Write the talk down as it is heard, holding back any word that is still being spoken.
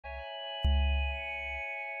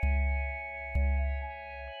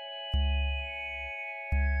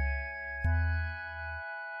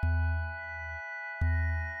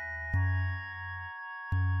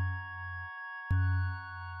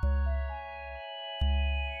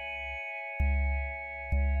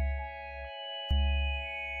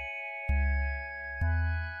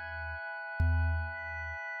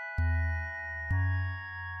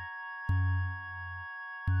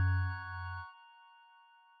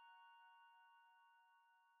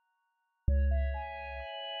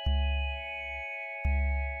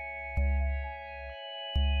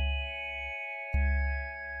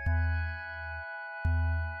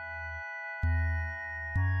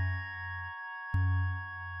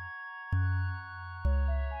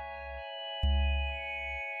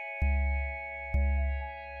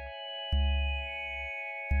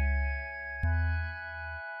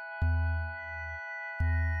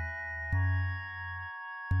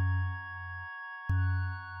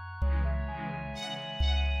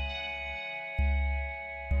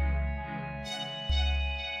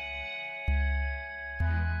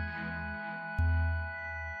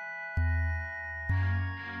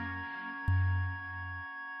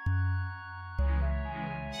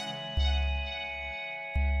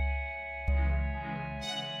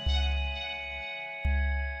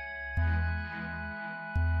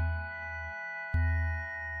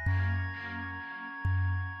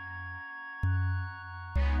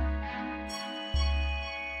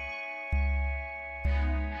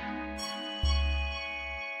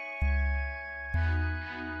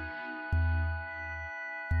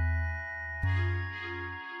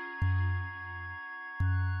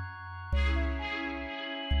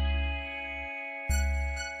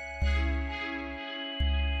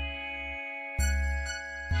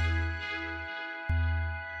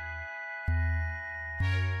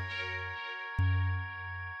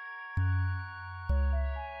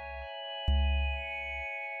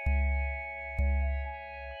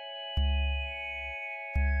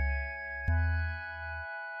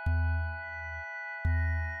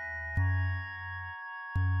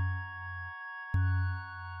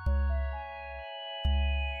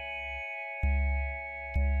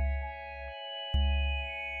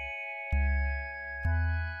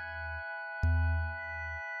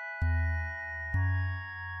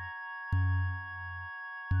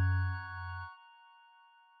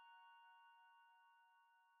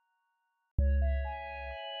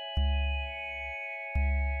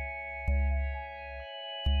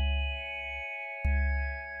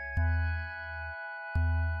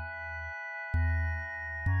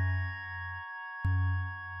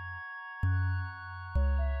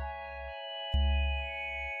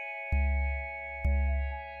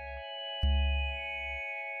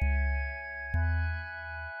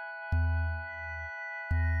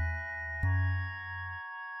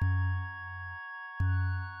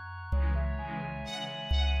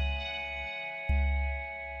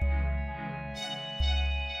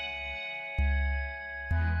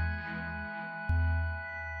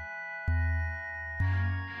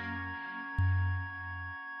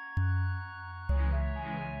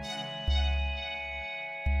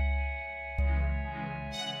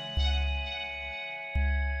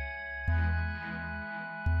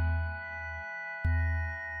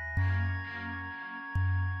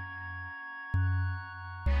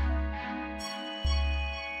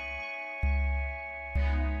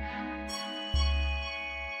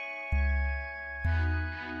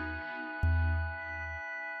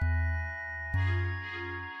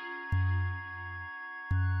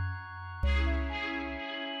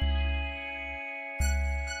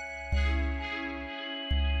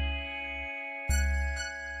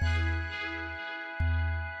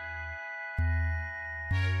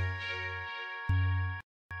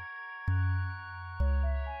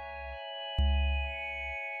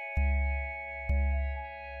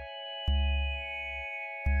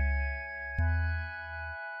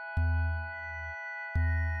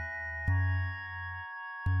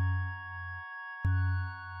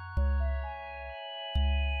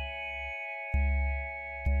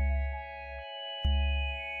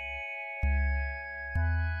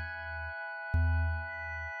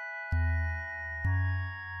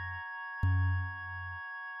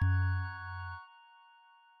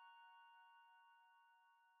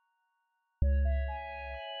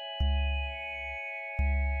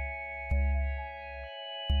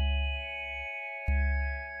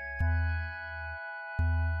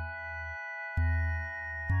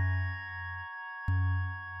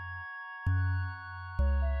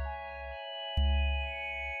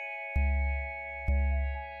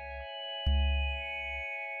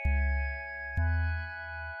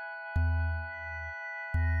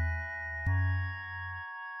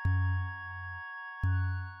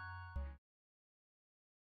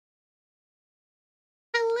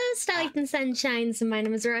Starlight and Sunshines. My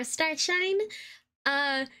name is Aurora Starshine.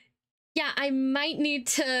 Yeah, I might need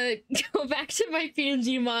to go back to my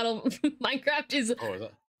PNG model. Minecraft is. Oh, is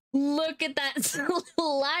that? Look at that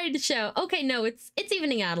slideshow. Okay, no, it's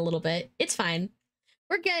evening out a little bit. It's fine.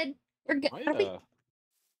 We're good. We're good.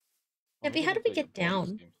 Debbie, how do we get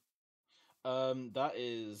down? That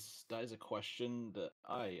is a question that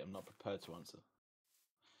I am not prepared to answer.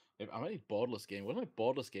 If I'm any borderless game. What am I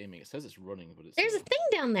borderless gaming? It says it's running, but it's there's a thing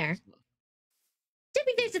down there.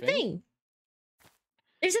 Debbie, there's a thing.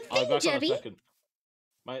 There's a thing, Debbie.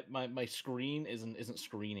 My screen isn't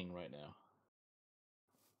screening right now.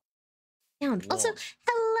 Also,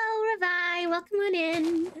 hello, Revi. Welcome on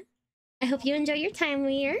in. I hope you enjoy your time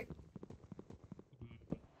here.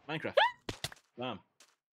 Minecraft. Bam.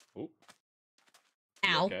 Oh.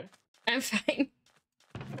 Ow. Okay. I'm fine.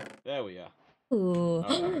 There we are.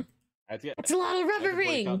 Ooh. It's a lot of rubber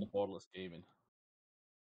ring. Out the borderless gaming.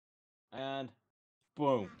 And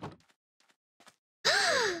boom.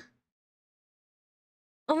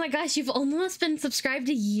 Oh my gosh, you've almost been subscribed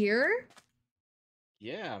a year?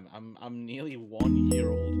 Yeah, I'm nearly 1 year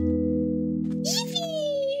old.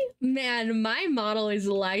 Eevee! Man, my model is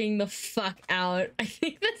lagging the fuck out. I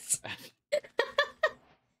think that's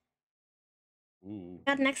Ooh.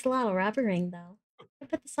 Got an extra lot of rubber ring though. Can I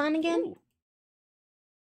put this on again? Ooh.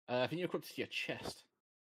 I think you're equipped to your chest.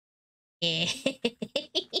 Yeah.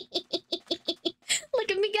 Look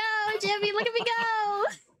at me go, Jimmy! Look at me go!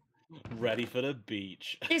 Ready for the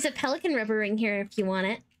beach. There's a pelican rubber ring here if you want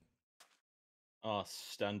it. Oh,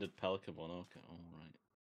 standard pelican one. Okay, all right.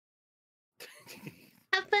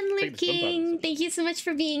 Have fun looking. Thank you so much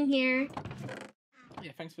for being here.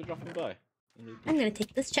 Yeah, thanks for dropping by. I'm gonna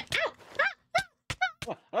take this check.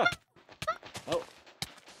 Ow! Oh.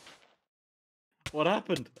 What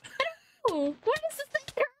happened? Oh, what is this thing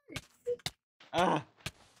hurt? Ah,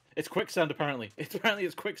 it's quicksand apparently. It's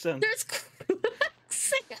quicksand. There's quicksand.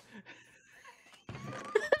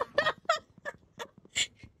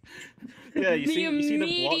 Yeah, you see the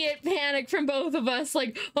immediate panic from both of us.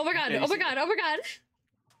 Like, oh my god, oh my god, oh my god.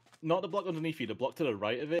 Not the block underneath you, the block to the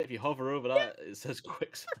right of it. If you hover over that, it says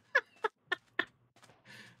quicksand.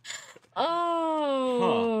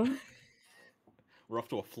 Oh. Huh. We're off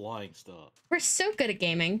to a flying start. We're so good at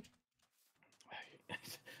gaming.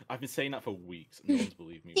 I've been saying that for weeks. No one's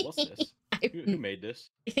believed me. What's this? Who made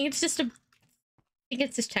this? I think it's just I think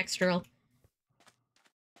it's just textural.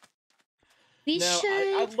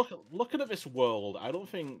 I looking at this world, I don't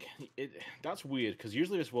think that's weird because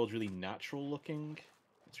usually this world's really natural looking.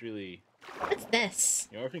 It's really. What's this?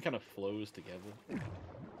 You know, everything kind of flows together.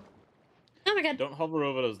 Oh my god! Don't hover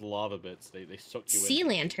over those lava bits; they suck you in. Sea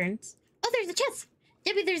lanterns. Oh, there's a chest.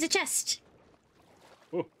 Debbie, there's a chest.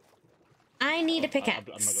 Oh. I need a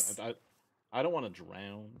pickaxe. I don't want to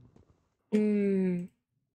drown.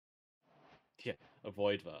 Yeah,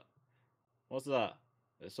 avoid that. What's that?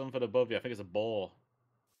 There's something above you. I think it's a boar.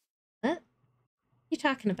 What? What are you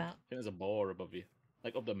talking about? I think there's a boar above you.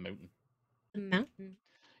 Like up the mountain. The mountain?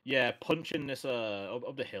 Yeah, punching this,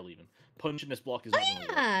 up the hill even. Punching this block is not gonna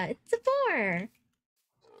work. It's a boar.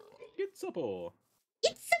 It's a boar.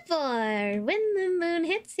 It's a boar. When the moon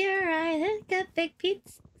hits your eye, look at big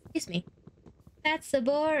Pete's. Excuse me. That's a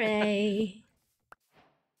boar. Excuse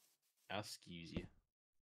you.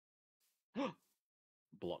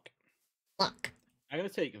 Block. Block. I'm gonna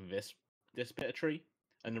take this bit of tree,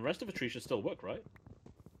 and the rest of the tree should still work, right?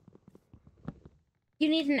 You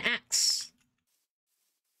need an axe.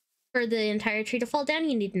 For the entire tree to fall down,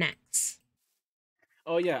 you need an axe.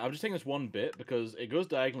 Oh yeah, I'm just taking this one bit because it goes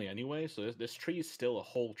diagonally anyway, so this tree is still a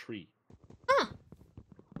whole tree. Huh.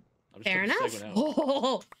 Fair enough.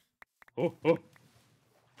 Oh.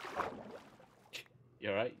 You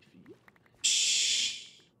alright?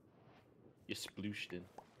 Shh. You splooshed in.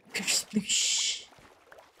 Sploosh.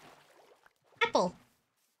 Apple.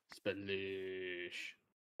 Sploosh.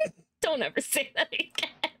 Don't ever say that again.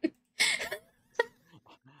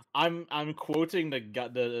 I'm quoting the guy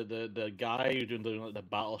who's doing the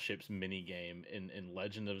battleships mini game in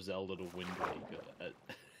Legend of Zelda: The Wind Waker.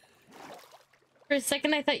 For a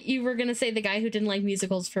second, I thought you were gonna say the guy who didn't like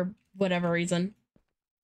musicals for whatever reason.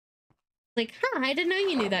 Like, I didn't know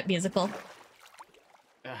you knew that musical.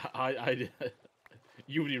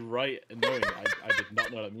 You would be right in knowing I did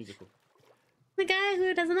not know that musical. The guy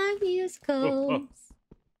who doesn't like musicals.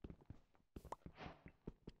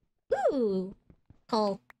 Ooh,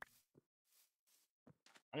 coal.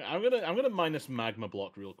 I'm gonna mine this magma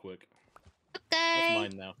block real quick. Okay. That's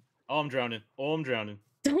mine now. Oh, I'm drowning. Oh, I'm drowning.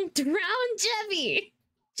 Don't drown, Jeffy.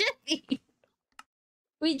 Jeffy.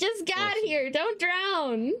 We just got here. Don't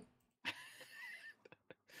drown.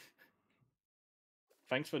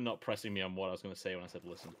 Thanks for not pressing me on what I was going to say when I said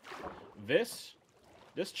listen. This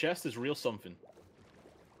chest is real something.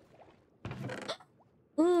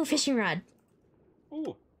 Ooh, fishing rod.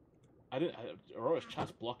 Ooh. Aurora's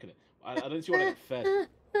chat's blocking it. I didn't see what I got fed.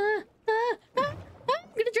 I'm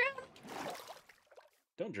gonna drown.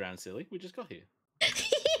 Don't drown, silly. We just got here.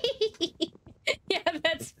 Yeah,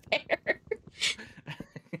 that's fair.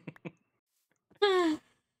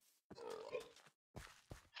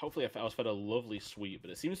 Hopefully I was fed a lovely sweet, but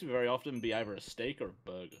it seems to very often be either a steak or a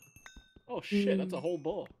burger. Oh shit, that's a whole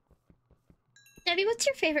boar. Debbie, what's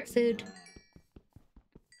your favorite food?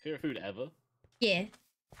 Favorite food ever? Yeah.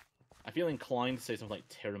 I feel inclined to say something like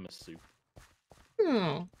tiramisu.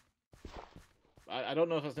 Oh. I don't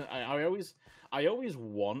know if that's... I always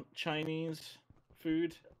want Chinese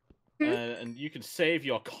food. And you can save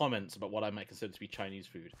your comments about what I might consider to be Chinese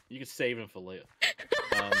food. You can save them for later.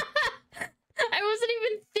 I wasn't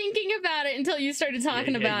even thinking about it until you started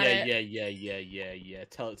talking about it. Yeah.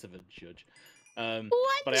 Tell it to the judge. What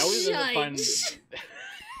but I always end up finding... judge?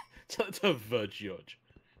 Tell it to the judge.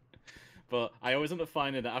 But I always end up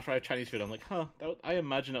finding that after I have Chinese food, I'm like, huh, I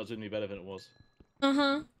imagine that was going to be better than it was.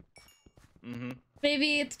 Uh-huh. Mm-hmm.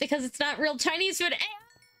 Maybe it's because it's not real Chinese food.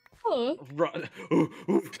 Oh. Right. Ooh.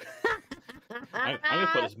 I'm going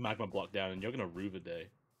to put this magma block down, and you're going to rue the day.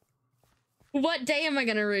 What day am I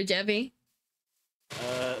going to rue, Jebby?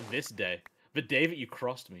 This day. The day that you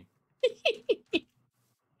crossed me.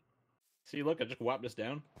 See, look, I just whapped this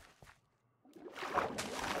down.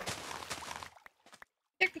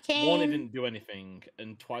 One, it didn't do anything,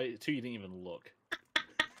 and two, you didn't even look.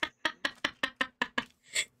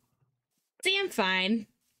 See, I'm fine.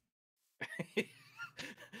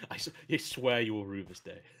 I swear you will rue this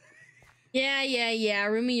day. Yeah.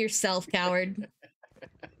 Rue me yourself, coward.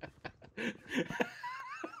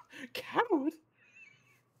 Coward?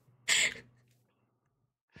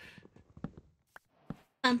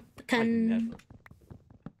 Pumpkin.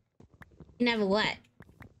 Never what?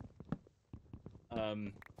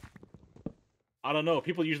 I don't know.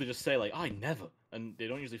 People usually just say, like, I never, and they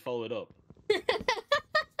don't usually follow it up.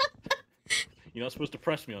 You're not supposed to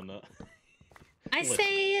press me on that. I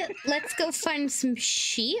say, let's go find some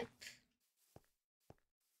sheep.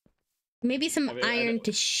 Maybe some iron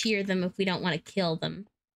to shear them if we don't want to kill them.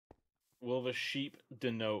 Will the sheep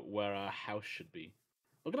denote where our house should be?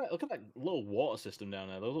 Look at that little water system down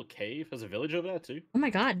there. The little cave. There's a village over there too. Oh my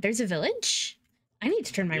god, there's a village? I need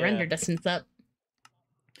to turn my render distance up.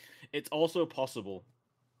 It's also possible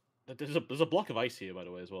that there's a block of ice here, by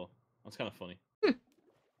the way, as well. That's kind of funny.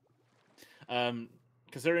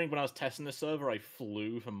 Considering when I was testing this server, I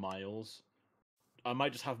flew for miles. I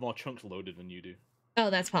might just have more chunks loaded than you do. Oh,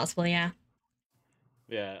 that's possible, yeah.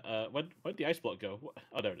 Yeah, where'd the ice block go?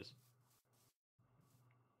 Oh, there it is.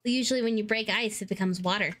 Usually when you break ice, it becomes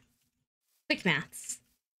water. Quick maths.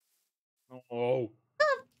 Oh. A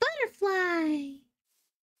butterfly!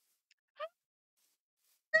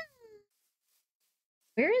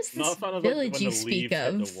 Where is this village you speak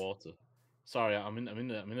of? The water. Sorry, I'm in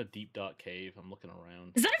a deep dark cave. I'm looking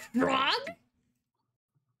around. Is that a frog?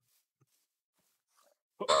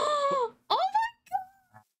 Oh my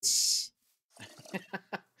gosh!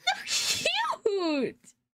 So cute!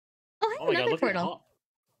 Oh, I have another portal.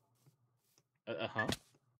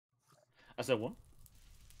 I said what?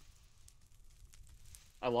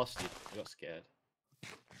 I lost you. I got scared.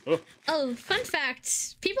 Oh, fun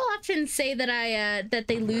fact. People often say that that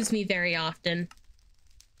they lose me very often.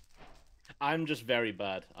 I'm just very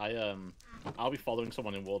bad. I'll be following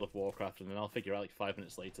someone in World of Warcraft, and then I'll figure out like 5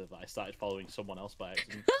 minutes later that I started following someone else by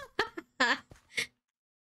accident.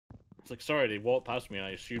 It's like, sorry, they walked past me, and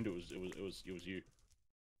I assumed it was you.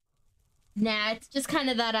 Nah, it's just kind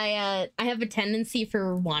of that I have a tendency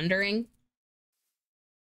for wandering.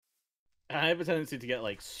 I have a tendency to get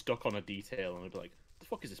like stuck on a detail, and I'd be like, "What the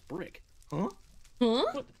fuck is this brick? Huh?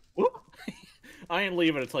 Huh? What? I ain't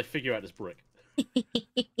leaving until I figure out this brick."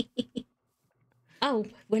 Oh,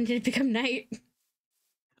 when did it become night?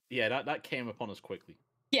 Yeah, that came upon us quickly.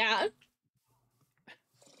 Yeah.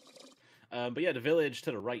 But yeah, the village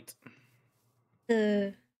to the right.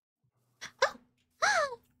 The...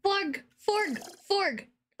 Oh! Forg!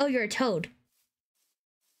 Oh, you're a toad.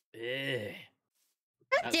 Ugh.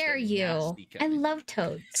 How dare you? I love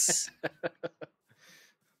toads.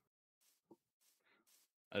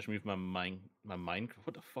 I just moved my mic.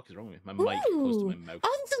 What the fuck is wrong with me? My mic close to my mouth.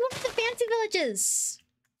 Oh, this is one of the fancy villages.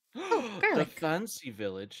 Oh, garlic. The fancy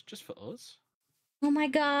village, just for us. Oh my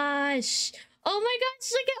gosh! Oh my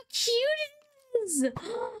gosh! Look how cute it is!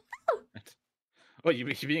 Oh, you're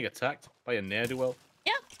being attacked by a ne'er-do-well?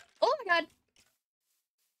 Yeah. Oh my god.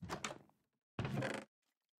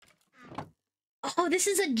 Oh, this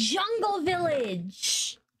is a jungle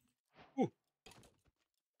village. Ooh.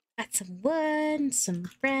 Got some wood, some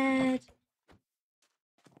bread.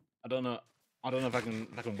 I don't know if I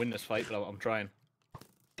can win this fight, but I'm trying.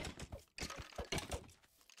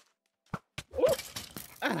 Ooh!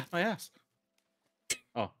 Ah, my ass.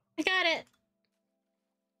 Oh. I got it.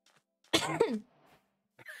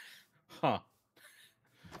 Huh.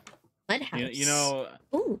 Mud house. You know,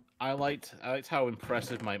 Ooh. I liked how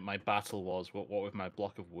impressive my battle was. What with my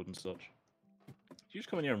block of wood and such. Did you just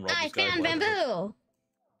come in here and rob I this guy? found bamboo.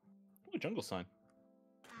 Ooh, jungle sign.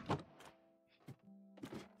 Man,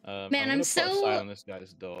 I'm I'm gonna put a so- sign on this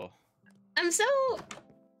guy's door. I'm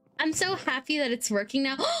so happy that it's working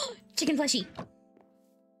now. Chicken fleshy.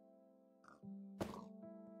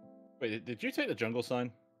 Wait, did you take the jungle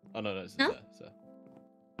sign? Oh no, it's No? there. It's there.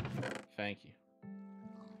 Thank you.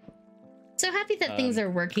 So happy that things are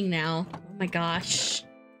working now. Oh my gosh.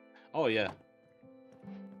 Oh yeah.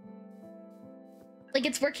 Like,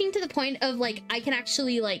 it's working to the point of, like, I can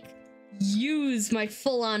actually, like, use my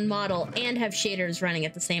full-on model and have shaders running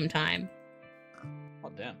at the same time. Oh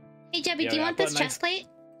damn. Hey, Jebby, Yeah, do you I want put this a nice- chest plate?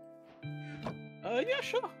 Yeah,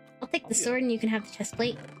 sure. I'll take the do sword and you can have the chest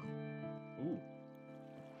plate. Ooh.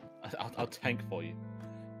 I'll tank for you.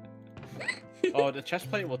 Oh, the chest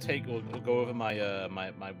plate will go over my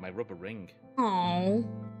my rubber ring. Oh.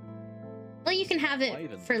 Well, you can have Why it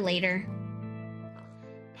even? for later.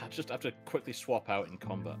 I just have to quickly swap out in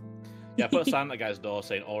combat. Yeah, I put a sign on that guy's door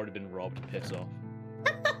saying already been robbed, piss off.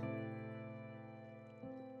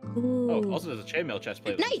 Ooh. Oh, also there's a chainmail chest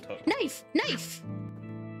plate. Knife! Knife! Knife!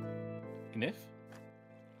 Gniff?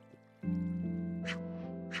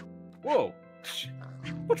 Whoa!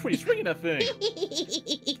 Which way are you swinging that thing?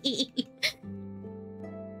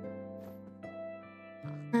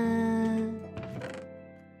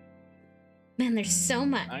 Man, there's so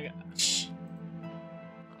much.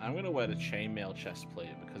 I'm gonna wear the chainmail chest plate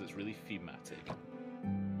because it's really thematic.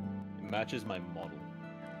 It matches my model.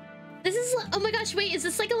 This is, oh my gosh, wait, is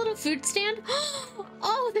this like a little food stand?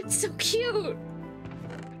 Oh, that's so cute.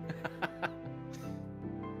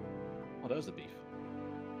 Oh, there's the beef.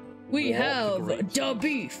 We What the have great the sauce.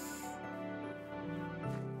 beef.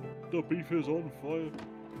 The beef is on fire.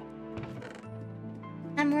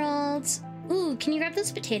 Emeralds. Ooh, can you grab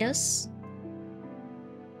those potatoes?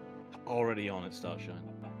 Already on it, start shining.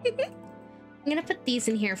 I'm gonna put these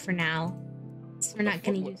in here for now. So we're not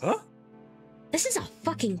gonna use. Huh? This is a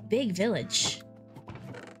fucking big village.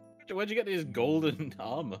 Where'd you get these golden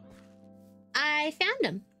armor? I found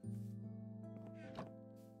them.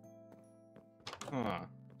 Huh.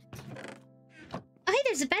 Oh, hey,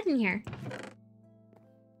 there's a bed in here.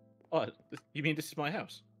 Oh, you mean this is my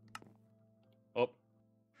house? Oh.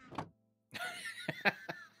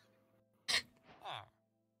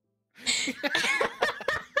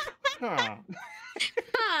 Huh.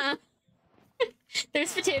 Huh.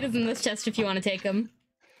 There's potatoes in this chest if you want to take them.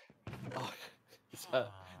 Oh,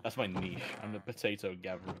 that's my niche. I'm the potato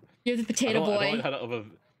gatherer. You're the potato boy. I don't know how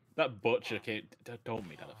that butcher can't. Don't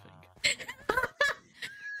mean that a thing.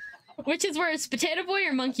 Which is worse, potato boy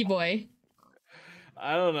or monkey boy?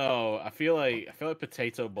 I don't know. I feel like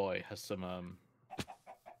potato boy has some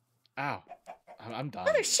Ow! I'm dying.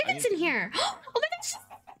 Oh, there's chickens in here. Oh my gosh!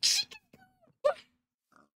 Chicken.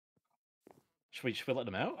 Should we let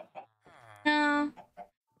them out? No.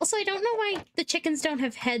 Also, I don't know why the chickens don't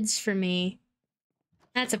have heads for me.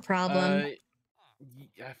 That's a problem.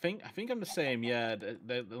 I think I'm the same. Yeah,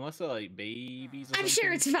 unless they're like babies. Or I'm something.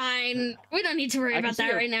 sure it's fine. We don't need to worry about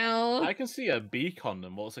that right now. I can see a beak on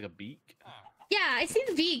them. What looks like a beak? Yeah, I see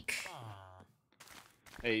the beak.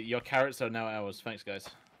 Hey, your carrots are now ours. Thanks, guys.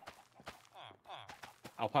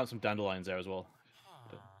 I'll plant some dandelions there as well.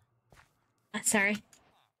 Sorry.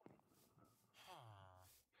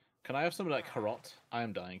 Can I have some of that carrot? I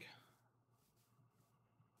am dying.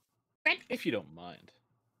 Bread. If you don't mind.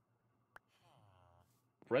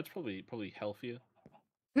 Bread's probably healthier.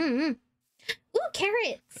 Mm-hmm. Ooh,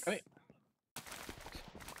 carrots. Okay.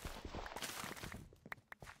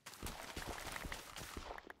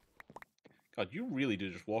 God, you really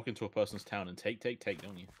do just walk into a person's town and take,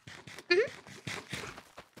 don't you? Mm-hmm.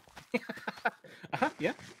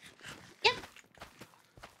 Yeah. Yep.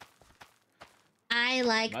 I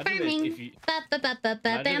like Imagine farming. if you-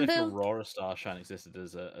 Imagine if Bamboo. Aurora Starshine existed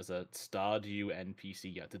as a Stardew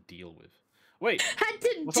NPC you had to deal with. Wait, Had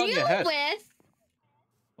to what's on your deal head? with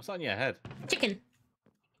What's on your head? chicken.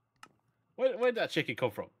 Where'd that chicken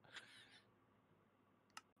come from?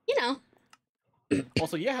 You know.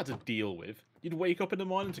 Also, you had to deal with. You'd wake up in the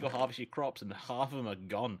morning to go harvest your crops, and half of them are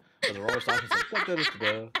gone. As Aurora Starshine's like,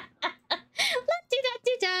 da-da-da-da-da.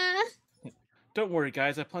 La-dee-da-dee-da. Don't worry,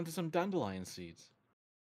 guys. I planted some dandelion seeds.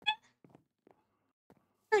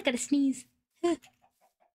 I gotta sneeze.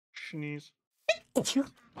 Sneeze. Thank you.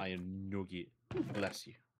 Iron nugget. Bless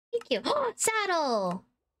you. Thank you. Oh, saddle.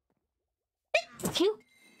 Thank you.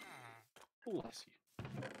 Bless you.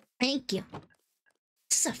 Thank you.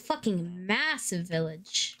 This is a fucking massive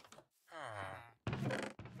village.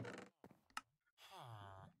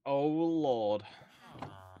 Oh Lord.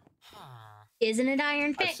 Isn't it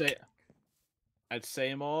Iron Pick? I'd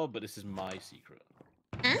say more, but this is my secret.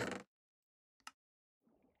 Huh?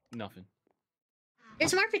 Nothing.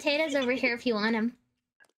 There's more potatoes over here if you want them.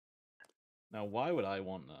 Now, why would I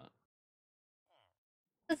want that?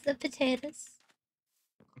 With the potatoes.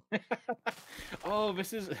 Oh,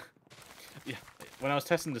 this is... Yeah, when I was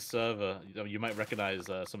testing the server, you might recognize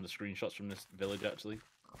some of the screenshots from this village, actually.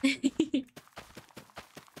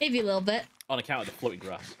 Maybe a little bit. On account of the floating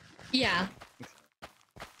grass. Yeah.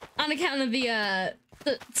 On account of the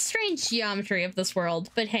strange geometry of this world,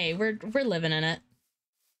 but hey, we're living in it.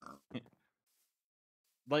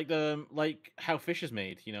 Like how fish is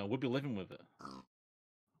made, you know, we'll be living with it.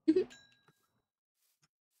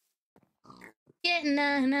 Getting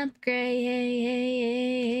an upgrade.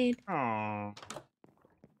 Aww.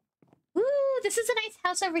 Ooh, this is a nice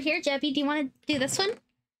house over here, Jebby. Do you want to do this one?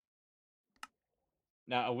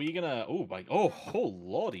 Now, are we gonna... Oh, my... Oh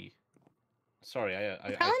lordy. Sorry,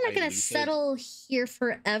 I'm probably not gonna settle here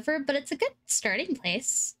forever, but it's a good starting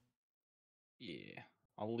place. Yeah,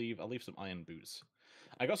 I'll leave some iron boots.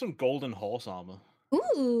 I got some golden horse armor.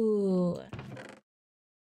 Ooh.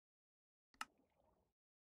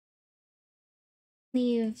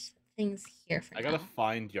 Leave things here for now. I gotta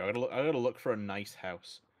find you. I gotta look for a nice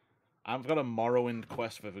house. I've got a Morrowind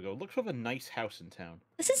quest where we go. Look for the nice house in town.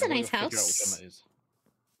 This is a nice figure house. out which one that is.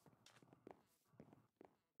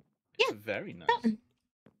 It's very nice.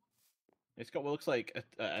 It's got what looks like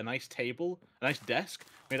a nice table, a nice desk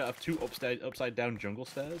made out of two upside down jungle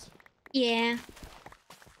stairs. Yeah.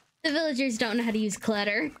 The villagers don't know how to use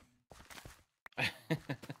clutter.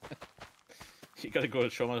 You gotta go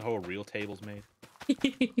show them how a real table's made.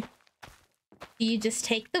 You just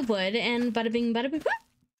take the wood and bada bing bada bing.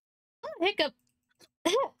 Oh, hiccup.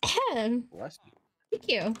 Bless you. Thank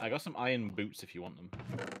you. I got some iron boots if you want them.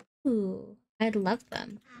 Ooh, I'd love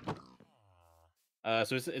them.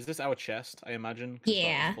 So is this our chest, I imagine?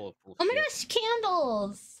 Yeah. Full Oh my gosh,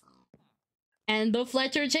 candles! And the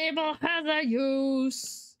Fletcher table has a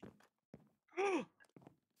use.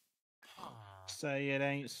 Say it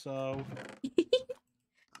ain't so.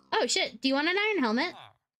 Oh shit, do you want an iron helmet?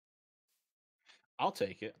 I'll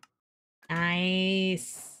take it.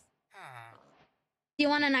 Nice. Do you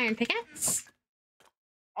want an iron pickaxe?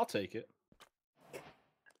 I'll take it.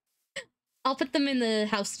 I'll put them in the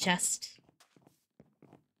house chest.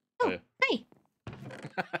 Oh, hi.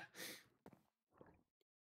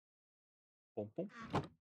 Boom, boom.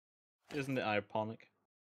 Isn't it ironic?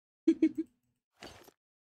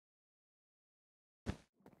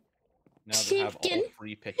 Now they have all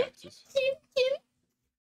 3 pickaxes.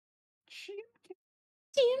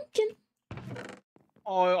 Chimkin.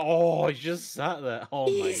 Oh, he just sat there. Oh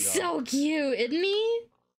my god. He's so cute, isn't he?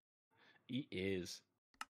 He is.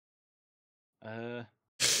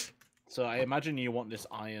 So I imagine you want this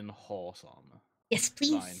iron horse armor. Yes,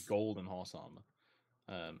 please. Iron golden horse armor.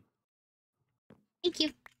 Thank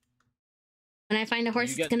you. When I find a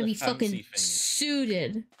horse, it's gonna be fucking things.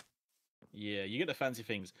 suited. Yeah, you get the fancy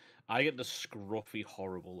things. I get the scruffy,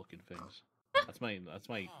 horrible looking things. That's my niche.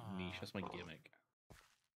 That's my gimmick.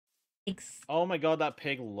 Thanks. Oh my god, that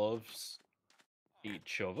pig loves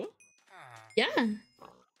each other. Yeah.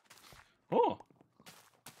 Oh.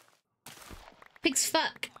 Pigs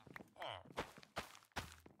fuck.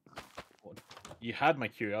 You had my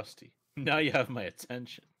curiosity. Now you have my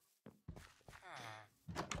attention.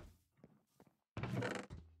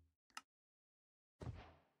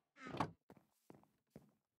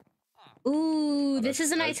 Ooh, this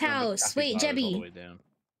is a nice house. Wait, Jebby.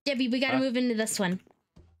 Jebby, we gotta move into this one.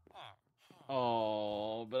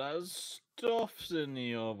 Oh, but there's stuff's in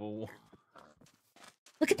the other one.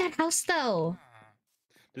 Look at that house, though.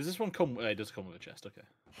 Does this one come? It does come with a chest. Okay.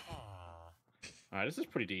 All right, this is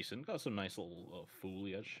pretty decent. Got some nice little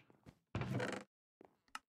foliage.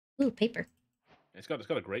 Ooh, paper. It's got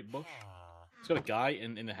a grape bush. It's got a guy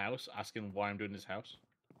in the house asking why I'm doing this house.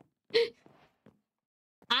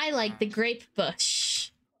 I like the grape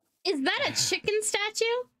bush. Is that a chicken statue?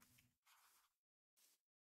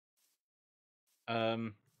 I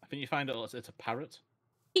think you find it's a parrot.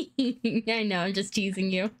 I know, I'm just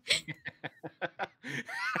teasing you.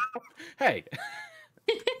 Hey.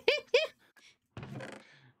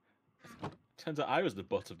 Turns out I was the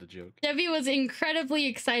butt of the joke. Debbie was incredibly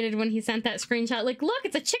excited when he sent that screenshot. Like, look,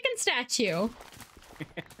 it's a chicken statue.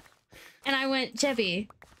 And I went, Debbie,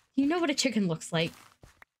 you know what a chicken looks like.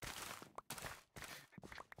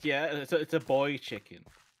 Yeah, it's a boy chicken.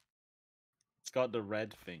 It's got the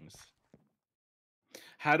red things.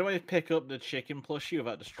 How do I pick up the chicken plushie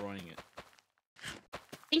without destroying it? I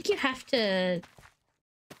think you have to,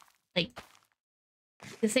 like,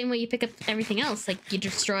 the same way you pick up everything else. Like, you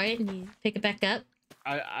destroy it and you pick it back up.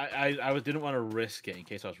 I didn't want to risk it in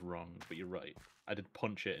case I was wrong, but you're right. I did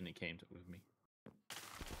punch it and it came with me.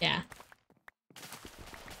 Yeah.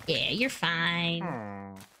 Yeah, you're fine.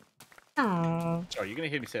 Aww. Oh. Sorry, you're gonna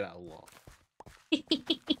hear me say that a lot.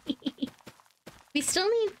 We still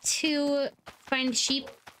need to find sheep,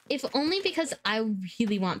 if only because I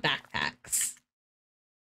really want backpacks.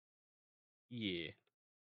 Yeah.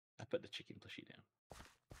 I put the chicken plushie down.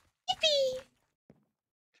 Yippee!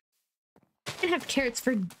 I can have carrots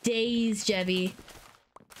for days, Jebby.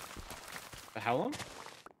 For how long?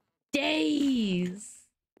 Days.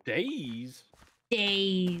 Days?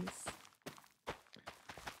 Days.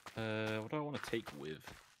 What do I want to take with?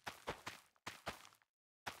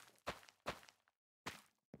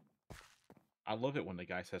 I love it when the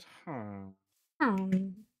guy says, huh.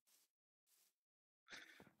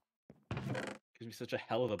 Gives me such a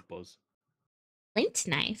hell of a buzz. Flint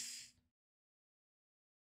knife.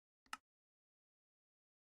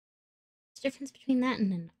 What's the difference between that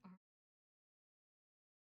and an arm?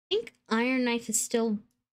 I think iron knife is still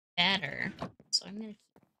better. So I'm gonna keep.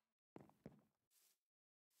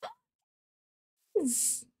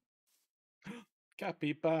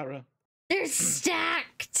 Capybara. They're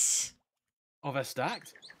stacked. Oh, they're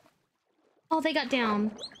stacked? Oh, they got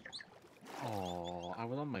down. Oh, I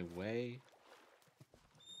was on my way.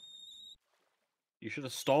 You should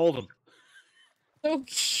have stalled them. So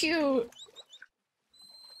cute.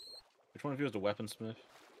 Which one of you is the weaponsmith?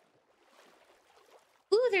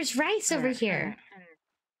 Ooh, there's rice over here.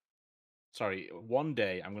 Sorry, one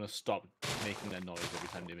day I'm gonna stop making that noise every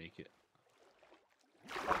time they make it.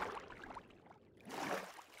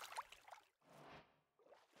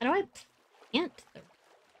 How do I plant them?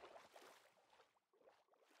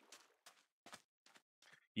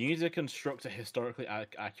 You need to construct a historically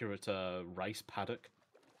accurate rice paddock.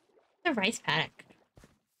 The rice paddock.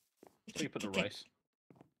 Where you put the rice?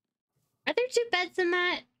 Are there 2 beds in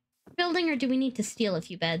that building, or do we need to steal a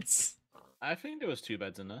few beds? I think there was 2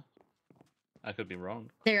 beds in there. I could be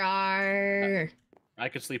wrong. There are. I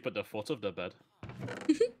could sleep at the foot of the bed.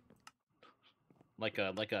 like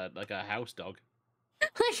a house dog.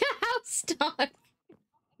 Like a house dog.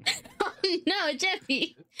 Oh no,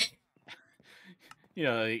 Jeffy. You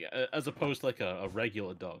know, like, as opposed to like a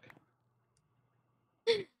regular dog.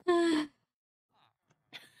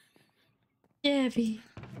 Jeffy.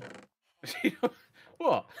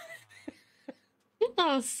 What?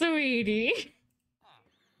 Oh, sweetie.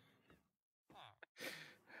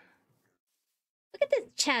 Look at this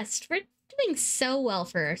chest. We're doing so well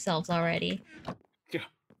for ourselves already. Yeah,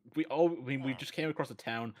 we just came across a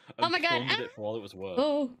town and Oh my God. plundered it for all it was worth.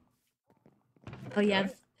 Oh. Oh yeah.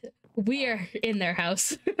 Right? We are in their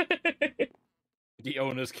house. The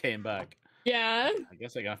owners came back. Yeah. I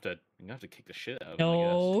guess I'm gonna have to kick the shit out of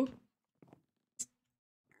No. them,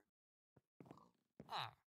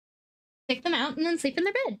 Pick them out and then sleep in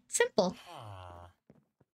their bed. Simple.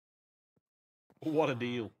 What a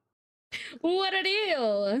deal. What a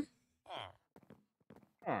deal.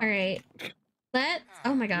 All right.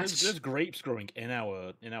 Oh my gosh. There's grapes growing in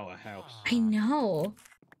our house. I know.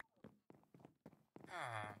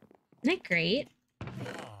 Isn't it great?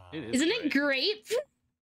 It is Isn't it great?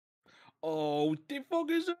 Oh, the fuck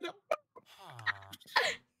is it?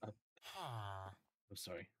 I'm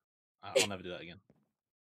sorry. I'll never do that again.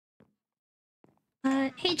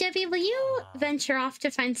 Hey Debbie, will you venture off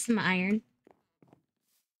to find some iron?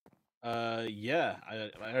 Yeah.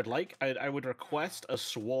 I would request a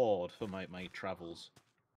sword for my travels.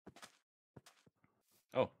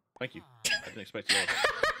 Oh, thank you. I didn't expect yours.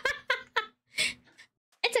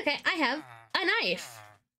 It's okay. I have a knife.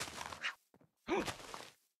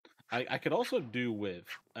 I could also do with,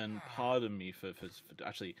 and pardon me for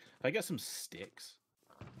actually, if I get some sticks.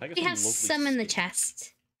 If I get We have lovely some in the sticks-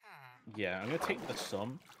 chest. Yeah, I'm gonna take the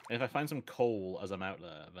some, and if I find some coal as I'm out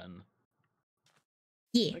there, then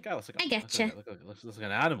Yeah, that guy looks like I getcha. looks like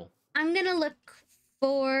an animal. I'm gonna look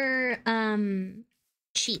for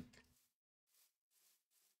sheep.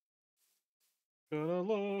 Gonna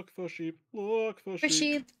look for sheep, look for For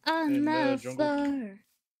sheep. sheep on in the the jungle. floor.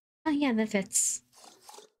 Oh yeah, that fits.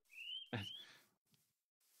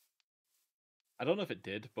 I don't know if it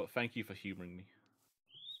did, but thank you for humoring me.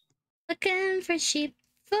 Looking for sheep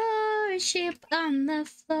on the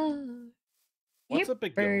floor. What's Hear a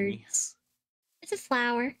begonia? birds. It's a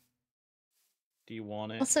flower. Do you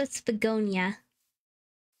want it? Also, it's begonia.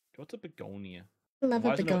 What's a begonia? I love Why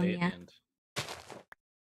a is there no A at the begonia. end?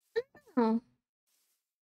 Oh.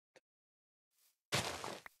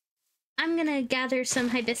 I'm gonna gather some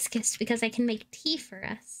hibiscus because I can make tea for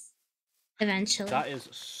us. Eventually. That is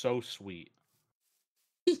so sweet.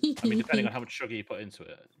 I mean, depending on how much sugar you put into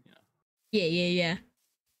it, you know. Yeah, yeah, yeah.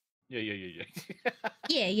 Yeah.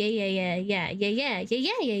 Yeah, yeah, yeah, yeah, yeah, yeah, yeah,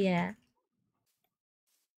 yeah, yeah,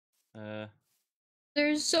 yeah.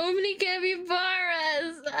 There's so many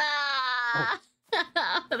capybaras. Ah!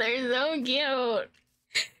 Oh. They're so cute.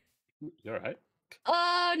 You're right.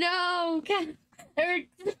 Oh no! They're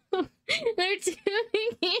they're too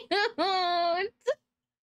cute.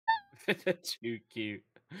 They're too cute.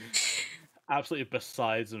 Absolutely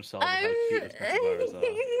besides themselves of how cute those capybaras are.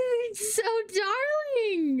 So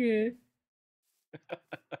darling.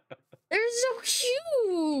 They're so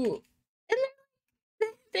cute, and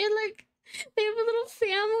they're like they have a little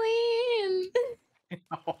family, and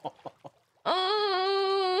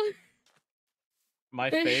oh. My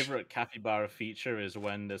favorite capybara feature is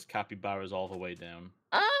when there's capybaras all the way down.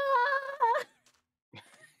 Ah!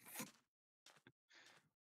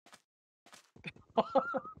 What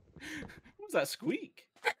was that squeak?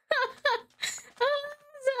 Oh,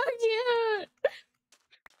 so cute!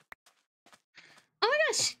 Oh my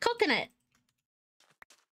gosh, coconut!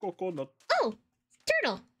 Coconut. Oh,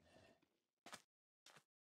 turtle!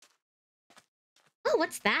 Oh,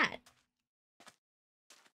 what's that?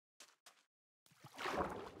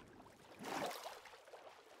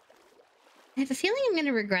 I have a feeling I'm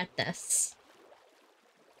gonna regret this.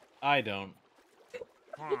 I don't.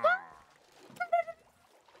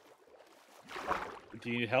 Do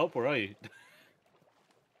you need help? Where are you?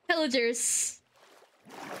 Pillagers.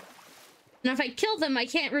 Now, if I kill them, I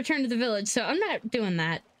can't return to the village, so I'm not doing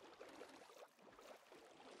that.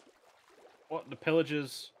 What? The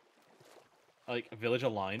pillagers, like, village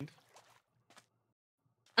aligned?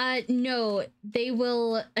 No. They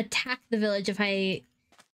will attack the village if I...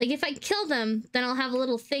 Like, if I kill them, then I'll have a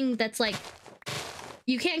little thing that's like...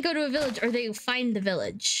 You can't go to a village, or they find the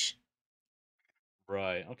village.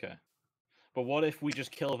 Right, okay. But what if we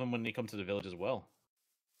just kill them when they come to the village as well?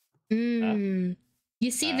 You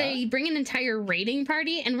see, they bring an entire raiding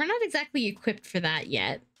party, and we're not exactly equipped for that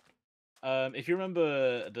yet. If you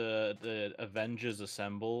remember the Avengers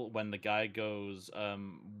Assemble, when the guy goes,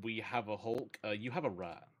 we have a Hulk, you have a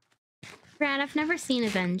rat. Brad, I've never seen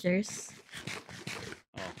Avengers.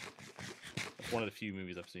 Oh. That's one of the few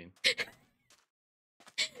movies I've seen.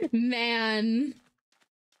 Man.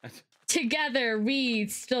 Together, we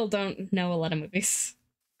still don't know a lot of movies.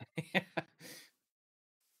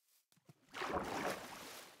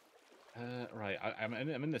 Right, I'm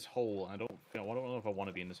in this hole. I don't know if I want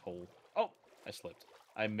to be in this hole. Oh, I slipped.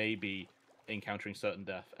 I may be encountering certain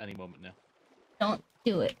death any moment now. Don't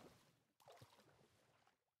do it.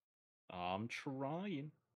 I'm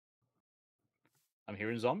trying. I'm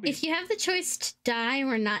hearing zombies. If you have the choice to die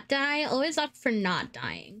or not die, always opt for not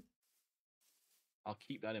dying. I'll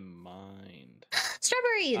keep that in mind.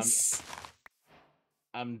 Strawberries!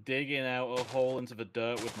 I'm digging out a hole into the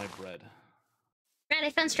dirt with my bread. Brad,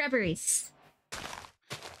 I found strawberries.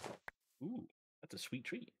 Ooh, that's a sweet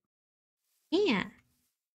treat. Yeah.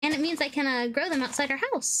 And it means I can grow them outside our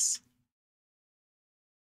house.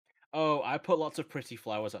 Oh, I put lots of pretty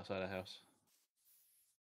flowers outside our house.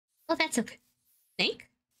 Oh, that's okay.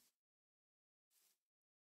 Snake?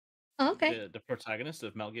 Oh, okay. The protagonist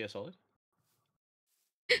of Metal Gear Solid.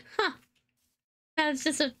 Huh. That's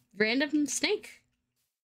just a random snake.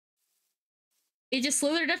 It just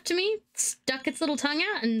slithered up to me, stuck its little tongue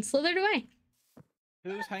out, and slithered away.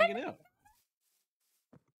 It was hanging out.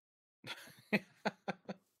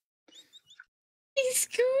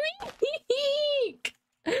 Squeak!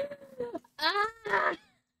 Ah!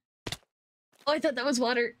 Oh, I thought that was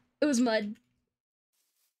water. It was mud.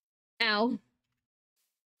 Ow.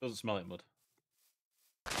 Doesn't smell like mud.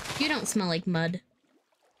 You don't smell like mud.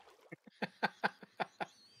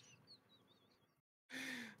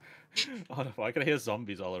 Oh no, I can hear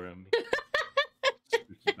zombies all around me.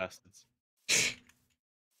 Spooky bastards.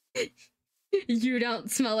 You don't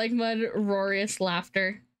smell like mud. Roarious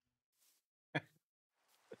laughter.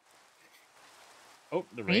 Oh,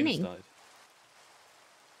 the rain started.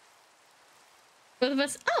 Both of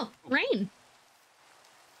us. Oh, rain.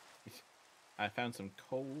 I found some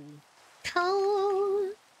coal.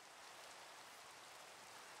 Coal.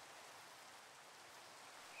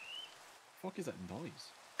 fuck is that noise?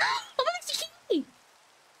 Oh my god, it's a kiwi!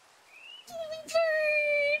 Kiwi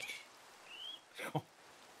bird!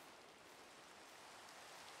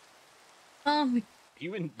 Oh my...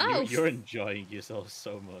 You're enjoying yourself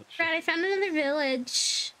so much. Brad, I found another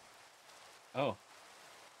village. Oh.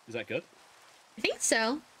 Is that good? I think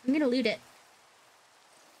so. I'm gonna loot it.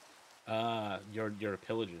 You're a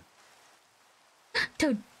pillager.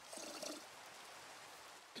 Toad.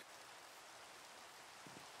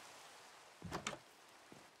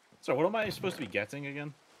 So what am I supposed to be getting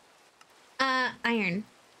again? Iron.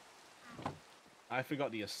 I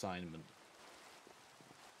forgot the assignment.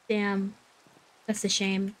 Damn. That's a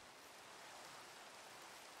shame.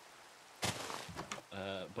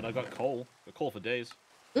 But I got coal. Got coal for days.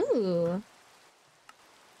 Ooh.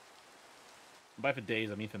 By for days,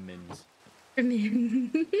 I mean for mins. For me.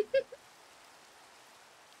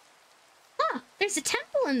 Huh, there's a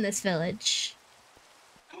temple in this village.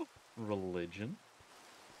 Religion?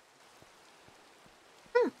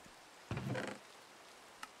 Huh.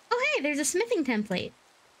 Oh hey, there's a smithing template.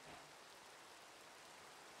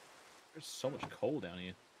 There's so much coal down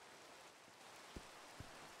here.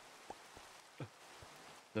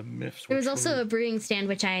 The myths were There was true. also a brewing stand,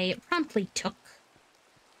 which I promptly took.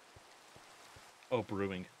 Oh,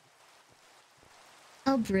 brewing.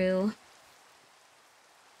 Oh, brew.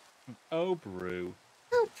 Oh, brew.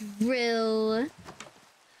 Oh, brew.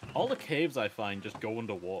 All the caves I find just go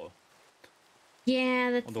underwater.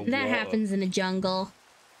 Yeah, that happens in a jungle.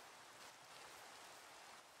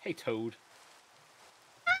 Hey, Toad.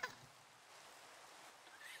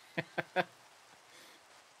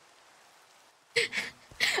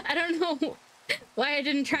 I don't know why I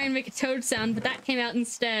didn't try and make a toad sound, but that came out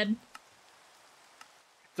instead.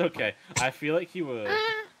 It's okay. I feel like you were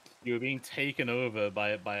being taken over by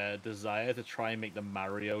a desire to try and make the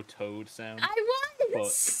Mario Toad sound. I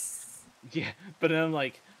was. But then I'm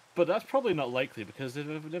like, but that's probably not likely because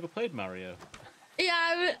they've never played Mario.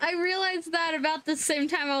 Yeah, I realized that about the same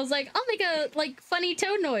time. I was like, I'll make a funny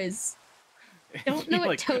toad noise. I don't know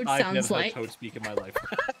what toad I've sounds never like. heard Toad speak in my life.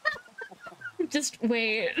 Just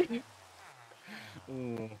wait.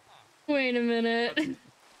 Ooh. Wait a minute.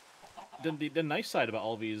 The nice side about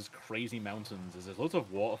all these crazy mountains is there's loads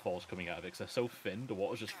of waterfalls coming out of it because they're so thin, the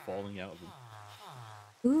water's just falling out of them.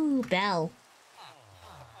 Ooh, bell.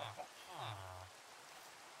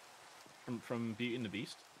 From Beauty and the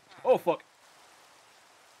Beast? Oh, fuck!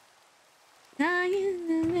 Rhyme.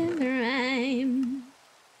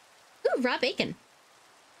 Ooh, raw bacon.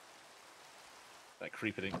 That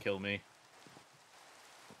creeper didn't kill me.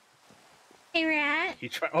 Hey, rat. He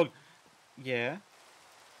tried. Oh, yeah.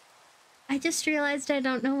 I just realized I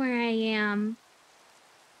don't know where I am.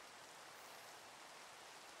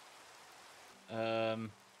 I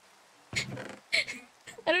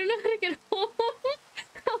don't know how to get home.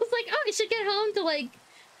 I was like, oh, I should get home to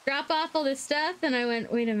drop off all this stuff, and I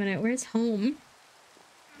went, wait a minute, where's home?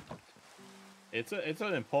 It's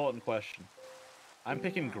an important question. I'm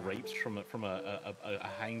picking grapes from a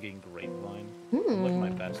hanging grapevine. I'm living my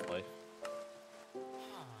best life.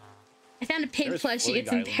 I found a pig There's plushie. floating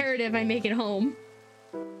It's imperative I make it home.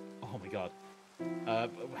 Oh my god.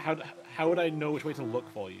 How would I know which way to look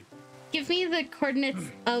for you? Give me the coordinates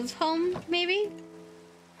of home, maybe?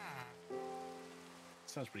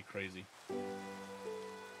 Sounds pretty crazy.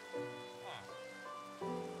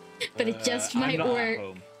 But it just might I'm not work. At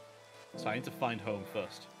home, so I need to find home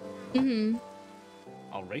first. Mm-hmm.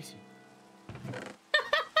 I'll race you.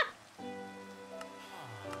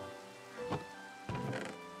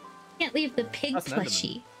 Can't leave the pig That's an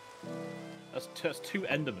plushie. That's two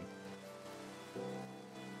Endermen.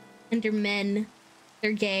 Endermen.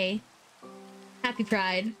 They're gay. Happy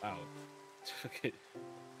Pride. Wow.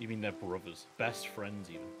 You mean they're brothers? Best friends,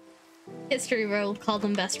 even. History will call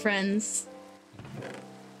them best friends.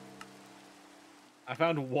 I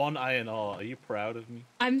found one iron ore. Are you proud of me?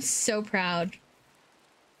 I'm so proud.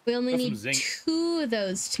 We only Got some need zinc. 2 of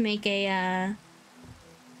those to make a,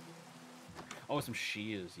 Oh, some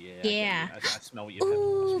shears. Yeah. Yeah. I smell what you have.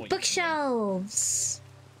 Ooh, bookshelves!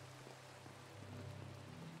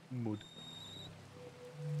 Mud.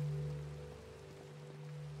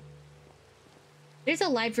 There's a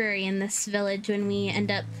library in this village when we end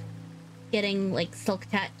up getting, Silk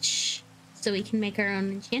Touch, so we can make our own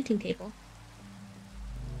enchanting table.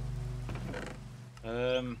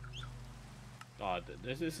 God,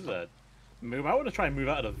 this is a move. I want to try and move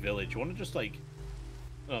out of the village. You want to just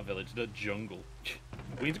not village, the jungle.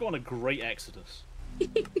 We need to go on a great exodus.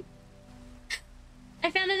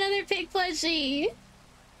 I found another pig plushie!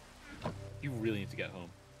 You really need to get home.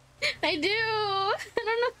 I do! I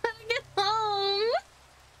don't know how to get home!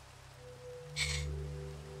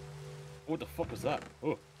 What the fuck was that?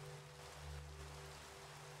 Oh.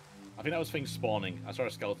 I think that was things spawning. I saw a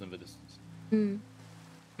skeleton in the distance. Hmm.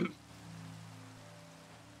 And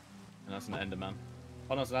that's an Enderman.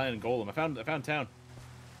 Oh no, it's an iron golem. I found town.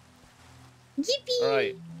 Yippee!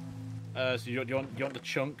 Alright. So do you want the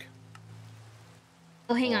chunk?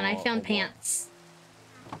 Oh, hang on. I Or found what? pants.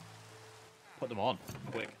 Put them on.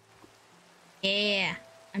 Quick. Yeah.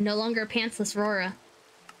 I'm no longer a pantsless Rora.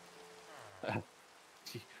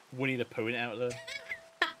 Winnie the Pooh out there.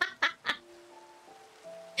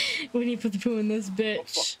 We need to put the poo in this Oh,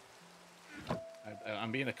 bitch.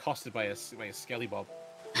 I'm being accosted by a skelly bob.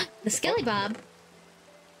 The Skelly Bob.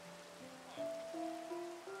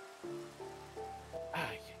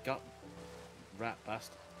 Ah, you got rat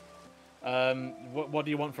bastard. What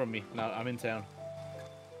do you want from me? No, I'm in town.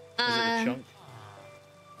 Is it the chunk?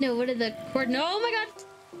 No, what are the coordinates? Oh my god.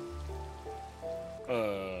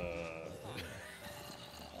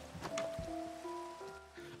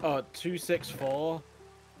 264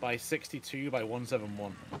 by 62 by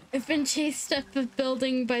 171. I've been chased up a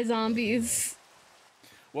building by zombies.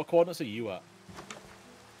 What coordinates are you at?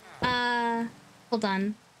 Hold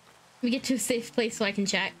on. Let me get to a safe place so I can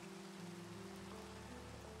check.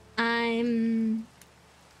 I'm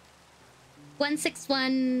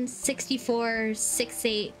 161 64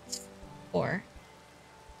 684.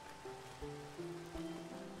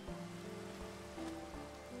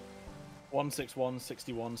 One 61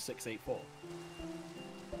 684.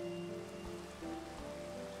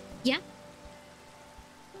 Yeah.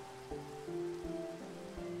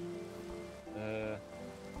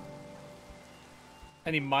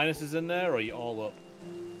 Any minuses in there, or are you all up?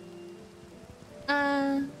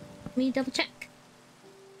 Let me double check.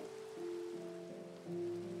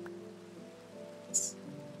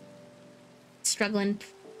 Struggling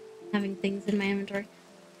having things in my inventory.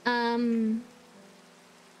 No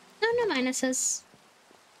minuses.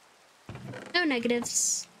 No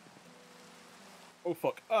negatives. Oh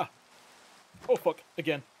fuck. Ah. Oh fuck.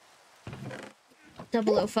 Again.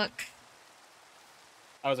 Double oh fuck.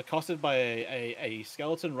 I was accosted by a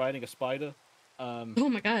skeleton riding a spider. Oh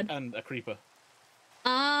my god. And a creeper.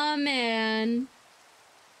 Aw, man.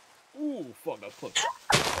 Ooh, fuck, that's close.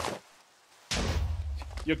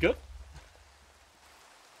 You're good?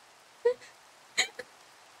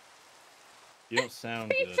 You don't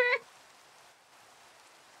sound Creeper. good.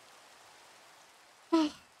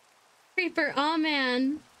 Oh, Creeper. Aw,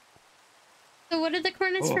 man. So what are the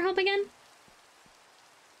coordinates for home again?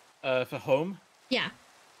 For home? Yeah.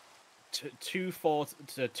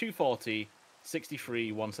 240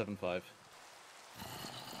 63 175.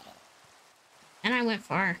 And I went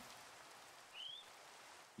far.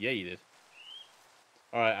 Yeah, you did.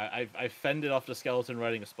 Alright, I fended off the skeleton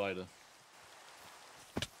riding a spider.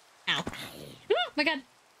 Ow. Oh my god.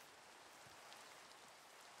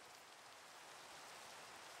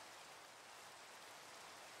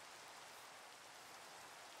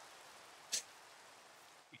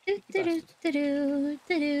 I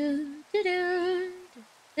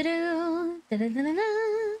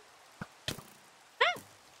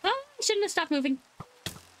shouldn't have stopped moving.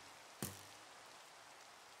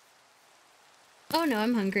 Oh no,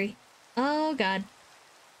 I'm hungry. Oh god.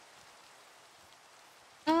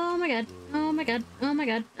 Oh my god. Oh my god. Oh my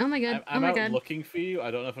god. Oh my god. I'm oh my out god. looking for you.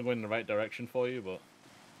 I don't know if I'm going in the right direction for you, but...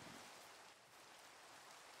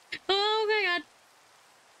 Oh my god.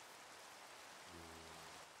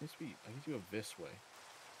 I need to go this way.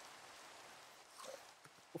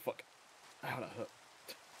 Oh fuck. Ow, that hurt.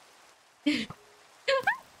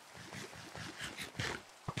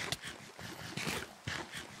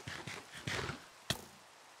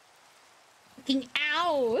 Fucking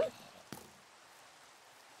ow.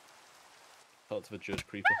 Felt to the judge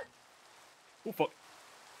creeper. Oh fuck.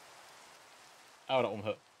 Ow, that one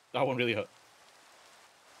hurt. That one really hurt.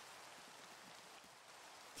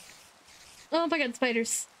 Oh my god,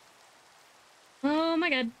 spiders. Oh my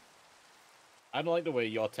god. I don't like the way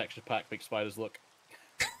your texture pack big spiders look.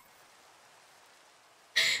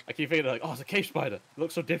 I keep thinking like, oh, it's a cave spider. It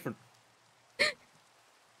looks so different.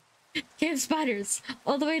 Cave spiders.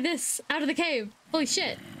 All the way out of the cave. Holy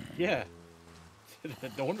shit. Yeah.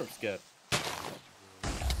 No wonder I'm scared. Oh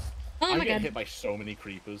I'm my getting god. hit by so many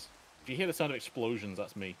creepers. If you hear the sound of explosions,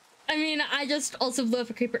 that's me. I mean, I just also blew up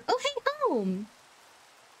a creeper. Oh, hey, home.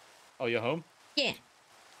 Oh, you're home? Yeah.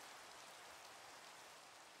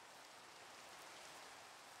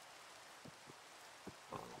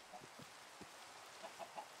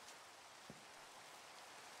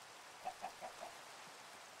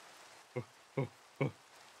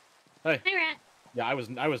 Hey. Hi, rat. Yeah, I was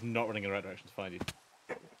not running in the right direction to find you.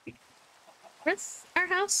 Where's our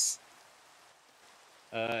house?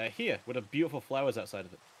 Here, with the beautiful flowers outside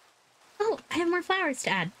of it. Oh, I have more flowers to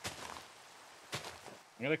add.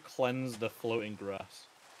 I'm gonna cleanse the floating grass.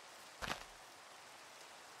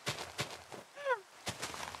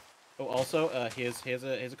 Oh, also, here's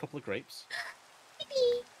a couple of grapes.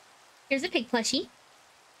 Here's a pig plushie.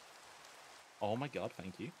 Oh my god,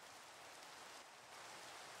 thank you.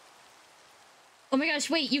 Oh my gosh,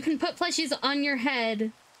 wait, you can put plushies on your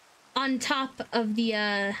head on top of the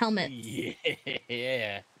helmet.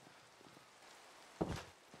 Yeah.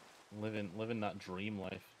 Living that dream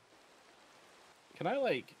life. Can I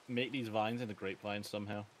like make these vines into grapevines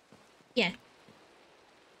somehow? Yeah.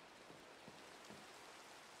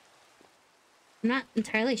 I'm not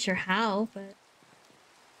entirely sure how, but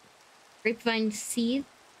grapevine seed,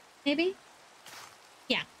 maybe?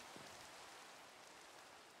 Yeah.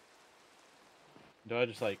 Do I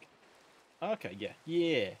just like? Okay,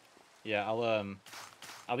 yeah.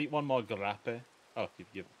 I'll eat one more grape. Oh,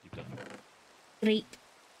 you've done it. Great.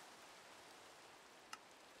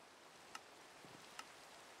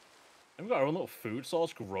 And we've got our own little food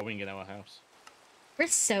source growing in our house. We're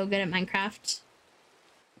so good at Minecraft.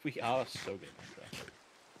 We are so good at Minecraft.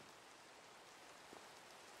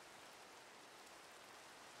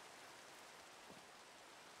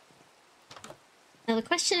 Now the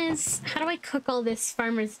question is, how do I cook all this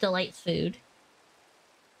Farmer's Delight food?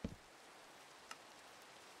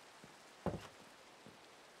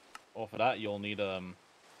 Or for that, you'll need a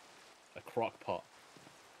crock pot.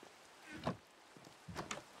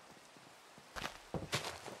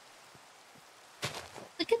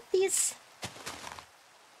 Look at these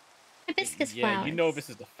hibiscus flowers. Yeah, you know this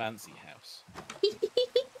is the fancy house.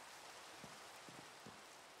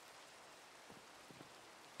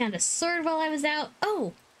 Found a sword while I was out.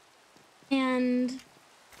 Oh! And...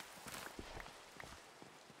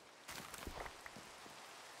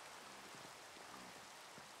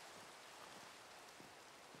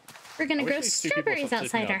 we're gonna grow strawberries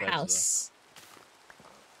outside our house.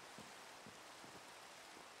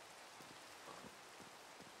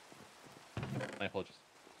 My apologies.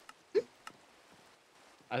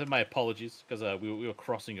 I said my apologies, because we were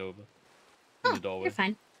crossing over in the doorway. You're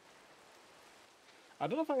fine. I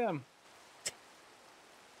don't know if I am.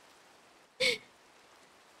 Let's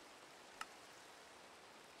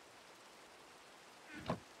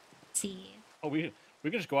see. Oh, we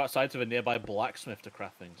could just go outside to the nearby blacksmith to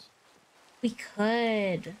craft things. We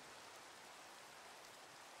could.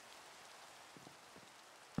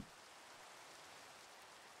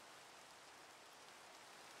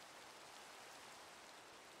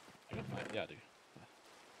 I got mine. Yeah, I do.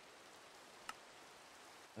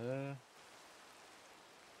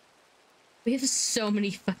 We have so many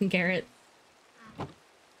fucking carrots. Yeah,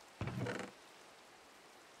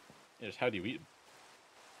 just how do you eat them?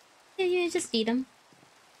 Yeah, you just eat them.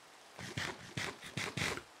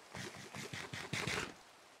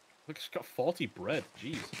 Look, it's got 40 bread.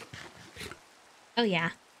 Jeez. Oh, yeah.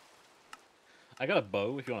 I got a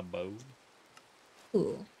bow if you want a bow.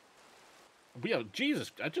 Cool. We have,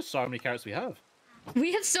 Jesus, I just saw how many carrots we have.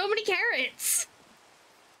 We have so many carrots!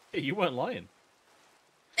 Hey, you weren't lying.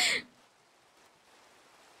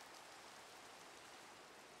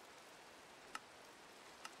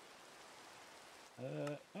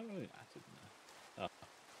 Oh, I didn't. Oh. I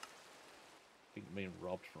think I'm being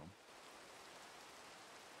robbed from.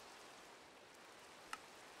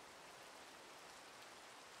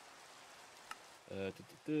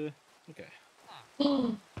 Okay.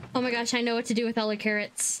 Oh my gosh, I know what to do with all the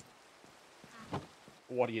carrots.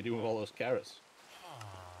 What do you do with all those carrots?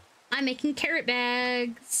 I'm making carrot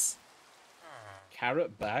bags.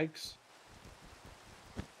 Carrot bags?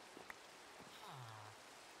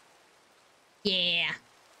 Yeah.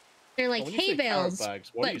 They're like hay bales,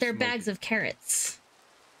 but they're bags of carrots.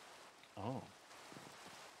 Oh. Oh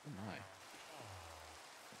my.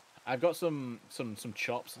 I've got some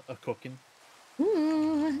chops of cooking.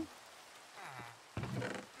 Ooh.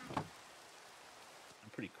 I'm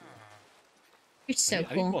pretty cool. You're so I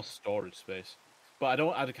cool. need more storage space. But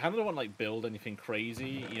I kind of don't want to like build anything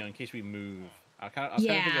crazy, you know, in case we move. I was kind of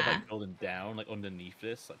thinking of like building down, like underneath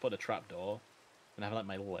this, like put a trap door, and have like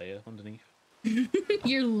my layer underneath.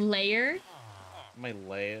 Your layer? My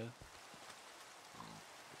layer.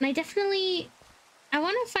 And I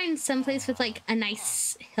want to find someplace with like a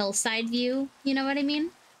nice hillside view. You know what I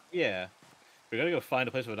mean? Yeah. We gotta go find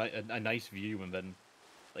a place with a nice view, and then,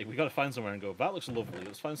 like, we gotta find somewhere and go, that looks lovely.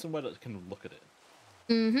 Let's find somewhere that can look at it.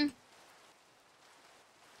 Mm-hmm.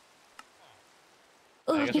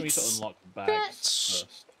 I guess we need to unlock bags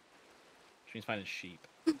first. Which means finding sheep.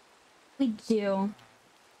 We do.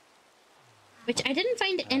 Which I didn't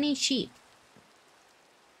find any sheep.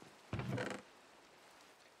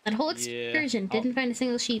 That whole Yeah, excursion didn't find a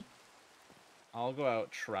single sheep. I'll go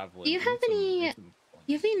out traveling. Do you have any? Do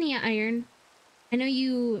you have any iron? I know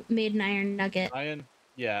you made an iron nugget. Iron?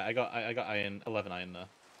 Yeah, I got iron, 11 iron there.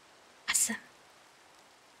 Awesome.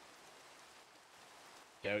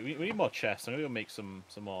 Yeah, we need more chests. I'm gonna go make some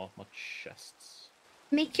more chests.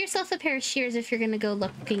 Make yourself a pair of shears if you're gonna go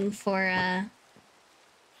looking for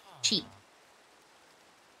sheep.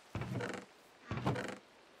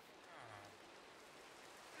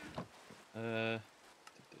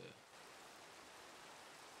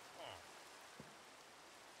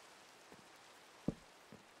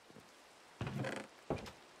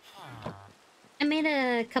 I made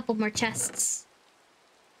a couple more chests.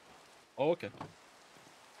 Oh, okay.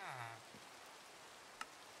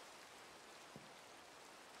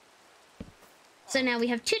 So now we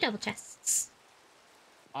have 2 double chests.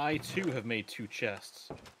 I too have made 2 chests.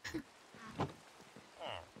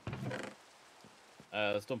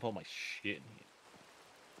 Let's dump all my shit in here.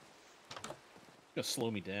 It's gonna slow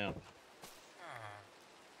me down.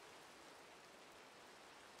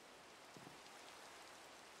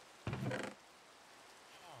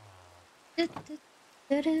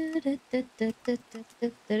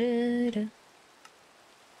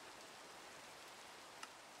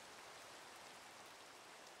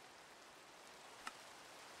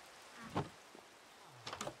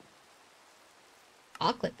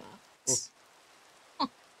 Chocolate box. Oh.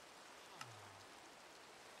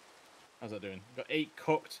 How's that doing? Got 8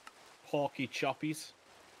 cooked porky choppies.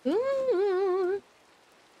 Ooh.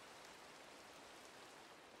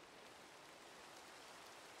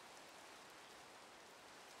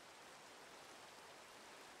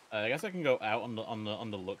 I guess I can go out on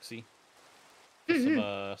the look-see.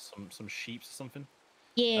 Some sheep or something.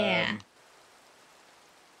 Yeah.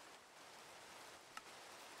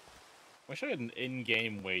 Wish I had an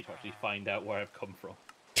in-game way to actually find out where I've come from.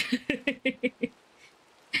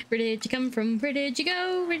 Where did you come from? Where did you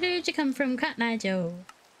go? Where did you come from, Cotton Eye Joe?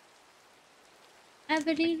 I'm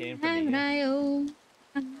waiting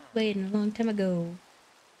a long time ago.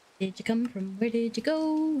 Did you come from? Where did you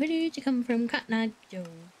go? Where did you come from, Cotton Eye Joe?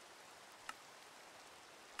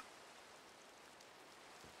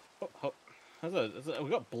 Oh, we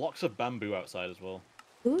got blocks of bamboo outside as well.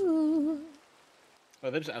 Ooh.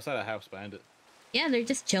 Oh, they're just outside our house behind it. Yeah, they're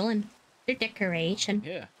just chilling. They're decoration.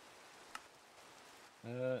 Yeah.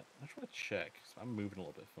 I just want to check. I'm moving a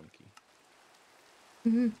little bit funky.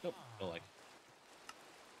 Nope, no lag.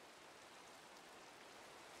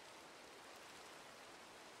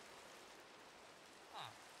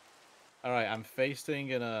 All right, I'm facing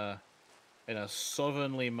in a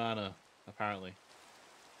southerly manner, apparently.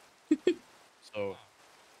 So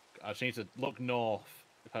I just need to look north.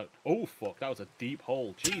 Oh fuck, that was a deep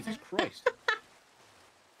hole. Jesus Christ.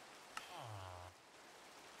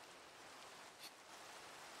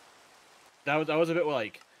 That was a bit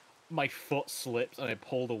like my foot slipped and I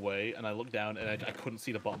pulled away and I looked down and I couldn't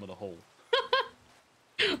see the bottom of the hole.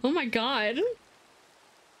 Oh my god.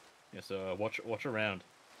 Yeah, so watch around.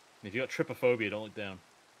 And if you got trypophobia, don't look down.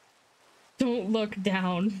 Don't look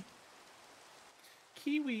down.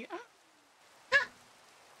 Kiwi.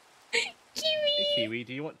 Kiwi. Hey, Kiwi,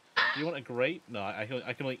 do you want a grape? No, I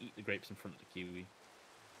can only eat the grapes in front of the Kiwi.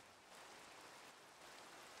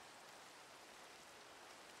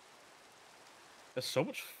 There's so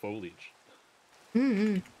much foliage.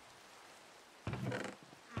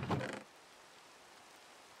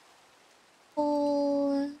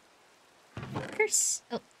 Oh,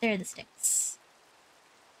 there are the sticks.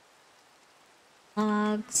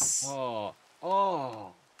 Logs. Oh.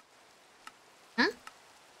 Huh?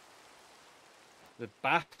 The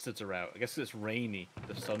bastards are out. I guess it's rainy.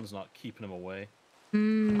 The sun's not keeping them away.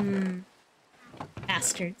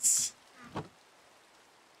 Bastards.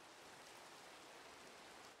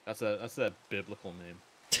 That's a biblical name.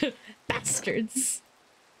 Bastards.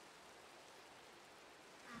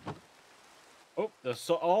 Oh,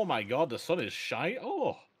 oh my god, the sun is shy.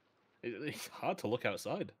 Oh, it's hard to look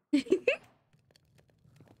outside.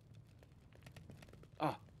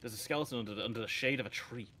 Ah, there's a skeleton under the shade of a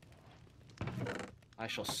tree. I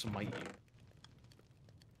shall smite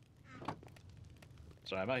you.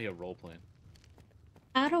 Sorry, I'm out here role-playing.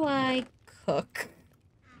 How do I cook?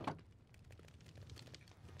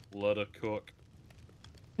 Let her cook.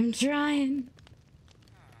 I'm trying.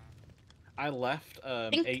 I left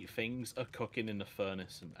 8 things of cooking in the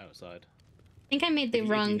furnace and outside. I think I made the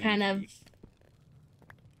wrong kind of... I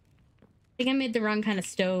think I made the wrong kind of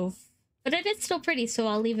stove. But it is still pretty, so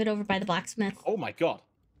I'll leave it over by the blacksmith. Oh my god!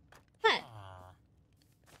 What?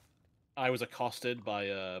 I was accosted by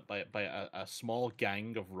a small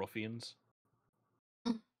gang of ruffians.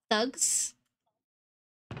 thugs.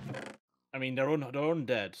 I mean, they're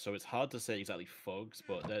undead, so it's hard to say exactly thugs,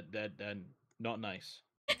 but they're not nice.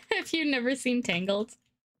 Have you never seen Tangled?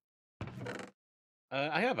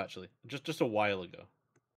 I have actually, just a while ago.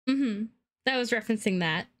 Mm-hmm. That was referencing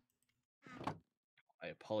that. I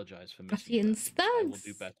apologize for missing Ruffians, that. I will thugs.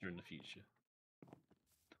 do better in the future.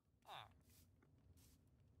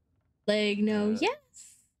 Like, no,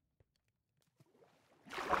 yes.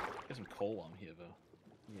 Get some coal on here, though.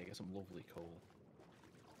 Yeah, get some lovely coal.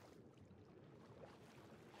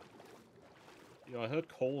 You know, I heard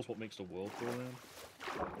coal is what makes the world go round.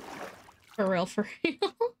 For real, for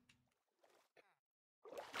real.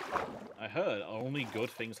 I heard only good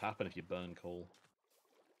things happen if you burn coal.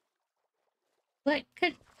 What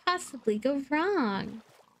could possibly go wrong?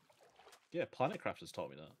 Yeah, Planet Crafters taught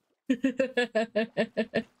me that.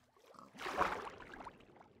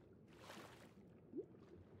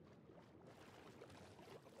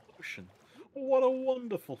 Ocean. What a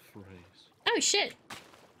wonderful phrase. Oh, shit.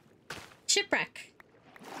 Shipwreck.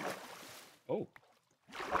 Oh.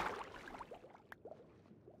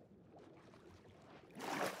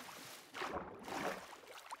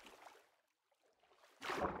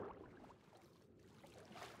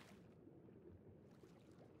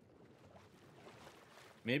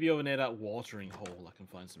 Maybe over near that watering hole I can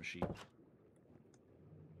find some sheep.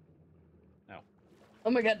 Ow.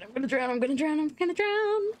 Oh my god, I'm gonna drown, I'm gonna drown, I'm gonna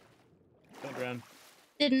drown. Don't drown.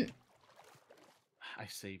 Didn't. I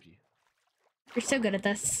saved you. You're so good at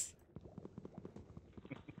this.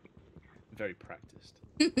 Very practiced.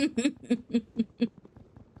 You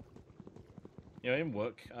know, in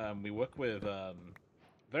work, we work with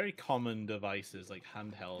very common devices like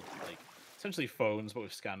handheld, like essentially phones, but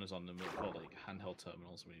with scanners on them. They're called like handheld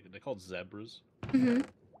terminals. They're called Zebras. Mm-hmm.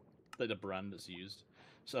 Like the brand that's used.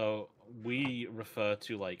 So we refer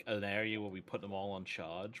to like an area where we put them all on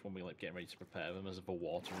charge when we like getting ready to prepare them as if a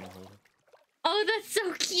watering hole. Oh, that's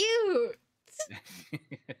so cute.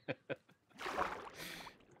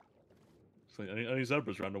 It's like any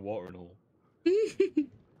zebras around a watering hole.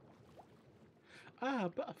 Ah,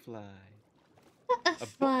 butterfly. Butterfly. A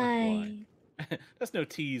butterfly. There's no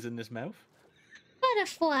T's in this mouth.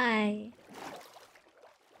 Butterfly.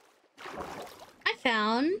 I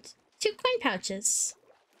found 2 coin pouches.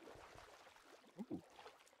 Ooh.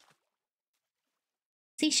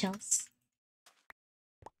 Seashells.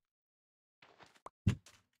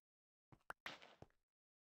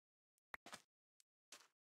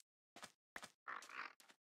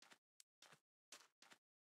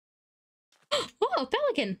 Oh,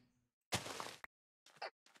 pelican.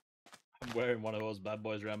 I'm wearing one of those bad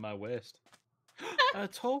boys around my waist. A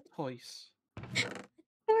tortoise.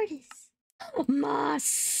 Tortoise.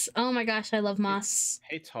 Moss. Oh my gosh, I love moss.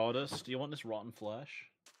 Hey, tortoise, do you want this rotten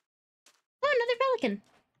flesh? Oh, another pelican.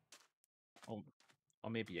 Oh,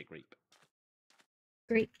 or maybe a grape.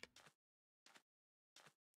 Grape.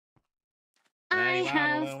 I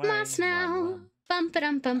have moss now. Bum ba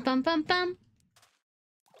dum bum bum bum bum.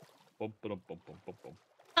 Bum, ba-dum, bum, bum, bum, bum.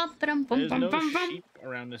 Bum ba dum bum There's bum no bum bum. sheep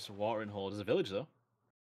around this watering hole. There's a village though.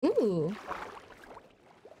 Ooh.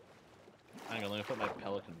 Hang on, let me put my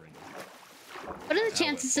pelican ring on. What are the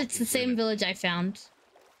chances it's the same village I found?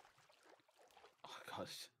 Oh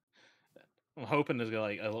gosh. I'm hoping there's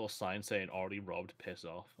like a little sign saying "already robbed, piss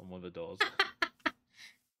off" on one of the doors.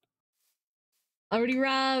 Already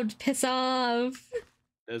robbed, piss off.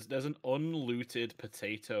 There's an unlooted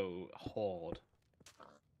potato hoard.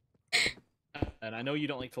 And I know you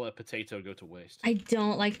don't like to let a potato go to waste. I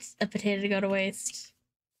don't like a potato to go to waste.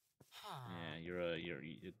 Yeah, you're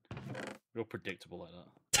real predictable like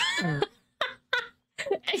that.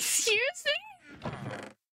 Excuse me?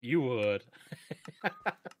 You would.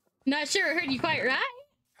 Not sure I heard you quite right.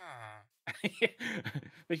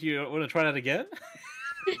 Think you want to try that again?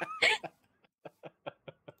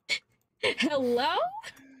 Hello?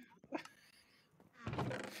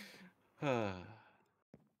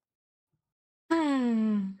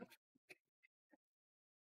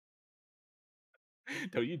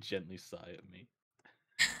 Don't you gently sigh at me.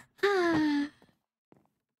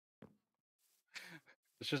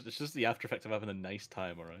 It's just the after effect of having a nice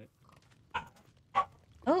time, alright?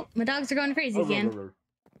 Oh, my dogs are going crazy again.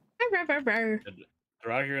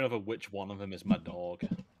 They're arguing over which one of them is my dog.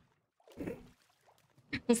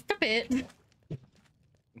 Well, stop it.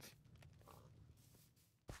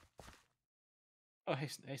 Oh,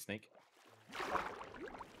 hey Snake.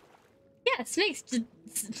 Yeah, snakes,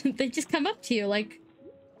 they just come up to you like,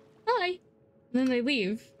 hi. And then they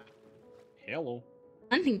leave. Hello.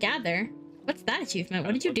 Hunt and gather? What's that achievement?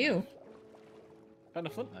 What did you do? Found a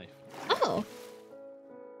flint knife. Oh.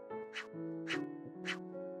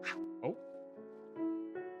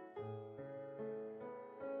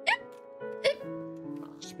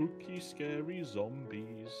 spooky, scary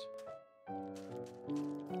zombies.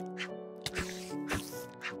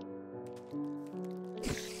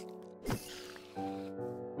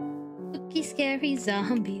 Spooky, scary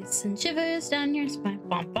zombies and shivers down your spine.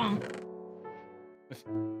 Bom bom.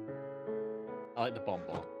 I like the bomb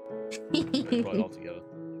bomb. Brought it all together.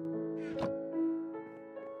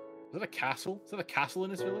 Is that a castle? Is that a castle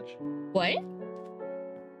in this village? What?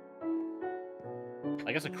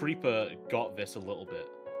 I guess a creeper got this a little bit.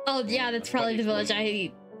 Oh yeah, that's probably the village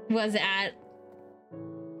I was at.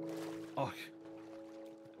 Oh.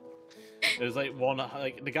 There's like one,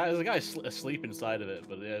 like there's a guy asleep inside of it,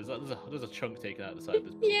 but yeah, there's a chunk taken out of the side of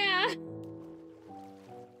this building. Yeah.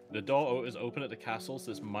 The door is open at the castle, so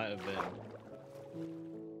this might have been.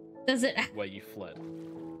 Does it? Where you fled.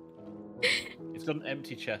 It's got an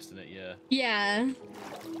empty chest in it, yeah. Yeah.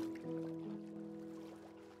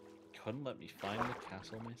 Couldn't let me find the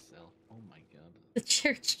castle myself. Oh my god. The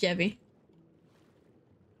church, Jebby.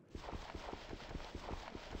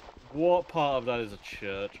 What part of that is a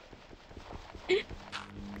church?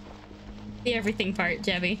 The everything part,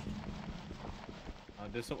 Jebby.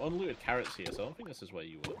 There's some unlooted carrots here, so I don't think this is where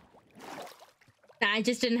you were. Nah, I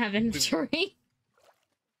just didn't have inventory.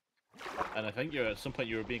 And I think at some point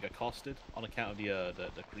you were being accosted on account of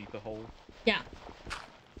the creeper hole. Yeah.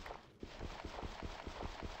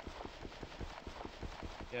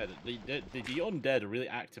 Yeah, the undead are really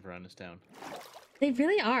active around this town. They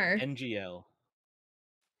really are. NGL.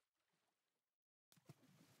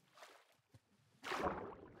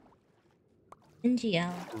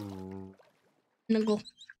 NGL. Nuggle.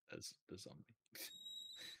 That's the zombie.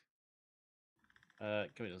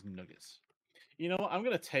 Give me those nuggets. You know what? I'm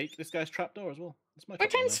gonna take this guy's trapdoor as well. That's my 4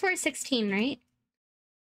 trapdoor times now. 4 is 16, right?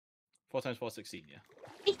 4 times 4 is 16, yeah.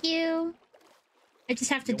 Thank you. I just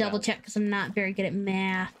have to You're double welcome. check because I'm not very good at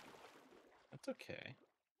math. That's okay.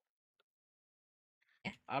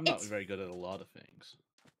 Yeah, I'm not very good at a lot of things.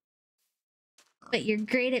 But you're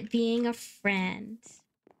great at being a friend.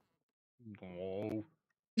 Oh.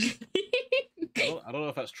 I don't know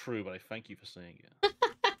if that's true, but I thank you for saying it.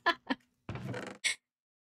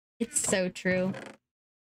 It's so true.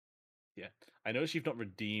 Yeah. I noticed you've not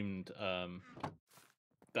redeemed that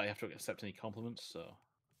I have to accept any compliments, so...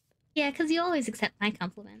 Yeah, because you always accept my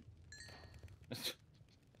compliment.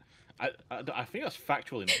 I think that's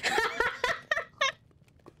factually not true.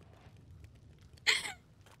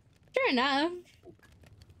 Sure enough.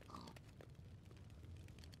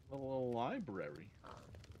 A little library.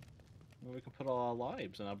 Where we can put all our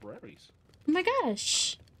lives and our berries. Oh my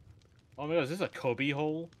gosh. Oh my god, is this a cubby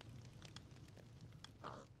hole?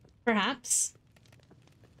 Perhaps.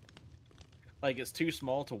 Like, it's too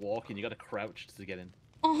small to walk in, you gotta crouch to get in.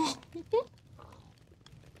 Oh.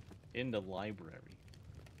 In the library.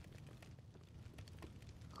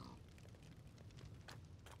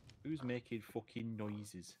 Who's making fucking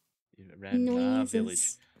noises? Around my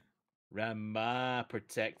village. Around my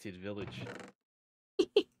protected village.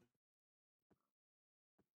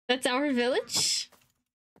 That's our village?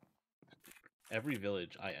 Every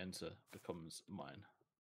village I enter becomes mine.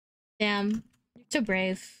 Damn. You're so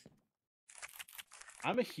brave.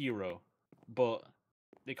 I'm a hero, but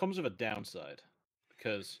it comes with a downside.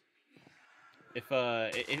 Because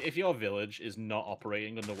if your village is not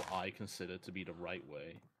operating under what I consider to be the right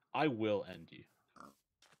way, I will end you.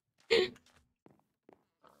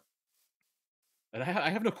 And I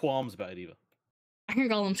have no qualms about it either. Iron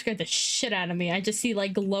Golem scared the shit out of me. I just see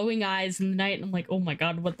like glowing eyes in the night and I'm like, oh my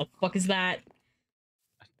god, what the fuck is that?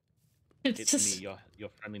 It's just me, your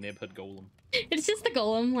friendly neighborhood golem. It's just the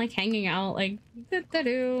golem like hanging out like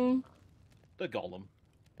da-da-doo. The golem.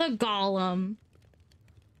 The golem.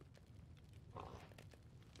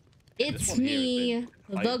 It's me,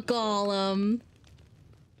 the golem.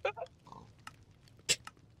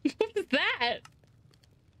 What is that?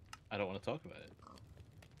 I don't want to talk about it.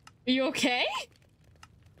 Are you okay?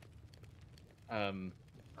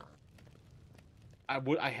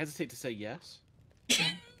 I hesitate to say yes.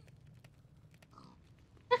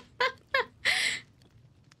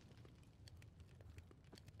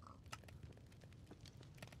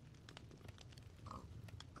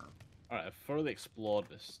 Alright, I've thoroughly explored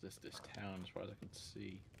this town as far as I can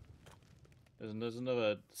see. There's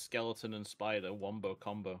another skeleton and spider wombo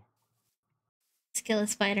combo. Skillet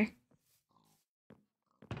spider.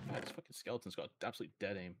 God, this fucking skeleton's got absolute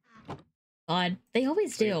dead aim. God, they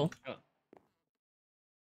always do. Oh.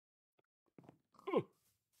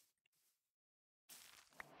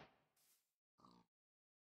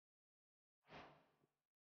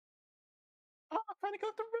 Oh, I'm trying to go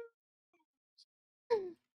up the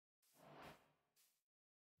roof.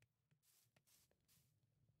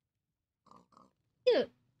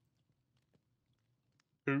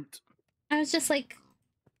 was just like,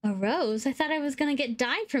 a rose? I thought I was gonna get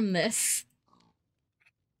dye from this.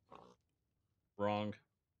 Wrong.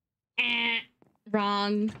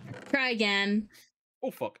 Wrong. Try again. Oh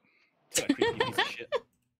fuck. That creepy piece of shit.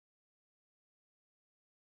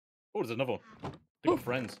 Oh, there's another one. They got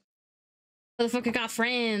friends. Motherfucker got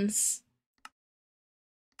friends.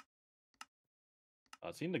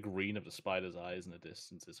 I've seen the green of the spider's eyes in the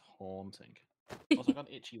distance is haunting. Also, I got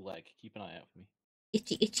an itchy leg. Keep an eye out for me.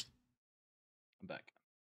 Itchy, itchy. I'm back.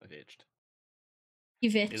 I've itched.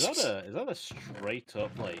 You've itched. Is that a straight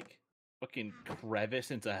up like fucking crevice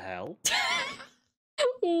into hell?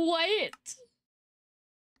 What?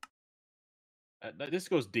 This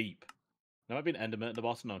goes deep. There might be an Enderman at the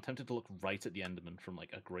bottom. I'm tempted to look right at the Enderman from like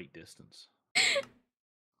a great distance.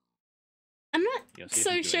 I'm not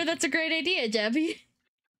so sure that's a great idea, Jebby.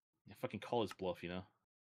 Yeah, fucking call his bluff, you know.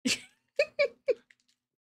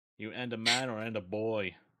 You end a man or end a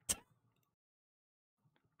boy.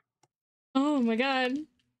 Oh my god.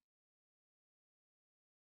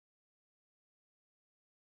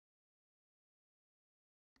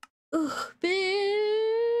 Ugh,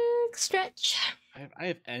 big stretch. I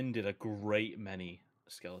have ended a great many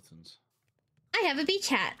skeletons. I have a beach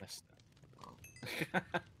hat.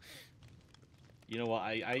 You know what?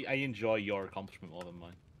 I enjoy your accomplishment more than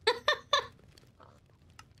mine.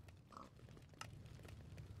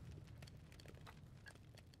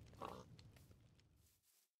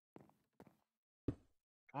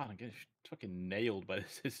 God, I'm getting fucking nailed by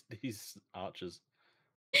these archers.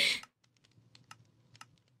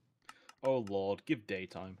 Oh lord, give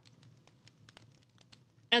daytime.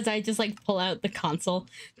 As I just like pull out the console.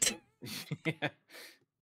 Yeah.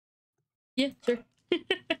 Yeah, sure.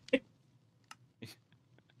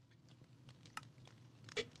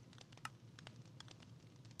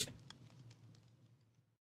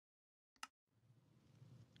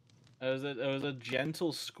 There was a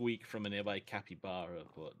gentle squeak from a nearby capybara,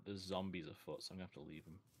 but there's zombies afoot, so I'm gonna have to leave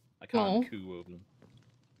them. I can't coo over them.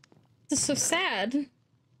 This is so sad.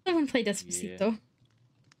 Someone play Despacito.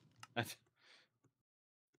 Yeah.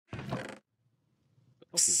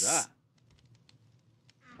 What is that?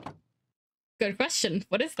 Good question.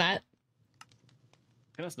 What is that? I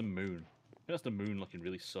think that's the moon. I think that's the moon looking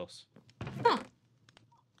really sus. Huh.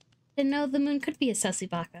 Didn't know the moon could be a sussy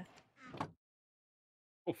baka.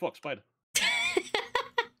 Oh fuck, spider.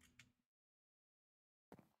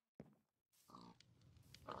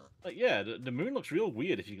 Like, yeah, the moon looks real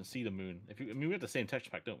weird if you can see the moon. I mean, we have the same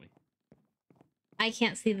texture pack, don't we? I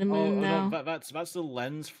can't see the moon, though. No, that's the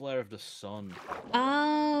lens flare of the sun.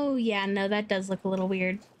 Oh, yeah, no, that does look a little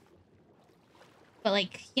weird. But,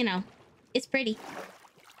 like, you know, it's pretty.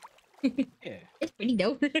 Yeah. It's pretty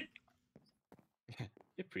dope.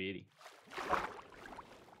 You're pretty.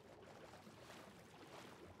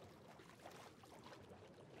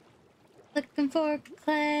 Looking for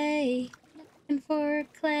clay. Looking for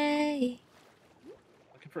clay.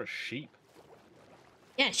 Looking for a sheep.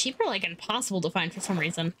 Yeah, sheep are, like, impossible to find for some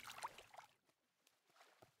reason.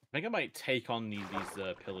 I think I might take on these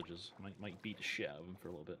pillagers. Might beat the shit out of them for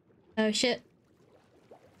a little bit. Oh, shit.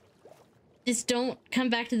 Just don't come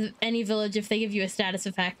back to any village if they give you a status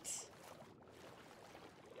effect.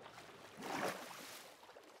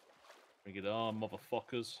 Bring it on,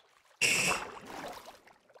 motherfuckers.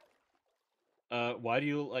 Why do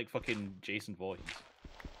you like fucking Jason Voorhees?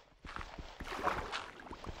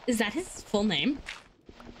 Is that his full name?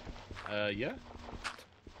 Yeah.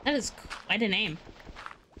 That is quite a name.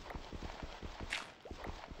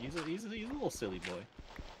 He's a little silly boy.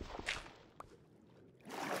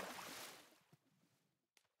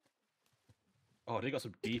 Oh, they got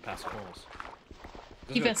some deep ass claws.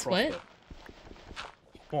 Deep ass what?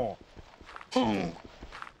 Oh. Oh.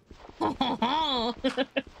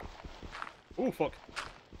 Oh fuck.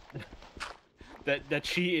 They're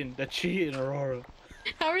cheating. They're cheating, Aurora.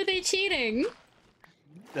 How are they cheating?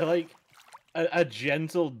 They're like a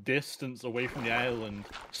gentle distance away from the island,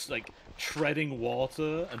 just like treading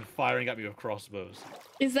water and firing at me with crossbows.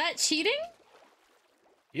 Is that cheating?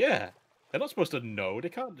 Yeah. They're not supposed to know. They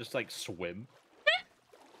can't just like swim.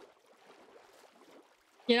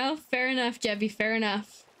 You know, fair enough, Jebby, fair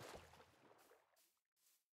enough.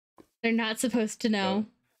 They're not supposed to know.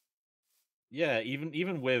 Yeah,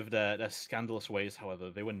 even with their scandalous ways, however,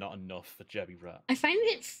 they were not enough for Jebby Rat. I find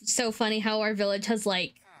it so funny how our village has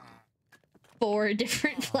like 4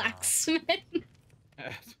 different blacksmen.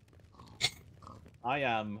 I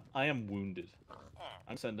am wounded.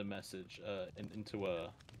 I'm sending a message into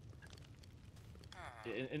the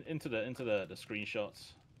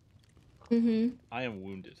screenshots. Mm-hmm. I am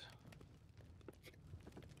wounded.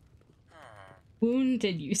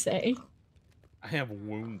 Wounded, you say? I am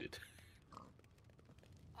wounded.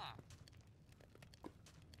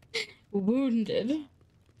 Wounded.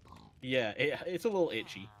 Yeah, it's a little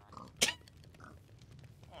itchy.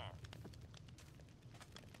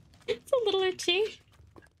 It's a little itchy.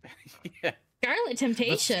 Yeah. Scarlet The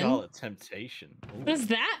Temptation. Scarlet Temptation. Ooh. What does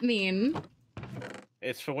that mean?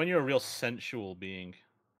 It's for when you're a real sensual being.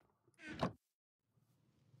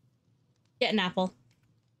 Get an apple.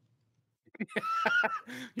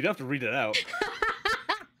 You'd have to read it out.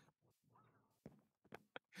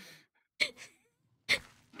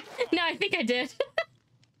 No, I think I did.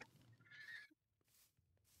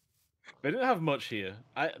 They didn't have much here.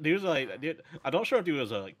 They was like, I'm not sure if they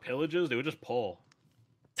was like pillagers. They were just poor.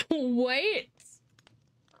 Wait.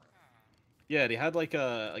 Yeah, they had like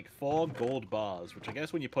 4 gold bars, which I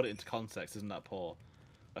guess when you put it into context isn't that poor.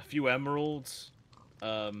 A few emeralds,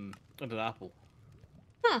 and an apple.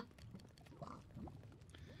 Huh.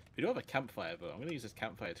 We do have a campfire though. I'm gonna use this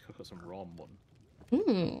campfire to cook up some raw mutton.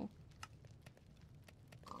 Ooh.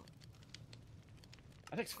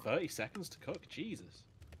 That takes 30 seconds to cook. Jesus.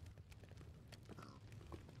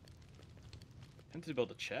 I need to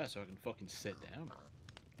build a chair so I can fucking sit down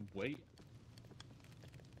and wait.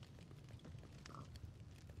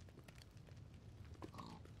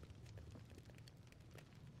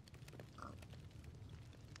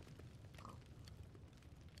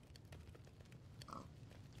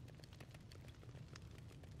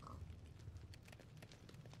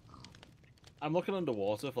 I'm looking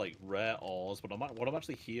underwater for like rare ores, but what I'm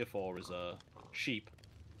actually here for is sheep.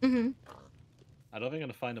 Mm-hmm. I don't think I'm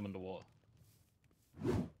gonna find them underwater.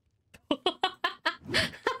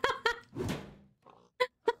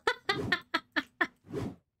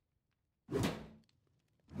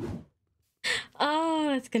 Oh,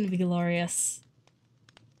 that's gonna be glorious.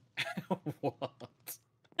 What?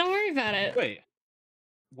 Don't worry about it.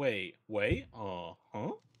 Wait.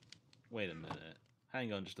 Huh? Wait a minute.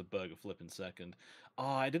 Hang on just a burger flipping second. Oh,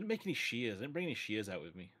 I didn't make any shears. I didn't bring any shears out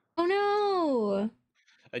with me. Oh no.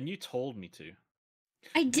 And you told me to.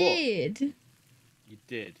 I did. You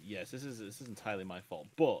did. Yes, this is entirely my fault.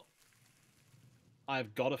 But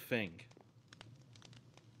I've got a thing.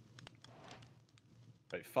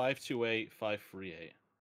 Right, 528, 538.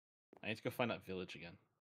 I need to go find that village again.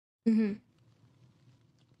 Mm-hmm.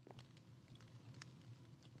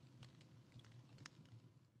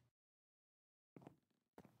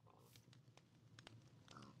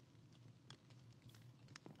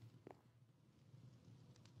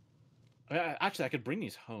 Actually, I could bring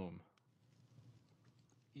these home.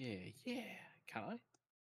 Yeah. Can I?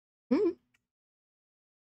 Mm-hmm.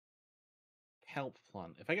 Kelp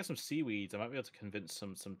plant. If I get some seaweeds, I might be able to convince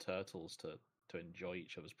some turtles to enjoy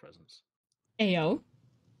each other's presence. Ayo.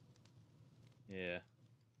 Yeah.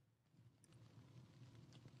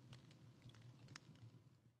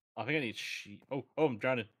 I think I need sheep. Oh, I'm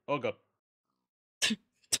drowning. Oh god.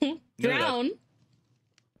 Don't drown.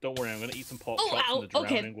 Don't worry, I'm gonna eat some pork Oh, chops ow. and the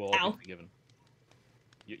drowning Okay. will all Ow. be forgiven.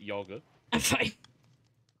 You're good. I'm fine.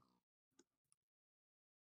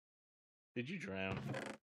 Did you drown?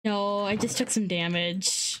 No, I just took some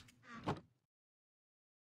damage.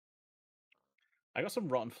 I got some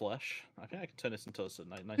rotten flesh. I think I can turn this into a nice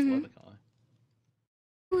Mm-hmm. leather, can't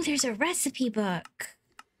I? Ooh, there's a recipe book.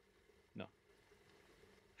 No.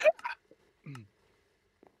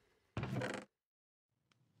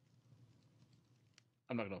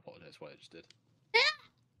 I'm not gonna apologize for what I just did.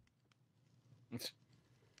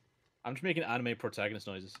 I'm just making anime protagonist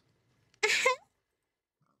noises.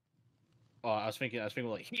 Oh, I was thinking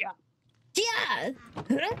like, yeah. Yeah.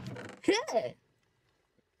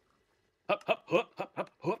 Hup, hup, hup, hup, hup,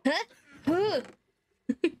 hup. Huh?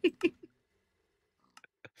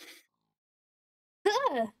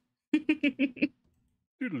 Huh?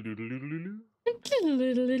 Doodle-doodle-doodle-doodle.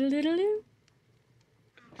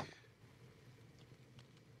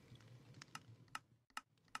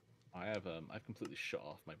 I've completely shut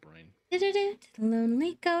off my brain. The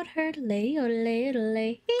lonely goat herd lay oh lay oh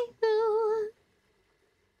lay hoo.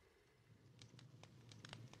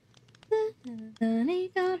 The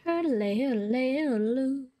lonely goat herd lay oh lay oh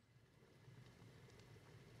loo.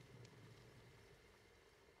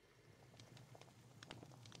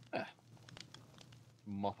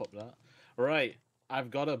 Mop up that. Right,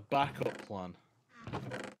 I've got a backup plan.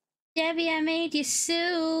 Debbie, I made you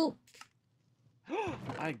soup.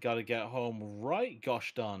 I gotta get home right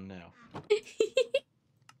gosh darn now.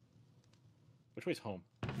 Which way's home?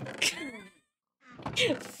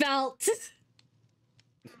 Felt.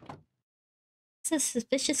 What's a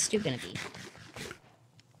suspicious stew gonna be?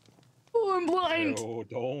 Oh, I'm blind. Oh,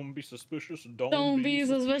 don't be suspicious. Don't be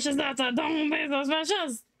suspicious. That's a don't be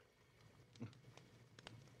suspicious.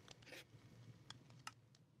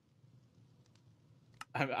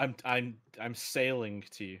 I'm sailing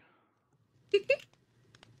to you.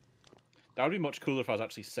 That would be much cooler if I was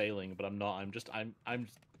actually sailing, but I'm not.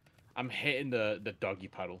 I'm hitting the doggy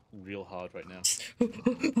paddle real hard right now.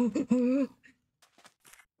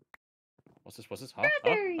 What's this? What's this? Huh? Huh?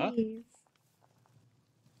 Huh? Strawberries.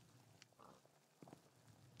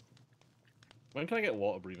 When can I get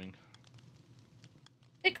water breathing?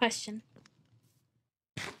 Good question.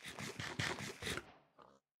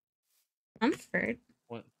 Comfort.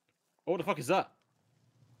 What? Oh, what the fuck is that?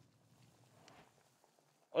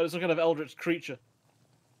 Oh, there's some kind of eldritch creature.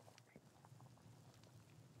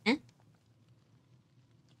 Eh?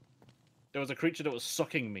 There was a creature that was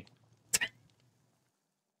sucking me.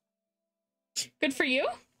 Good for you?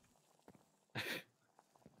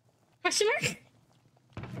 Question mark?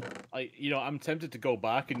 I'm tempted to go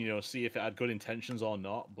back and, see if it had good intentions or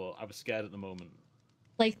not, but I was scared at the moment.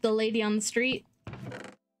 Like the lady on the street?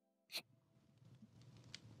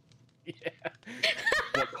 Yeah.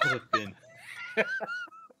 What could have been?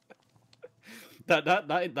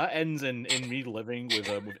 that ends in me living with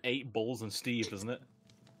 8 bulls and Steve, doesn't it?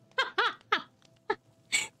 Yeah.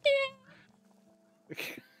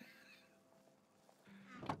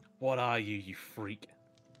 What are you, you freak?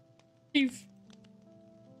 Steve.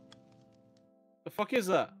 The fuck is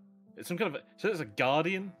that? It's some kind of so it's a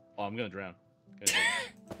guardian? Oh, I'm gonna drown.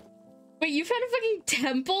 Wait, you found a fucking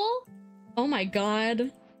temple? Oh my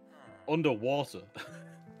god. Underwater.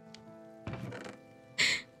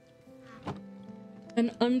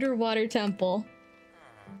 An underwater temple.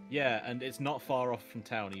 Yeah, and it's not far off from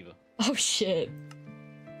town either. Oh shit.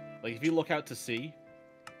 Like, if you look out to sea,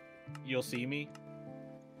 you'll see me.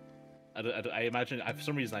 I imagine, for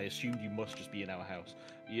some reason, I assumed you must just be in our house.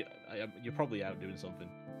 You're probably out doing something.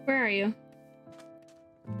 Where are you?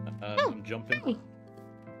 I'm jumping. Hi.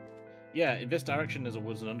 Yeah, in this direction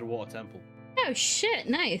was an underwater temple. Oh shit,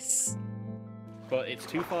 nice. But it's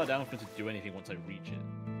too far down for me to do anything once I reach it.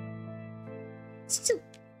 Soup.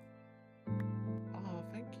 Oh,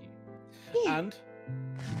 thank you. Yeah. And...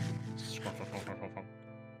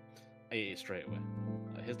 I ate it straight away.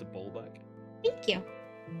 Here's the bowl back. Thank you.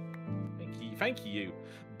 Thank you.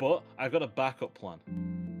 But I've got a backup plan.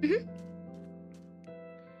 Mm-hmm.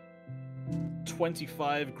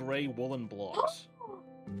 25 grey woolen blocks.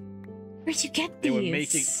 Where'd you get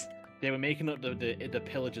these? They were making up the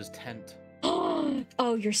pillager's tent.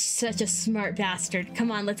 Oh, you're such a smart bastard.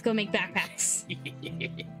 Come on, let's go make backpacks.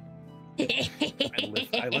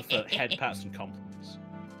 I live for head pats and compliments.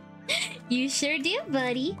 You sure do,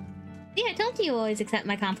 buddy. See, I told you you always accept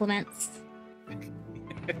my compliments.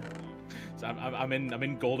 So I'm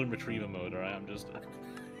in golden retriever mode, alright? I'm like,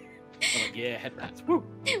 yeah, head pats. Woo!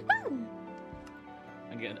 Woo!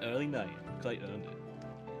 I'm getting early night because I earned it.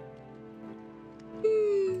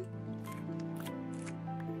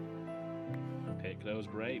 Pick those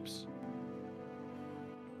grapes.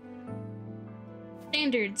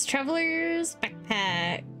 Standards, traveler's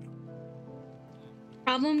backpack.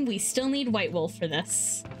 Problem, we still need white wool for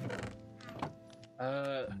this.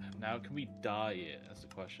 Now can we dye it? That's the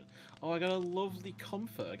question. Oh, I got a lovely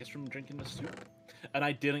comfort, I guess, from drinking the soup. And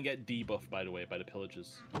I didn't get debuffed, by the way, by the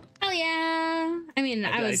pillagers. Hell yeah! I mean,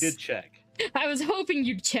 I did check. I was hoping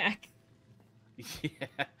you'd check.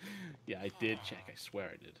 Yeah, I did check. I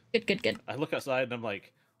swear I did. Good. I look outside and I'm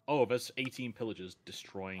like, oh, there's 18 pillagers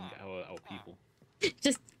destroying our people.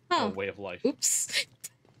 Just, our way of life. Oops.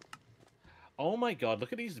 Oh my god,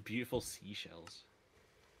 look at these beautiful seashells.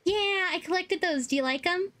 Yeah, I collected those. Do you like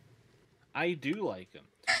them? I do like them.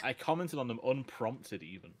 I commented on them unprompted,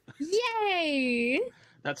 even. Yay!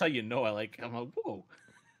 That's how you know I'm like, whoa.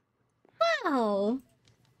 Wow.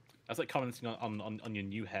 That's like commenting on your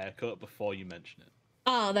new haircut before you mention it.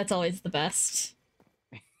 Oh, that's always the best.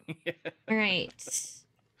 Yeah. All right.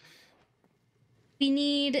 We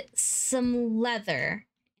need some leather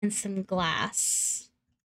and some glass.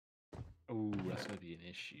 Oh, that's gonna be an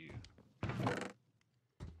issue.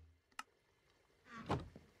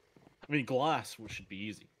 I mean, glass should be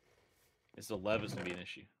easy. It's the leather's gonna be an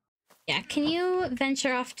issue. Yeah, can you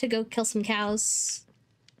venture off to go kill some cows?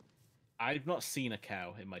 I've not seen a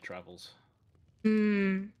cow in my travels.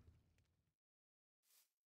 Quite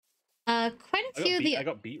a few of the... I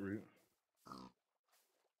got beetroot.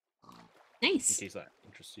 Nice. In case that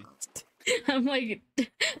interests you. I'm like...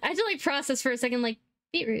 I had to like process for a second, like,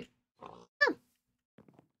 beetroot. Oh.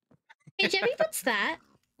 Hey, Jemmy, what's that?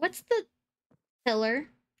 What's the pillar?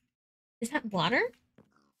 Is that water?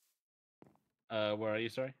 Where are you,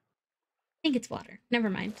 sorry? I think it's water.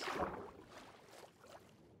 Never mind.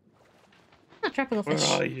 Oh, tropical fish.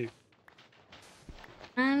 Where are you?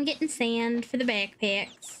 I'm getting sand for the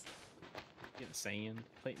backpacks. Getting sand,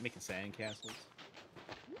 making sand castles.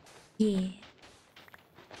 Yeah.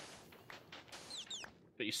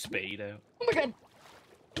 Got your spade out. Oh my god.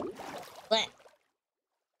 What?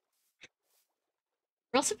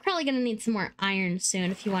 We're also probably gonna need some more iron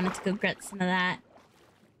soon if you wanted to go get some of that.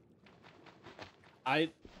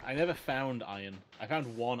 I never found iron. I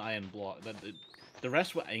found one iron block. The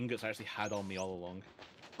rest were ingots I actually had on me all along.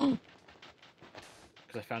 Oh.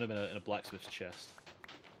 Because I found them in a blacksmith's chest.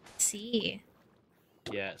 See.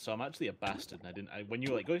 Yeah, so I'm actually a bastard. And I didn't. When you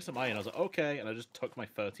were like, go get some iron, I was like, okay, and I just took my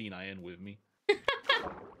 13 iron with me.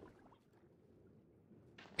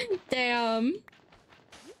 Damn.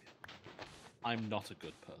 I'm not a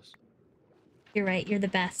good person. You're right. You're the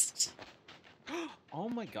best. Oh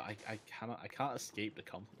my god, I can't escape the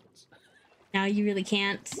compliments. Now you really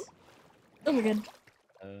can't. Oh my god. Put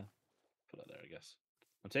that there, I guess.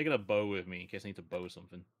 I'm taking a bow with me in case I need to bow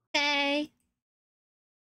something. Hey.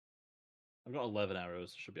 I've got 11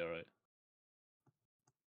 arrows. Should be alright.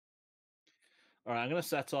 Alright, I'm gonna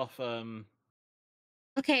set off,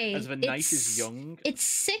 Okay. as the night is young. It's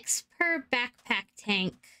 6 per backpack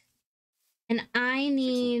tank. And I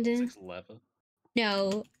need... 6 leather.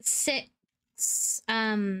 No, 6... It's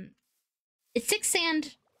 6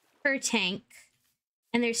 sand per tank.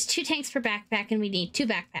 And there's 2 tanks per backpack, and we need 2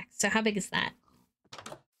 backpacks. So how big is that?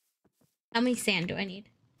 How many sand do I need?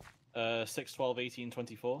 6, 12, 18,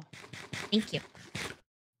 24. Thank you.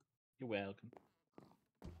 You're welcome.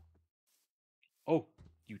 Oh,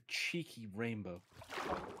 you cheeky rainbow.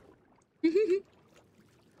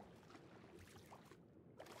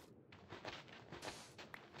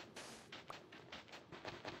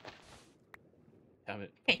 Damn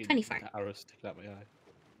it. Okay, 24. Arrows sticking out my eye.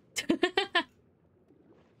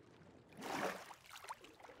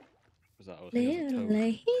 Was that? I was thinking it was a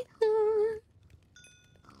toad.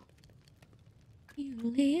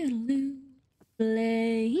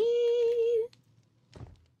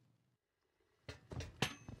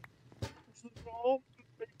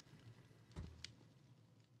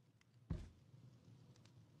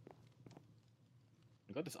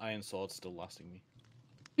 I'm glad this iron sword's still lasting me.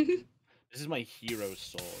 This is my hero's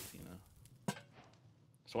sword, you know.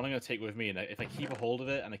 So what I'm going to take with me, and if I keep a hold of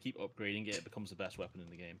it and I keep upgrading it, it becomes the best weapon in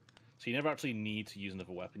the game. So you never actually need to use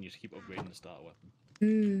another weapon, you just keep upgrading the starter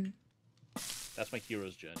weapon. That's my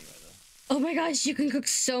hero's journey right there. Oh my gosh, you can cook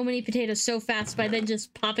so many potatoes so fast by then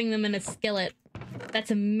just popping them in a skillet.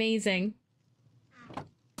 That's amazing.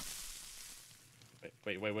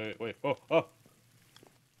 Wait. Oh! Huh?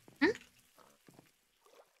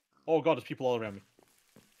 Oh god, there's people all around me.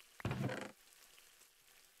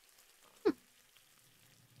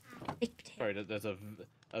 Sorry, there's a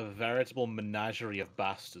veritable menagerie of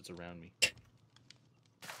bastards around me.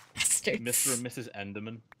 Bastards. Mr. and Mrs.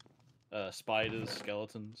 Enderman. Spiders,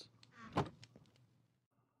 skeletons.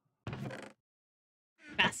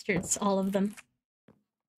 Bastards, all of them.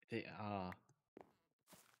 They are.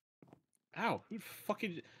 Ow! Who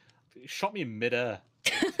fucking shot me in midair?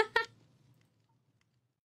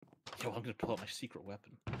 Yo, I'm gonna pull out my secret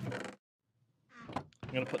weapon.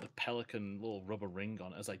 I'm gonna put the pelican little rubber ring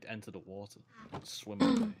on as I enter the water. Swim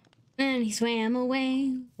away. And he swam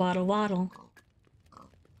away. Waddle, waddle.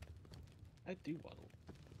 I do waddle.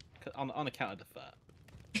 On account of the fat.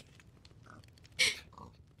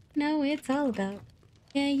 No, it's all about...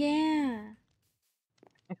 Yeah.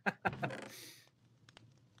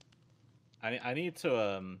 I need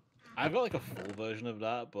to I've got like a full version of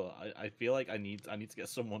that, but I feel like I need to get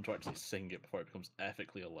someone to actually sing it before it becomes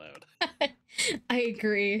ethically allowed. I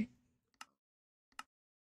agree.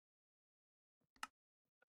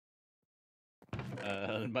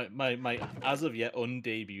 My as of yet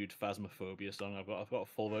undebuted Phasmophobia song, I've got a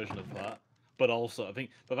full version of that. But also I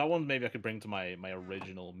think that one maybe I could bring to my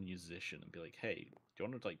original musician and be like, hey, do you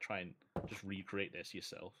want to like try and just recreate this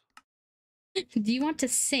yourself? Do you want to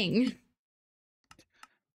sing?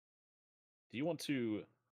 Do you want to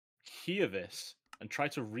hear this and try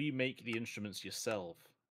to remake the instruments yourself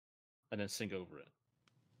and then sing over it?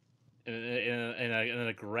 In an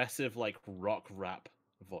aggressive, like, rock rap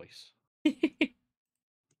voice.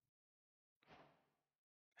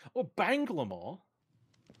 Oh, Banglamore!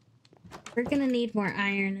 We're gonna need more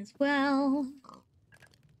iron as well.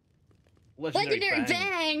 Legendary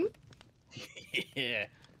bang! Yeah.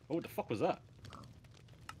 Oh, what the fuck was that?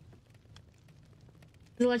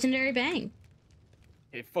 The legendary bang.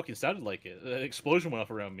 It fucking sounded like it. An explosion went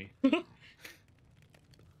off around me. I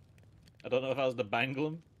don't know if that was the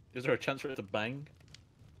Banglam. Is there a chance for it to bang?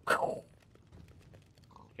 I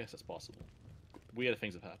guess that's possible. Weird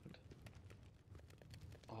things have happened.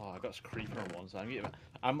 Oh, I got a creeper on one side.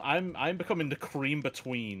 I'm becoming the cream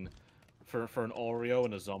between for an Oreo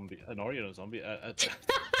and a zombie. An Oreo and a zombie. A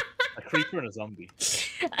creeper and a zombie.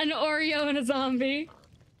 An Oreo and a zombie.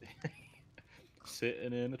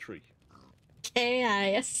 Sitting in a tree.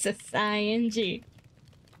 K-I-S-S-I-N-G.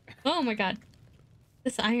 Oh my god.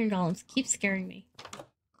 This iron golem keeps scaring me.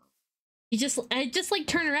 I just like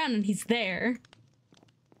turn around and he's there.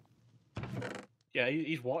 Yeah,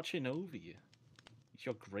 he's watching over you. He's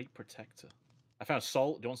your great protector. I found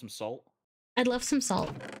salt. Do you want some salt? I'd love some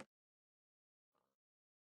salt.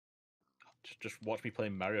 Just watch me play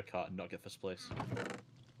Mario Kart and not get first place.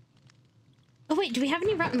 Oh wait, do we have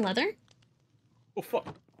any rotten leather? Oh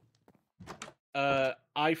fuck.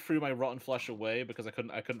 I threw my rotten flesh away because I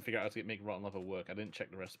couldn't figure out how to make rotten leather work. I didn't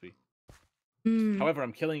check the recipe. However,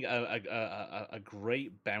 I'm killing a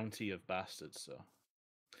great bounty of bastards. So.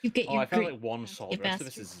 You get I found like one salt. The rest of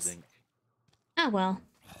this is zinc. Oh well.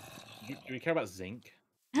 Do we care about zinc?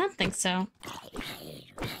 I don't think so.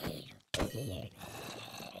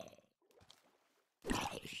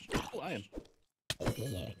 Oh, iron.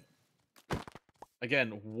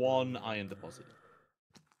 Again, one iron deposit.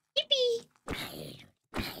 Yippee!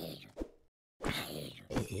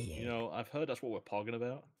 You know, I've heard that's what we're pogging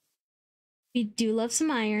about. We do love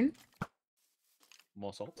some iron.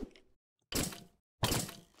 More salt.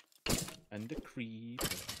 And a creeper.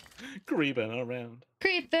 Creeping around.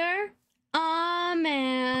 Creeper? Aw,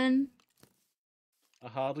 man. I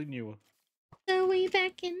hardly knew her. So we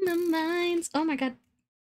back in the mines. Oh my god.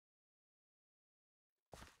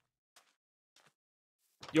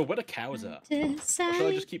 Yo, where the cows at? Or should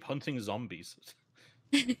I just keep hunting zombies?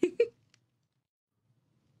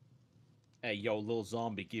 Hey, yo, little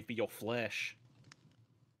zombie, give me your flesh.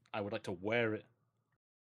 I would like to wear it.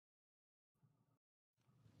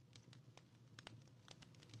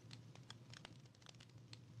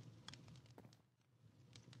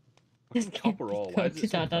 Copper ore. Why is it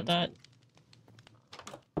so plentiful?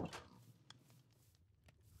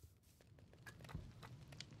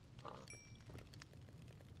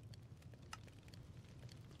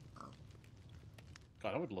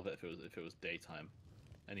 God, I would love it if it was daytime.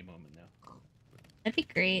 Any moment now. That'd be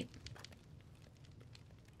great.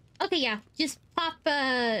 Okay, yeah. Just pop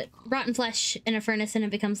rotten flesh in a furnace and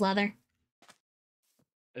it becomes leather.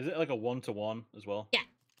 Is it like a 1-to-1 as well? Yeah.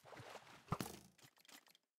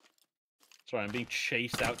 Sorry, I'm being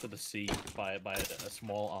chased out to the sea by a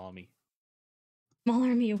small army. Small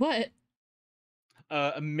army of what?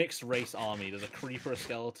 A mixed race army. There's a creeper, a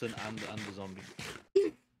skeleton, and a zombie.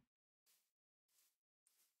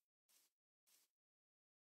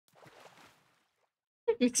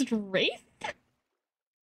 Mixed race?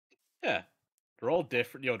 Yeah. They're all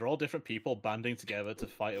different. They're all different people banding together to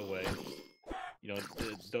fight away. You know,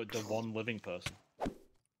 the one living person.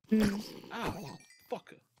 Ow,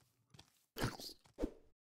 fucker.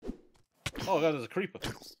 Oh god, there's a creeper.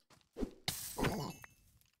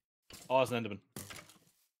 Oh, there's an enderman.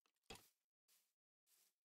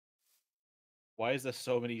 Why is there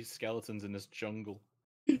so many skeletons in this jungle?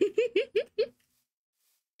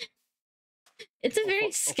 It's a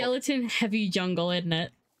very skeleton-heavy jungle, isn't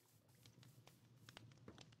it?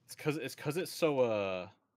 It's cause it's so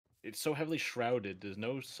heavily shrouded. There's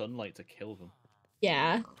no sunlight to kill them.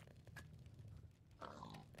 Yeah.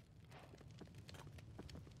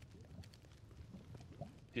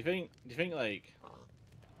 Do you think like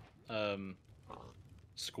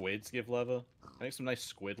squids give leather? I think some nice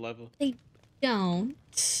squid leather. They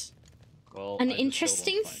don't. Well, an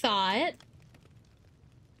interesting thought.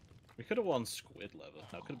 We could have won squid leather.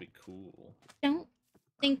 That could have been cool. I don't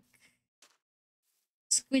think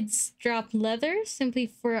squids drop leather simply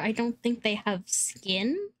for I don't think they have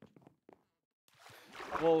skin.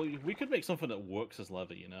 Well, we could make something that works as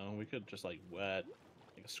leather, you know? We could just like wear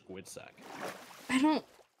like a squid sack. I don't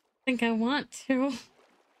think I want to.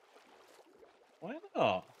 Why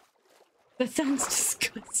not? That sounds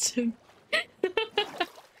disgusting.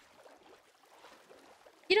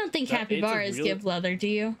 You don't think capybaras give leather, do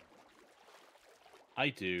you? I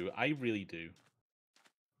do. I really do.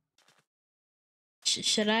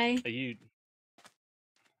 Should I? Are you?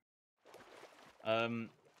 I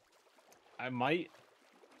might.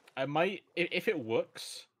 If it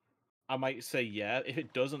works, I might say yeah. If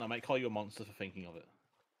it doesn't, I might call you a monster for thinking of it.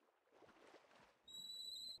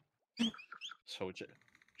 So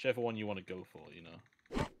whichever one you want to go for, you know.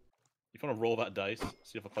 If you want to roll that dice,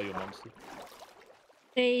 see if I call you a monster.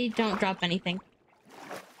 They don't drop anything.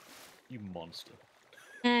 You monster.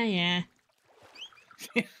 Yeah.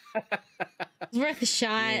 It's worth a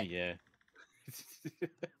shot. Yeah.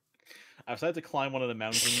 I've decided to climb one of the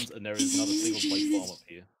mountains, and there is not a single white bomb up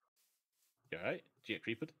here. You alright? Did you get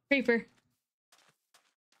creeped? Creeper.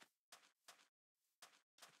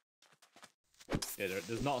 Okay,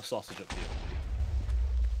 there's not a sausage up here.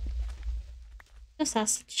 No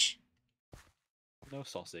sausage. No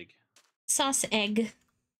sausage. Sauce egg.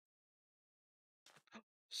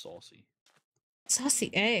 Saucy.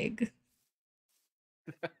 Saucy egg.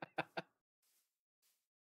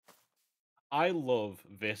 I love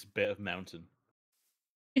this bit of mountain.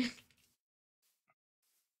 Ooh,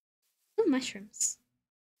 mushrooms.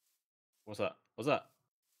 What's that? What's that?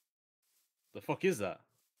 The fuck is that?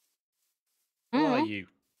 What are Oh, you?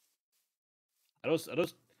 Are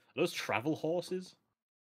those travel horses?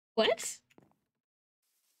 what?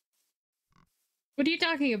 What are you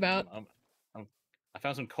talking about? I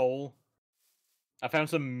found some coal. I found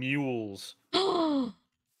some mules. Oh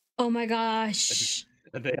my gosh.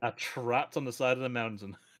 And they are trapped on the side of the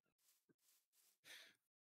mountain.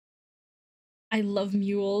 I love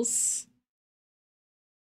mules.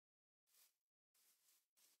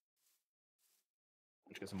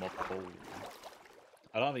 Let's get some more coal.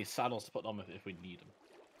 I don't have any saddles to put on if we need them.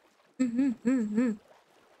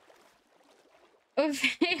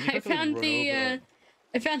 Okay, I found the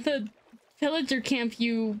villager camp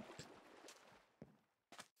you.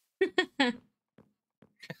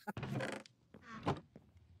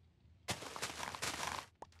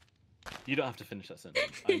 You don't have to finish that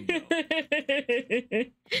sentence. I know.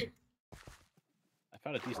 I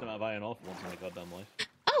found a decent amount of iron ore for once in my goddamn life.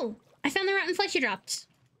 Oh, I found the rotten flesh you dropped.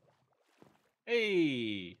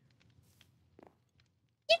 Hey!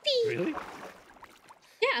 Yippee! Really?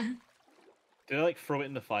 Yeah. Did I like throw it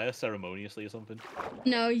in the fire ceremoniously or something?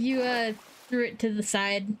 No, you threw it to the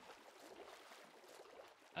side.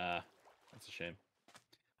 That's a shame.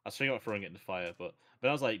 I was thinking about throwing it in the fire, but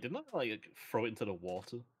I was like, didn't I like throw it into the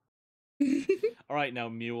water? Alright, now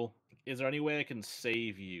mule, is there any way I can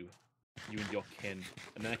save you and your kin,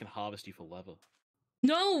 and then I can harvest you for leather?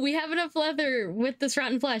 No, we have enough leather with this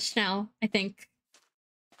rotten flesh now, I think.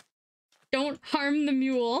 Don't harm the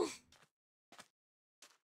mule.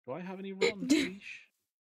 Do I have any rotten fish?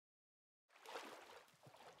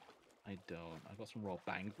 I don't. I've got some raw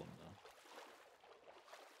banglum though.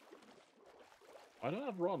 I don't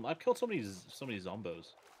have rotten. I've killed so many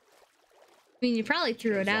zombos. I mean, you probably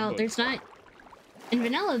threw it out. There's not... In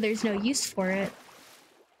vanilla, there's no use for it.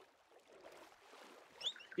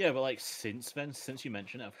 Yeah, but like since you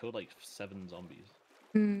mentioned it, I've killed like 7 zombies.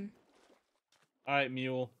 Hmm. Alright,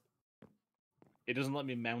 mule. It doesn't let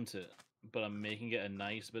me mount it, but I'm making it a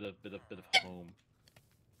nice bit of home.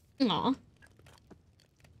 Aw.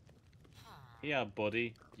 Yeah,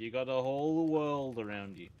 buddy. You got a whole world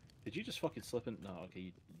around you. Did you just fucking slip in? No,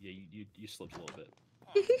 okay, you slipped a little bit.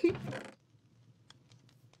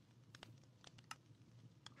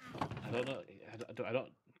 I don't know. I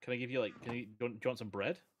don't. Can I give you like? Do you want some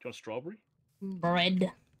bread? Do you want strawberry?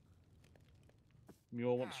 Bread.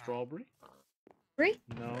 Mule wants strawberry. Free?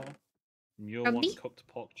 No. Mule Strawberry? wants cooked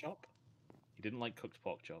pork chop. He didn't like cooked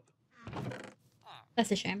pork chop.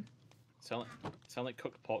 That's a shame. Sound like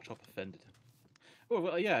cooked pork chop offended him. Oh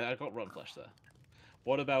well, yeah, I got rotten flesh there.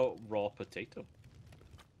 What about raw potato?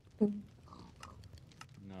 Ooh.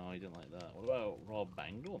 No, he didn't like that. What about raw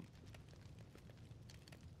banglum?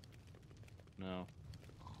 No.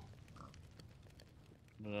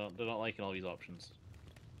 They're not liking all these options.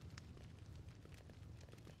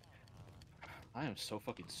 I am so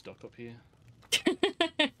fucking stuck up here.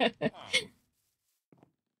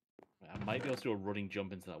 I might be able to do a running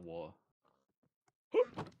jump into that water.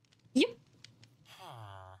 Yep.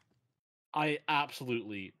 I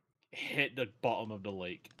absolutely hit the bottom of the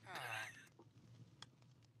lake.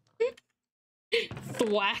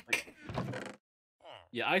 Thwack.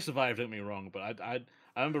 Yeah, I survived, don't get me wrong, but I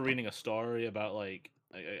remember reading a story about like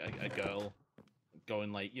a girl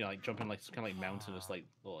going like, you know, like jumping like kind of like mountainous like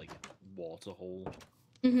little like water hole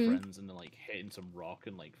friends, and then like hitting some rock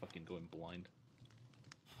and like fucking going blind.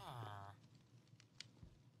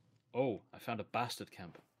 Oh, I found a bastard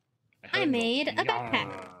camp. I made a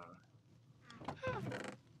backpack.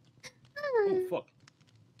 Oh fuck!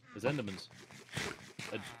 There's endermans,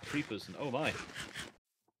 creepers, and oh my!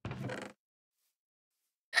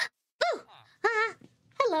 Oh,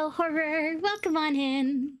 hello, horror. Welcome on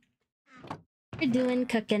in. We're doing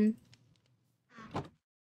cooking,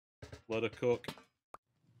 Let her cook.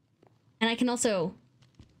 and I can also.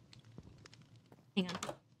 Hang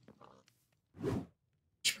on.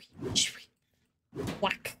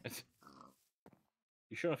 Whack.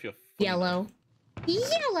 You sure if you're Yellow.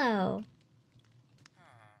 Yellow.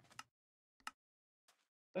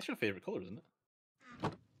 That's your favorite color, isn't it?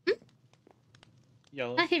 Hmm?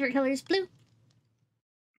 Yellow. My favorite color is blue.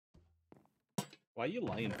 Why are you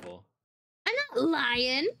lying for? I'm not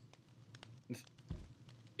lying.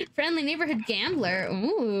 Friendly neighborhood gambler.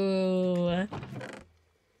 Ooh.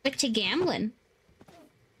 What you gambling?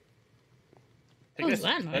 Take What was this.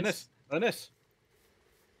 that Learn noise? this. Learn this.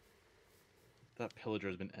 That pillager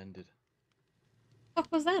has been ended.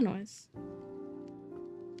 What was that noise?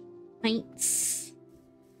 Points.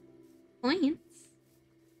 Points.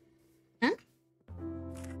 Huh?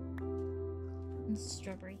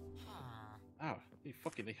 Strawberry. Ow,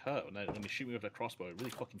 they hurt when they shoot me with a crossbow. It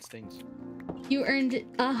really fucking stings. You earned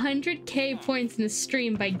 100k points in the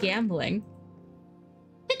stream by gambling.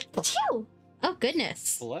 Achoo! Oh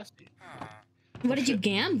goodness. Bless you. What did you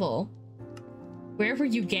gamble? Where were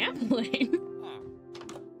you gambling?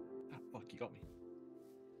 Ah, fuck, you got me.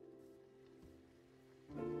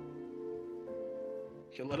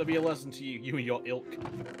 Okay, let it be a lesson to you and your ilk.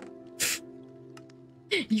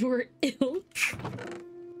 Your ilk?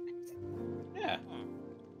 Yeah.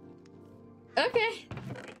 Okay.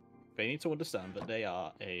 They need to understand that they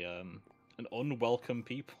are an unwelcome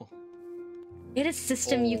people. It is a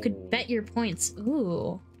system you could bet your points.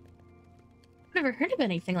 Ooh. I've never heard of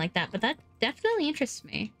anything like that, but that definitely interests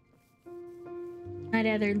me. I'd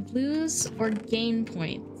either lose or gain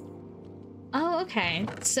points. Oh, okay.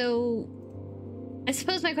 So I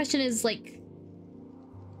suppose my question is like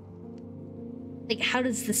how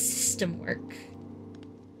does the system work?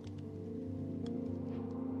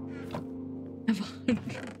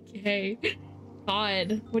 Okay.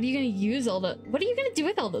 God, what are you gonna use what are you gonna do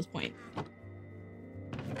with all those points?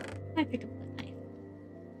 I picked up the knife.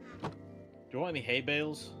 Do you want any hay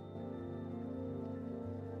bales?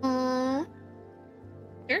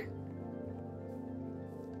 Sure.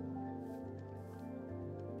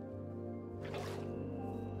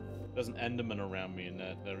 There's an enderman around me and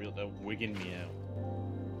they're wigging me out.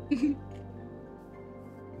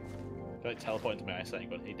 Like teleport into my eyesight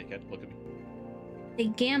and go, hey dickhead, look at me. They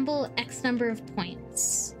gamble X number of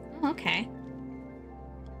points. Oh, okay.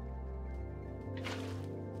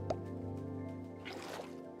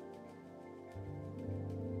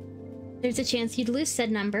 There's a chance you'd lose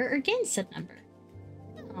said number or gain said number.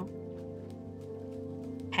 Oh.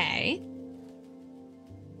 Okay.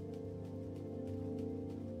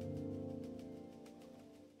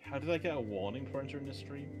 How did I get a warning for entering this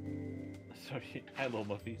stream? Sorry, hello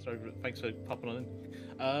Muffy. Sorry, thanks for popping on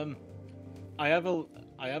in. I have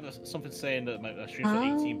something saying that my stream's for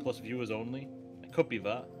 18 plus viewers only. It could be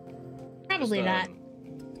that. Probably that.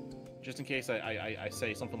 Just in case I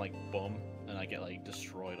say something like bum and I get like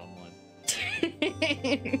destroyed online. I don't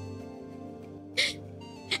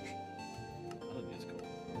think it's cool.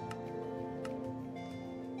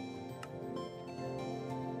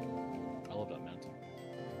 I love that mountain.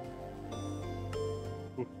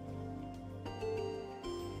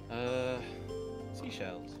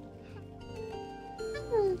 Seashells.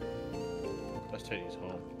 Let's take these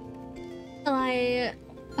home. Well, I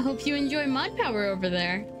hope you enjoy mod power over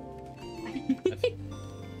there.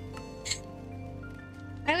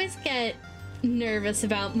 I always get nervous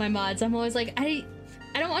about my mods. I'm always like, I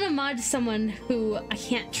don't want to mod someone who I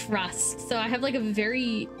can't trust. So I have like a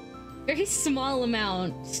very, very small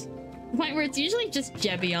amount. To the point where it's usually just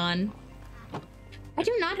Jebion. I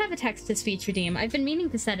do not have a text-to-speech redeem. I've been meaning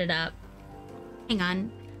to set it up. Hang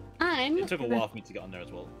on. It took a while for me to get on there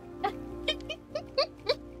as well.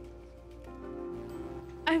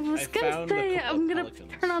 I was gonna say I'm gonna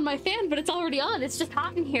turn on my fan, but it's already on. It's just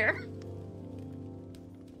hot in here.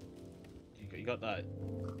 You got that.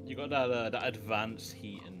 You got that advanced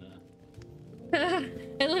heat in there.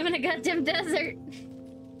 I live in a goddamn desert.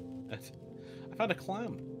 I found a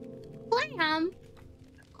clam. Clam.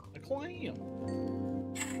 A clam.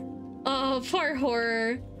 Oh, poor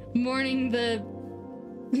Horror. Mourning the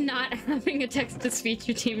not having a text-to-speech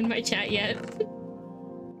routine in my chat yet.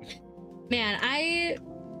 Man, I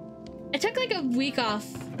took like a week off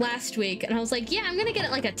last week, and I was like, yeah, I'm gonna get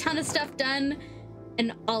like a ton of stuff done,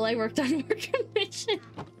 and all I worked on were commissions.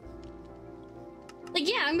 Like,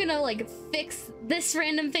 yeah, I'm gonna like fix this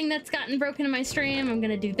random thing that's gotten broken in my stream. I'm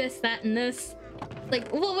gonna do this, that, and this.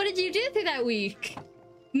 Like, well, what did you do through that week?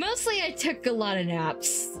 Mostly I took a lot of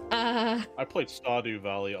naps. I played Stardew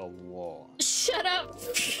Valley a lot. Shut up!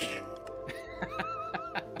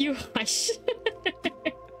 You hush. I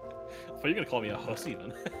thought you were gonna call me a hussy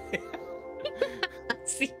then.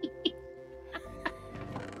 Hussy.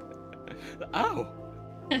 Ow!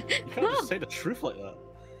 You can't just say the truth like that.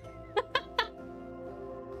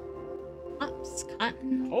 Oops,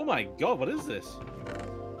 cotton. Oh my god, what is this?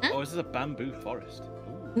 Huh? Oh, this is a bamboo forest.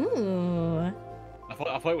 Ooh. Ooh. I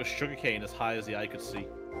thought it was sugarcane as high as the eye could see.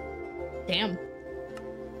 Damn.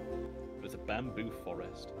 It's a bamboo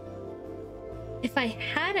forest. If I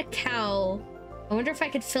had a cow I wonder if I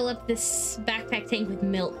could fill up this backpack tank with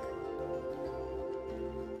milk.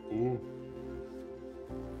 Ooh.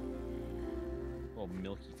 Little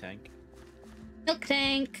milky tank. Milk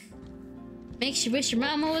tank. Makes you wish your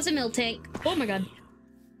mama was a milk tank. Oh my god.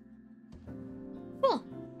 Cool.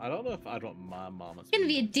 I don't know if I want my mama's. Gonna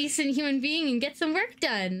be a decent human being and get some work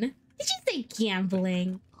done. Did you say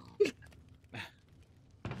gambling?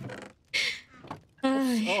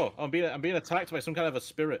 Oh, I'm being attacked by some kind of a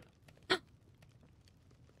spirit.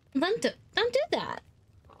 Don't do that.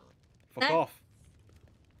 Fuck off.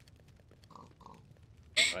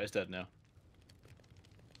 Alright, it's dead now.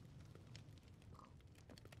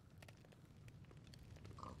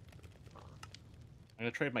 I'm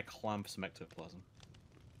gonna trade my clam for some ectoplasm.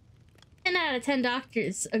 10 out of 10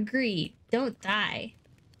 doctors agree. Don't die.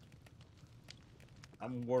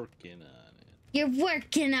 I'm working on it. You're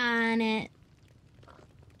working on it.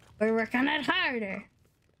 We're working on it harder.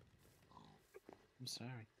 I'm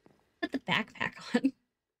sorry. Put the backpack on.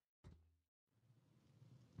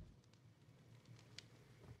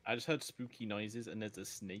 I just heard spooky noises and there's a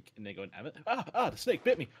snake and they're going, the snake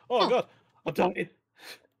bit me. Oh god, I'm dying.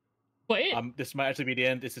 Wait. This might actually be the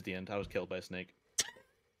end. This is the end. I was killed by a snake.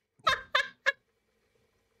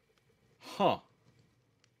 Huh.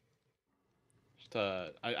 Just,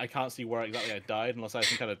 I can't see where exactly I died unless I have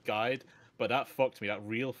some kind of guide, but that fucked me. That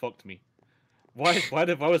real fucked me. Why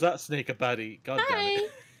was that snake a baddie? God damn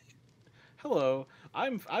it. Hello.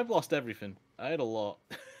 I've lost everything. I had a lot.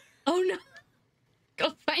 Oh no.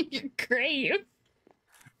 Go find your grave.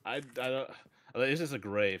 I don't. This is a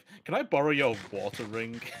grave. Can I borrow your water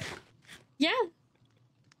ring? Yeah.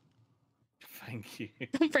 Thank you.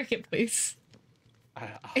 Don't break it, please.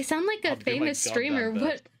 I sound like a famous streamer.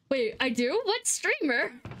 What? Wait, I do? What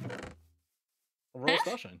streamer? Roll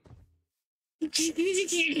Starshine.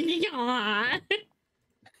 Aw.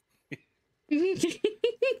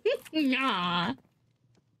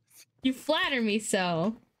 You flatter me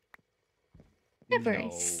so.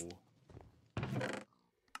 Peppers.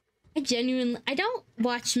 No. I don't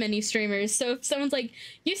watch many streamers, so if someone's like,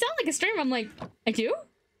 you sound like a streamer, I'm like, I do?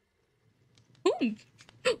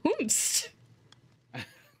 Oompst.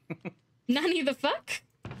 Nani the fuck?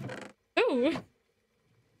 Ooh.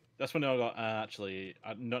 That's when I got, actually,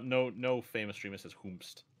 no famous streamer says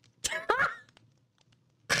hoomst.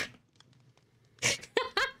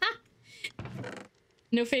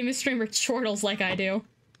 No famous streamer chortles like I do.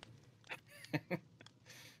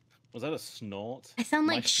 Was that a snort? I sound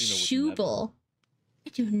like Shubel. I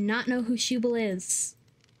do not know who Shubel is.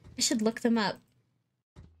 I should look them up.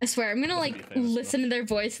 I swear, I'm gonna like listen to their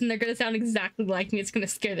voice and they're gonna sound exactly like me. It's gonna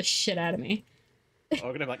scare the shit out of me. Oh,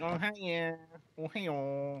 we're gonna be like, oh, hi, yeah. Oh, hi,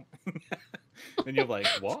 oh. And you're like,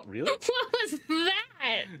 what? Really? What was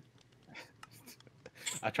that?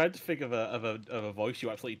 I tried to think of a voice you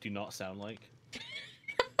absolutely do not sound like.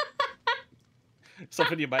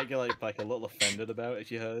 Something you might get like a little offended about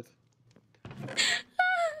if you heard.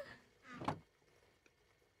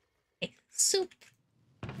 Okay, soup.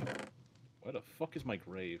 Where the fuck is my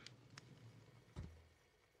grave?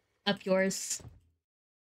 Up yours.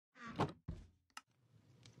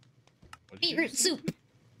 Beetroot soup.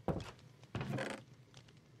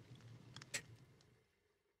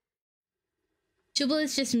 Shubel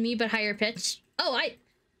is just me, but higher pitch. Oh, I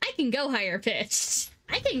can go higher pitched.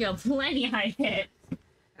 I can go plenty high pitched.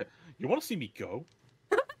 You want to see me go?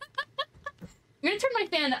 I'm gonna turn my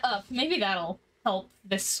fan up. Maybe that'll help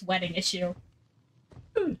this sweating issue.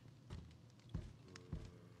 You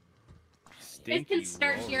guys can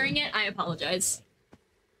start hearing it. I apologize.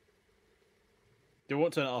 They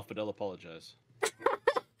won't turn it off, but they'll apologize.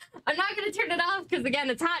 I'm not gonna turn it off because again,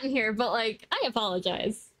 it's hot in here. But like, I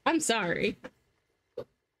apologize. I'm sorry.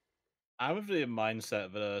 I'm of the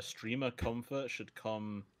mindset that streamer comfort should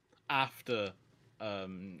come after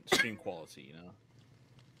stream quality, you know?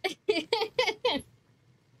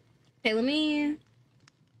 Okay, let me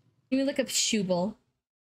look up Shubel.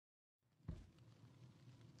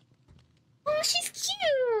 Oh, she's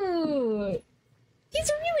cute!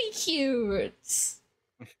 He's really cute!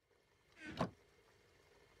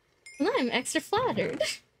 Well, I'm extra flattered.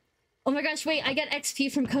 Oh my gosh, wait, I get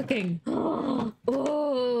XP from cooking. Oh!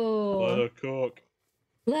 Let her cook.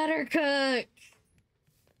 Let her cook!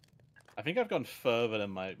 I think I've gone further than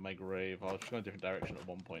my grave. I was just going a different direction at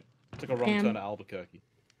one point. Took a wrong turn at Albuquerque.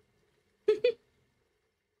 Is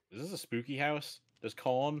this a spooky house? There's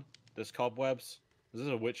corn. There's cobwebs. Is this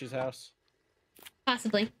a witch's house?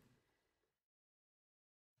 Possibly.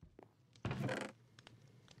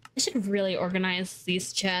 I should really organize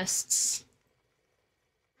these chests.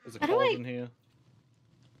 There's a cauldron here.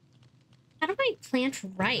 How do I plant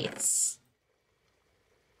rice?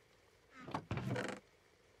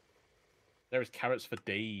 There is carrots for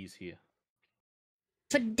days here.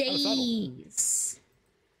 For days.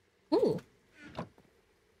 Ooh.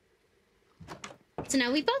 So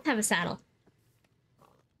now we both have a saddle.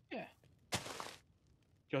 Yeah.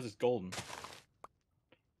 Yours is golden.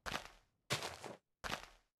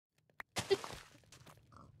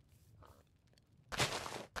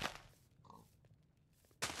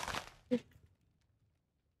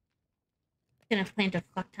 Gonna plant a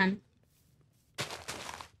fuck ton.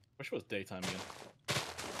 Wish it was daytime again.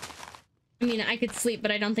 I mean, I could sleep, but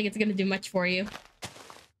I don't think it's gonna do much for you.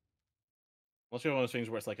 Unless you have one of those things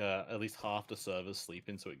where it's like at least half the server's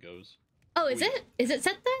sleeping, so it goes. Oh, is it? Is it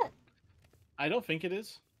set that? I don't think it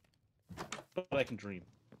is, but I can dream.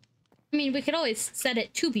 I mean, we could always set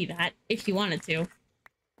it to be that if you wanted to.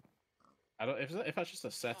 I don't. If that's just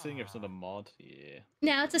a setting, if it's not a mod, yeah.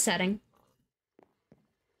 No, it's a setting.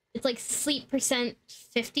 It's like sleep percent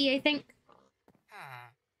 50, I think.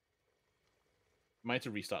 Might have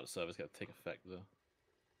to restart the server. It's got to take effect though.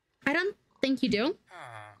 I don't think you do,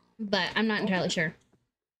 but I'm not entirely sure.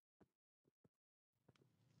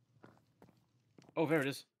 Oh, there it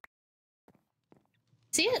is.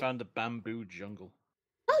 See I it? found the bamboo jungle.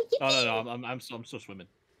 Oh, yippee! Oh no, I'm still swimming.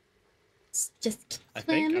 Just keep I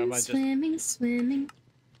think I swimming, might just... swimming.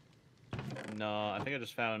 No, I think I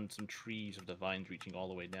just found some trees with the vines reaching all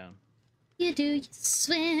the way down. You do, you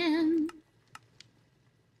swim.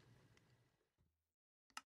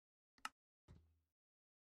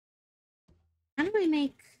 How do I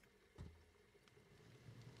make...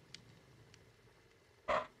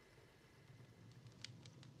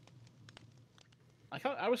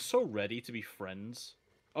 I was so ready to be friends.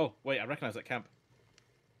 Oh, wait, I recognize that camp.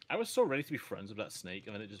 I was so ready to be friends with that snake,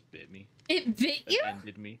 and then it just bit me. It bit you? It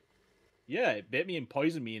ended me. Yeah, it bit me and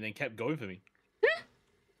poisoned me, and then kept going for me.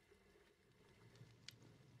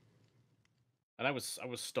 And I was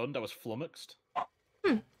stunned. I was flummoxed.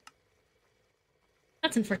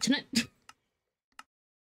 That's unfortunate.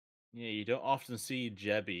 Yeah, you don't often see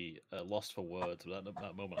Jebby lost for words, but at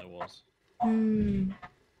that moment I was.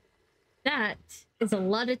 That is a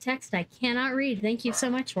lot of text I cannot read. Thank you so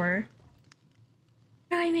much for.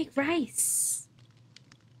 How do I make rice?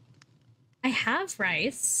 I have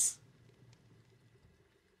rice,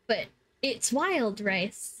 but it's wild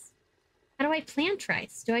rice. How do I plant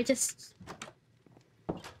rice? Do I just...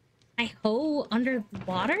 I hoe under the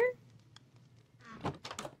water?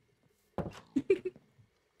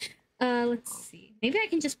 Let's see. Maybe I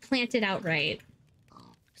can just plant it outright.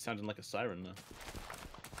 Sounding like a siren now.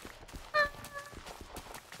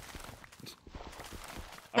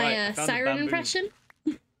 My siren impression?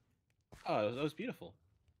 Oh, that was beautiful.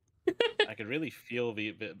 I could really feel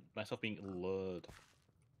myself being lured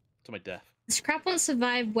to my death. This crop won't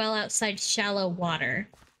survive well outside shallow water.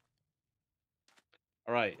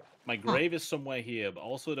 Alright, my grave is somewhere here, but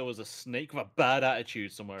also there was a snake with a bad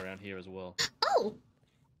attitude somewhere around here as well. Oh!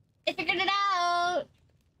 I figured it out!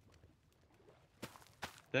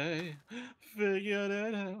 They figured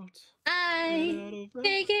it out. I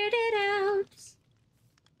figured it out!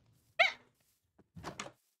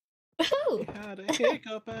 Woohoo! We had a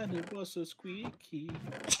hiccup and it was so squeaky.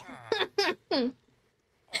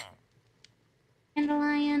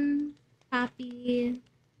 Dandelion, poppy.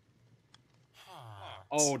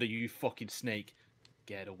 Oh, you fucking snake.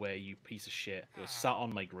 Get away, you piece of shit. It was sat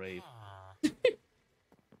on my grave.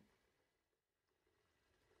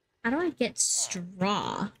 How do I get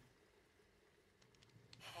straw?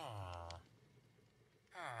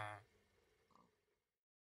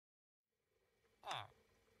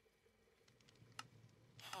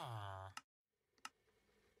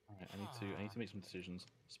 Alright, I need to make some decisions.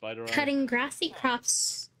 Spider eye. Cutting grassy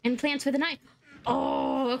crops and plants with a knife.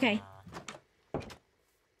 Oh, okay.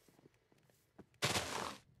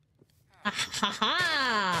 Ah, ha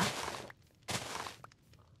ha!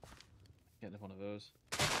 Get one of those.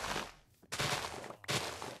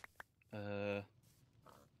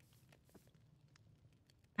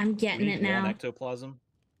 I'm getting it now. One ectoplasm.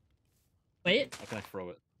 Wait. How can I throw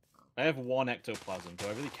it? I have one ectoplasm. Do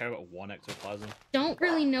I really care about one ectoplasm? Don't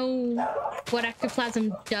really know what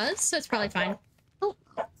ectoplasm does, so it's probably fine. Oh,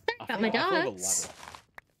 sorry about my dogs.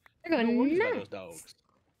 They're going nuts. Dogs.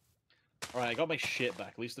 Alright, I got my shit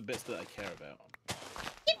back. At least the bits that I care about.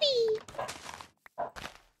 Yippee!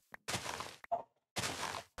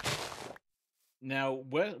 Now,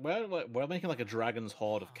 we're making like a dragon's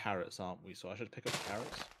horde of carrots, aren't we? So I should pick up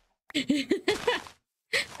carrots.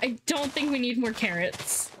 I don't think we need more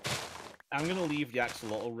carrots. I'm gonna leave the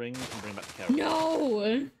axolotl ring and bring back the carrots.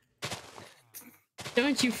 No!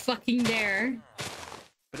 Don't you fucking dare.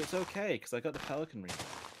 But it's okay, because I got the pelican ring.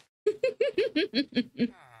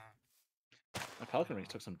 My pelican rings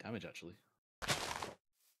took some damage, actually.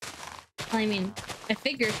 I mean, I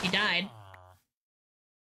figure if you died.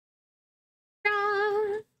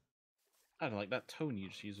 Ah. I don't like that tone you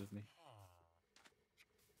just used with me.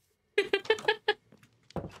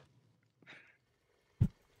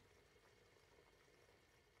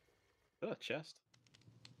 Oh, chest.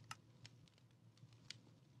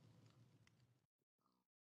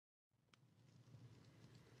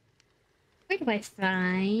 Where do I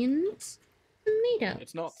find tomatoes?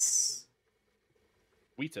 It's not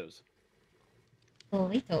Wheatos.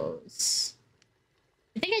 Tomatoes.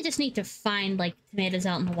 I think I just need to find, like, tomatoes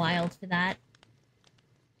out in the wild for that.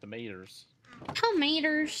 Tomatoes.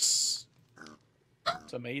 Tomatoes.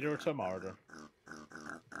 Tomato, tomato.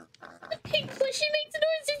 The pig plushie makes a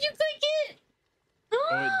noise if you click it!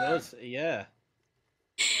 Oh, it does, yeah.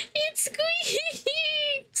 It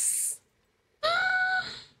squeaks!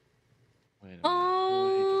 Wait a minute.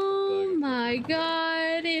 Oh my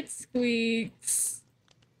god, it squeaks.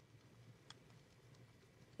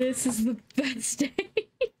 This is the best day.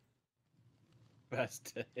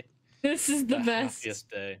 Best day. This is the best. Happiest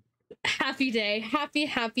day. Happy day. Happy,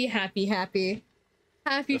 happy, happy, happy.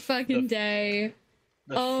 Happy fucking day.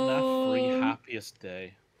 The FNAF-free happiest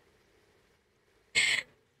day.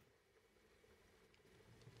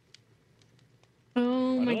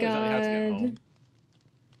 Oh my god. Exactly how to get home.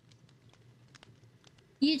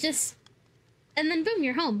 You just... And then boom,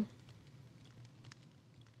 you're home.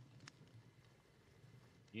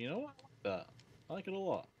 You know what? I like that. I like it a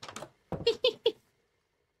lot.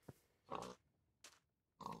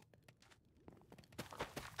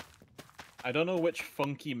 I don't know which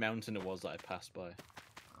funky mountain it was that I passed by.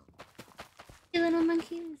 You little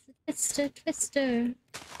monkeys, twister, twister.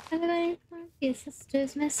 Everybody, monkey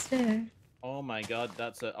sisters, mister. Oh my god,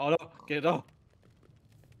 that's a... Oh no! Get it off!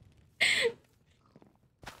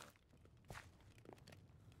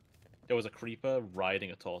 There was a creeper riding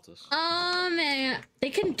a tortoise. Oh man, they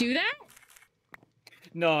can do that?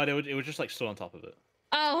 No, it was just like stood on top of it.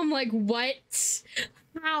 Oh, I'm like, what?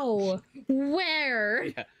 How? Where?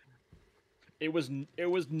 Yeah. It was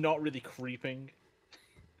not really creeping.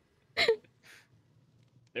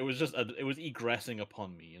 It was just it was egressing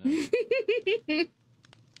upon me, you know.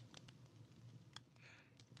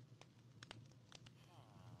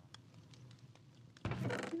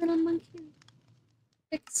 Little monkey,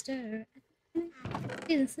 trickster,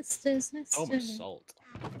 the sisters, mister. Oh, my salt.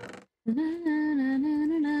 Na, na, na, na,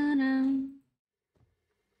 na, na.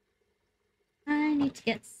 I need to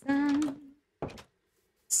get some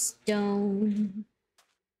stone.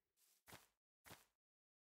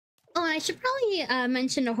 Oh, and I should probably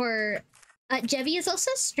mention to her, Jebby is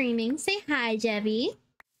also streaming. Say hi, Jebby.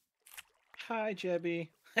 Hi, Jebby.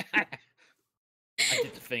 I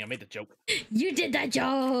did the thing. I made the joke. You did that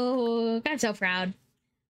joke. I'm so proud.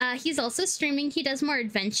 He's also streaming. He does more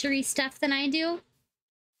adventure-y stuff than I do.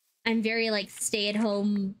 I'm very, like,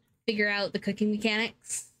 stay-at-home, figure out the cooking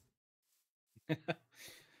mechanics. I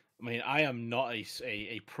mean, I am not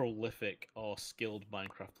a prolific or skilled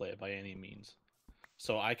Minecraft player by any means.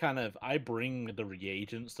 So I bring the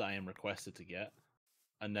reagents that I am requested to get,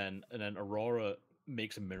 and then Aurora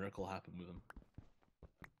makes a miracle happen with them.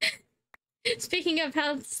 Speaking of,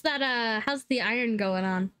 how's the iron going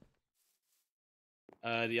on?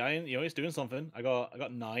 The iron, it's doing something. I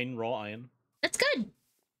got 9 raw iron. That's good.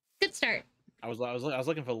 Good start. I was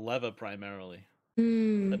looking for leather primarily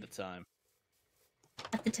at the time.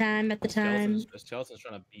 At the time. The skeleton's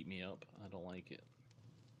trying to beat me up. I don't like it.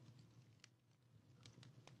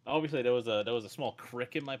 Obviously, there was a small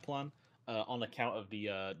crick in my plan on account of the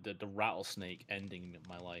rattlesnake ending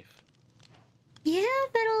my life. Yeah,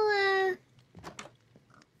 that'll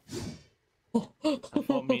I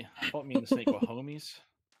thought me and the snake were homies.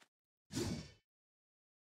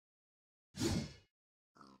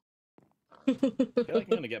 I feel like I'm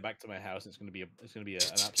gonna get back to my house. And it's gonna be an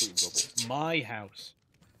absolute rubble. My house.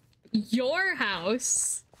 Your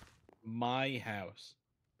house. My house.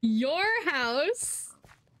 Your house.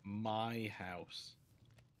 My house.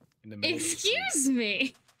 In the middle Excuse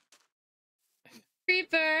me.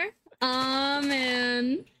 Creeper. Aw,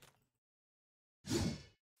 man.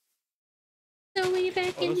 So way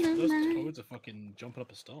back in the those night. toads are fucking jumping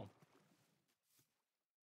up a storm.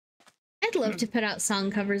 I'd love to put out song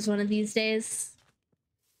covers one of these days.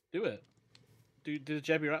 Do it. Do the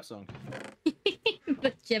Jebby Rat song.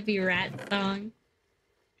 The Jebby Rat song.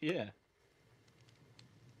 Yeah.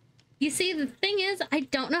 You see, the thing is, I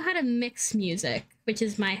don't know how to mix music, which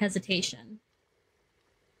is my hesitation.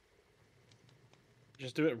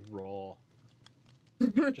 Just do it raw.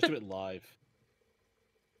 Just do it live.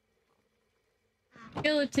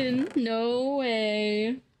 Skeleton, no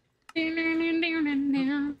way.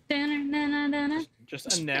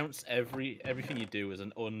 Just announce everything you do as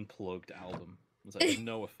an unplugged album. It's like there's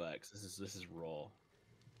no effects. This is raw.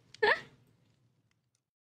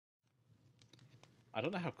 I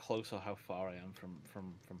don't know how close or how far I am from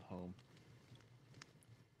home.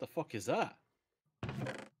 The fuck is that?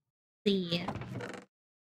 The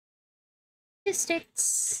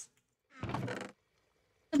statistics.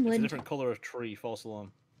 Some It's a wood. different color of tree. False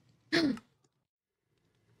alarm.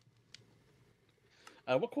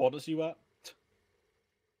 What coordinates are you at?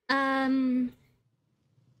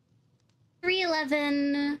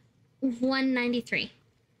 311, 193.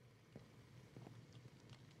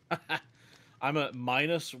 I'm at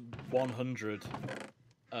minus 100,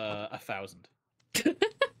 1,000.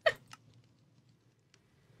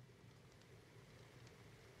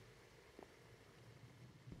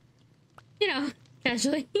 You know,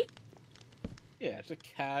 casually. Yeah, it's a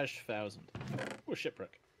cash 1,000. Oh,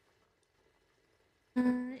 shipwreck.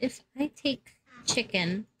 If I take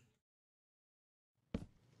chicken.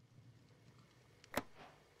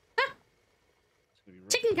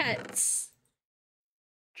 Chicken cuts.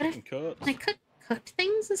 Chicken cuts. Can I cook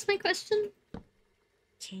things? Is my question.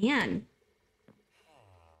 Can.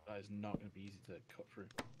 That is not going to be easy to cut through.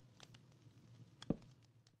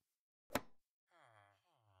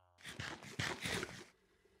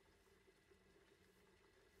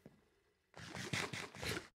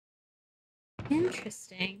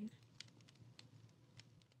 Interesting.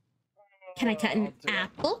 Can I cut an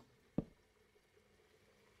apple?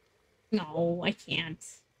 No, I can't.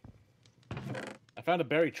 I found a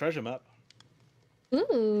buried treasure map.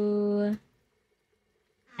 Ooh.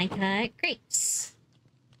 I cut grapes.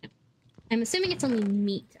 I'm assuming it's only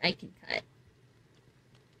meat I can cut.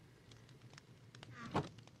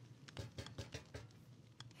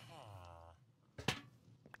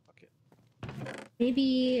 Okay.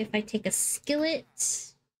 Maybe if I take a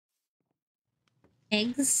skillet.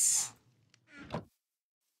 Eggs.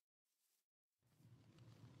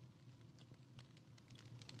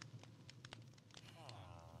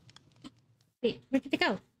 Wait, where did it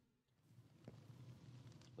go?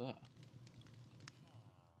 That.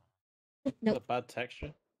 Nope. A bad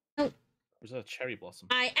texture? Oh. Or is that a cherry blossom?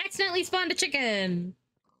 I accidentally spawned a chicken.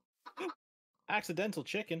 Accidental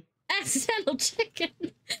chicken. Accidental chicken.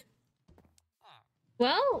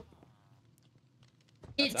 Well,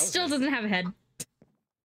 it still doesn't have a head.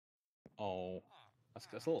 Oh, that's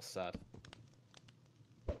a little sad.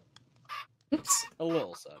 Oops. A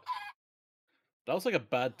little sad. That was like a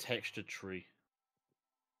bad textured tree.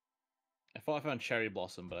 I thought I found cherry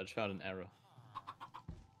blossom, but I just found an error.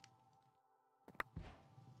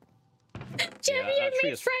 Jimmy, that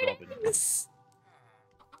tree is fried throbbing. eggs.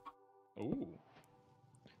 Ooh.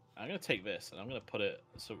 I'm gonna take this and I'm gonna put it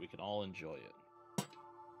so we can all enjoy it.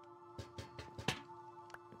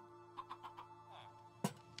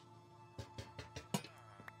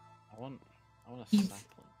 I want a sapling.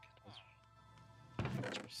 Is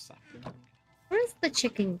there a sapling? Where's the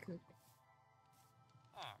chicken coop?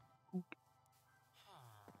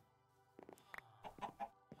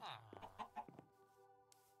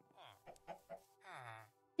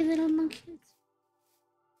 You little monkeys.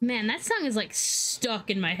 Man, that song is like stuck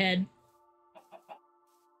in my head.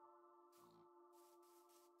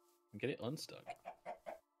 Get it unstuck.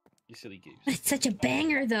 You silly goose. It's such a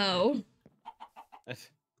banger, though.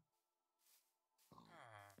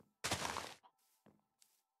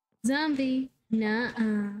 Zombie.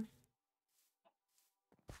 Nuh-uh.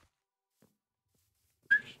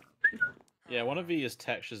 Yeah, one of these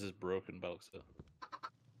textures is broken, Belxa.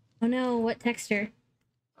 Oh no, what texture?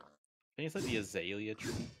 I think it's like the azalea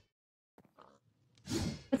tree.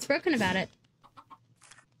 What's broken about it?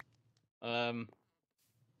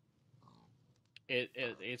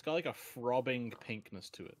 It's got like a throbbing pinkness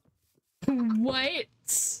to it. What?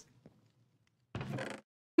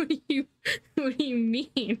 What do you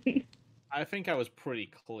mean? I think I was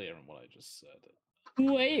pretty clear in what I just said.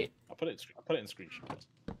 Wait. I'll put it in screenshots.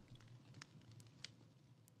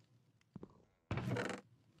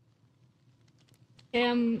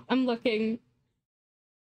 I'm looking.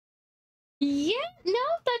 Yeah, no,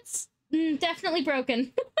 that's definitely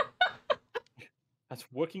broken. That's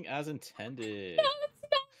working as intended. No, it's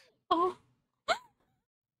not. Oh.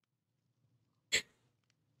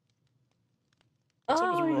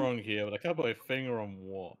 Something's wrong here, but I can't put my finger on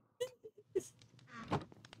what.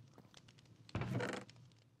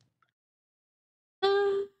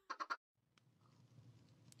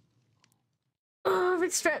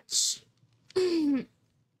 Big stretch.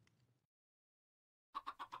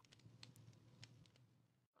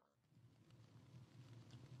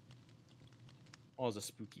 Or as a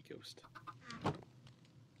spooky ghost.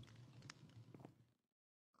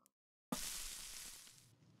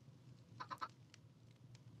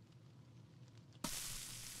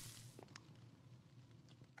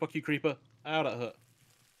 Fuck you, creeper. Ow, that hurt.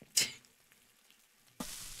 Let's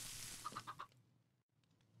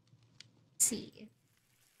see.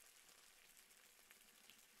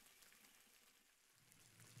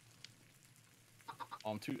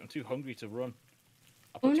 Oh, I'm too hungry to run.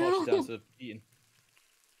 I Oh put torches down no! instead of eating.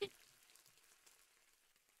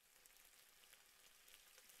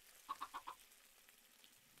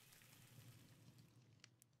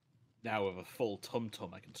 Now with a full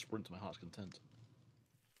tum-tum, I can sprint to my heart's content.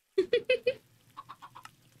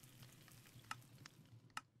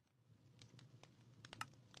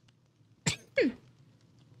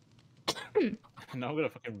 Now I'm gonna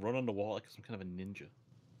fucking run underwater because I'm kind of a ninja.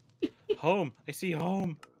 Home! I see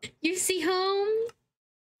home! You see home?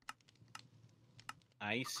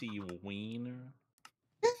 I see wiener.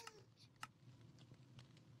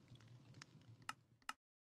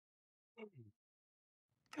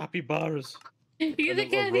 Capybaras! You're And the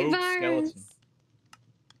a rogue capybaras. skeleton.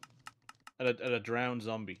 And a drowned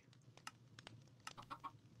zombie.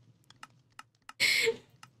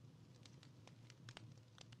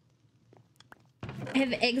 I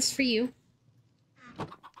have eggs for you.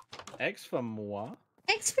 Eggs for moi?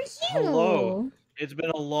 Eggs for you. Hello! It's been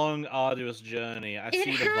a long, arduous journey. I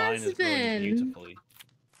see the vine has is growing been. beautifully.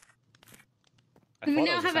 I We thought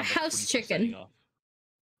now that was have a sound of house creeper setting chicken.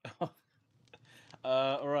 off.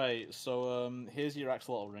 Alright, so, here's your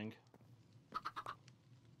axolotl ring.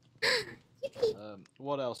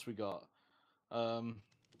 What else we got? Let's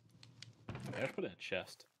put it in a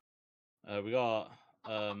chest. We got,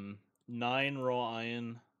 9 raw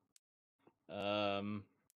iron,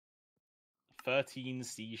 13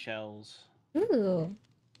 seashells. Ooh.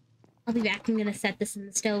 I'll be back. I'm gonna set this in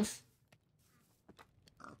the stove.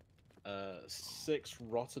 6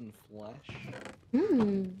 rotten flesh.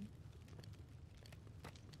 Mmm.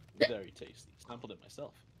 Very tasty. Sampled it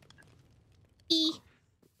myself.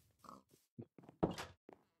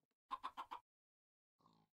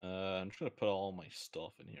 I'm just gonna put all my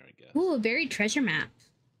stuff in here, I guess. Ooh, a buried treasure map.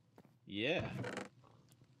 Yeah.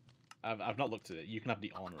 I've not looked at it. You can have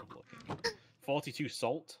the honor of looking. 42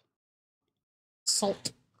 salt.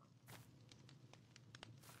 Salt.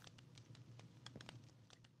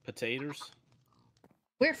 Potatoes.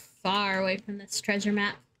 We're far away from this treasure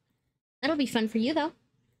map. That'll be fun for you, though.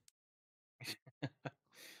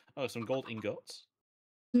 Oh, some gold ingots.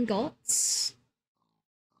 Ingots.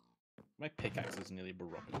 My pickaxe is nearly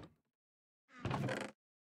broken.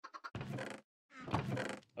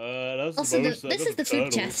 That's Also, most, this is the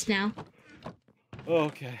food chest now.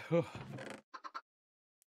 Okay.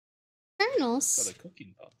 Kernels. Got a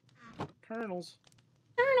cooking pot. Kernels.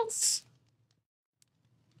 Kernels.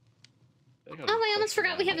 Oh, I almost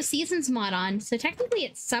forgot we have a seasons mod on. So technically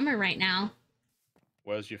it's summer right now.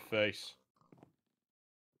 Where's your face?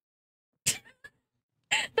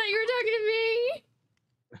 Thought you were talking to me.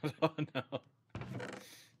 Oh no.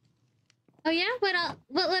 Oh yeah?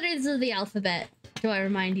 What letters of the alphabet do I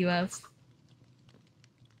remind you of?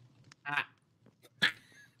 Ah.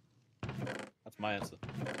 That's my answer.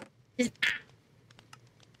 Just, ah.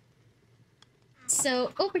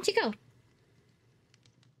 So, oh, where'd you go?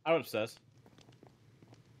 I went upstairs.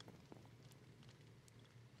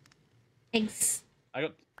 Eggs. I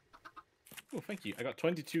got... Oh, thank you. I got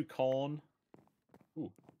 22 corn.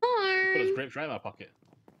 Ooh. Corn. Put those grapes right in my pocket.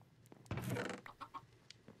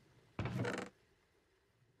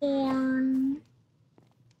 Corn.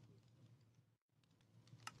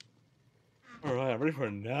 Alright, I'm ready for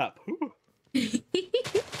a nap.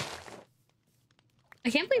 I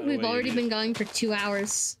can't believe we've already been going for 2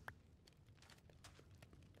 hours.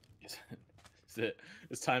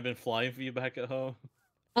 Has time been flying for you back at home?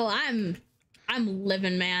 Oh, I'm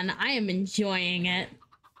living, man. I am enjoying it.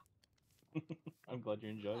 I'm glad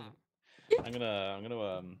you're enjoying it. I'm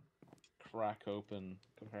gonna crack open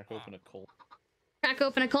a cold. Crack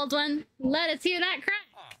open a cold one. Let us hear that crack.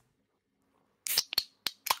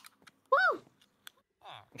 Woo!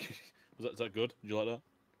 Is that good? Did you like that?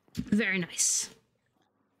 Very nice.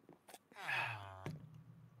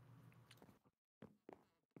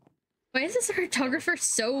 Why is this cartographer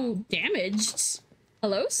so damaged?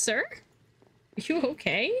 Hello, sir? Are you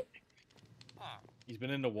okay? He's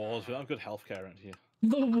been in the wars. We don't have good healthcare around here.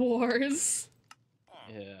 The wars.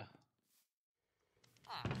 Yeah.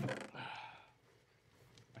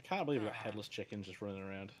 I can't believe we got headless chickens just running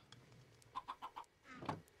around.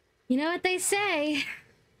 You know what they say.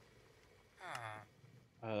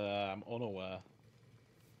 I'm unaware.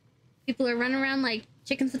 People are running around like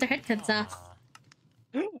chickens with their head cuts off.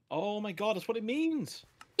 Oh my god, that's what it means.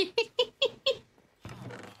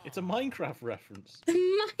 It's a Minecraft reference.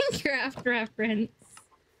 Minecraft reference.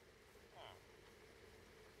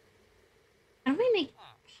 How do I make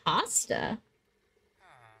pasta?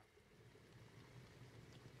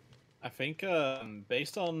 I think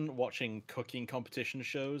based on watching cooking competition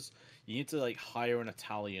shows, you need to like hire an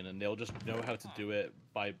Italian and they'll just know how to do it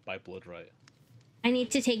by blood right. I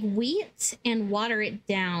need to take wheat and water it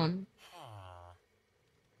down.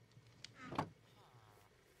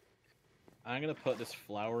 I'm gonna put this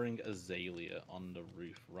flowering azalea on the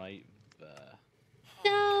roof right there.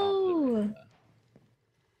 No.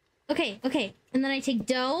 Okay, okay. And then I take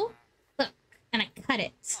dough, look, and I cut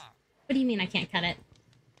it. What do you mean I can't cut it?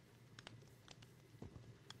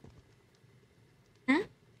 Huh?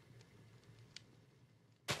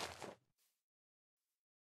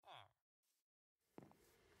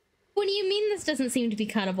 What do you mean this doesn't seem to be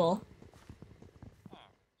cuttable?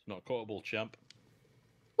 It's not cuttable, champ.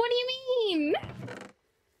 What do you mean?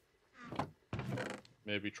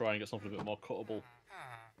 Maybe try and get something a bit more cuttable.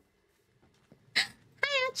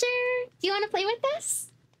 Hi, Archer! Do you want to play with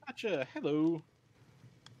us? Gotcha, hello.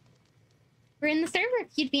 We're in the server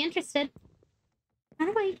if you'd be interested. How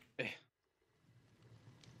do I...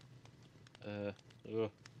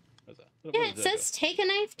 What's that? Yeah, it says take a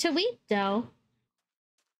knife to wheat dough.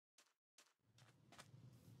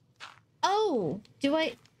 Oh, do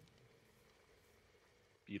I...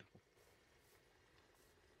 Beautiful.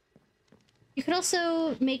 You could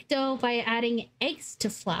also make dough by adding eggs to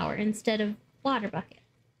flour instead of water bucket.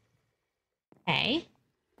 Okay.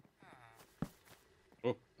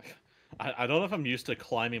 Oh, I don't know if I'm used to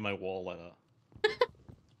climbing my wall like that.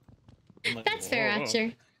 Like, That's fair, whoa.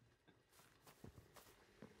 Archer.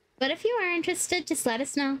 But if you are interested, just let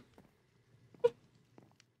us know.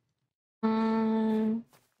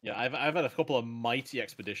 Yeah, I've had a couple of mighty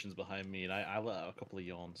expeditions behind me, and I let out a couple of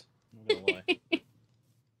yawns. I'm not gonna lie.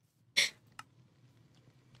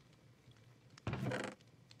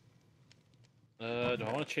 Do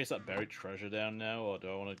I want to chase that buried treasure down now, or do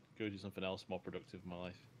I want to go do something else more productive in my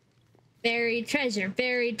life? Buried treasure,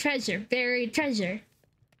 buried treasure, buried treasure.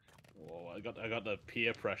 Whoa, I got the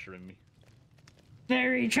peer pressure in me.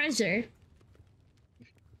 Buried treasure.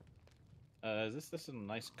 Is this a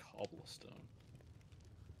nice cobblestone?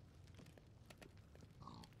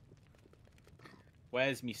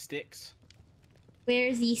 Where's me sticks?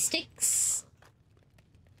 Where's the sticks?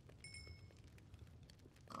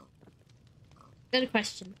 Good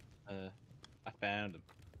question. I found them.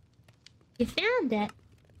 You found it.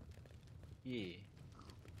 Yeah.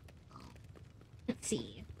 Let's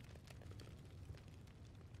see.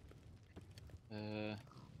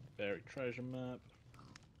 Buried treasure map.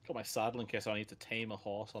 Got my saddle in case I need to tame a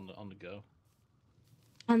horse on the go.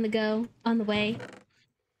 On the go, on the way.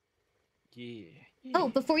 Yeah. Oh,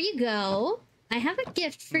 before you go, I have a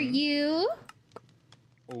gift for you.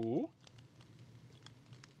 Oh.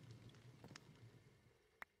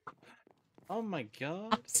 Oh my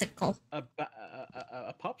god. Popsicle. A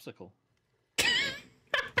popsicle.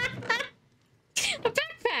 A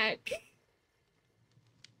backpack.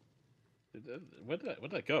 Where did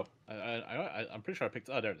that go? I'm pretty sure I picked.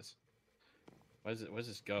 Oh, there it is. Where's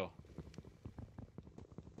this go?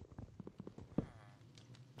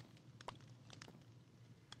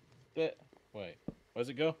 Wait. Where's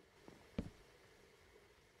it go?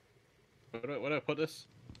 Where do I put this?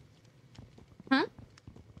 Huh?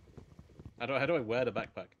 How do I wear the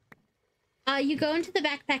backpack? You go into the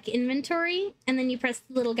backpack inventory, and then you press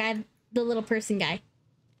the little guy, the little person guy.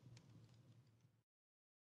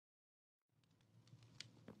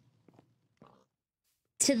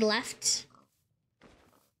 To the left.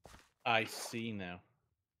 I see now.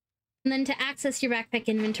 And then to access your backpack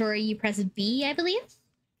inventory, you press B, I believe.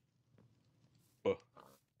 Oh.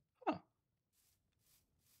 Huh.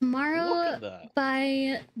 Tomorrow Look at that.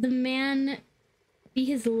 by the Man Be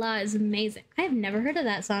His Law is amazing. I have never heard of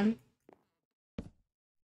that song.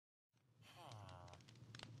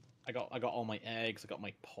 I got all my eggs. I got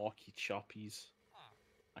my porky choppies.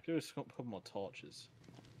 I could just put more torches.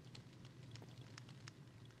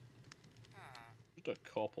 Just a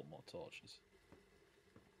couple more torches.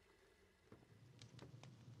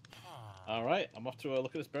 All right, I'm off to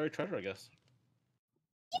look at this buried treasure, I guess.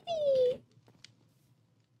 Yippee!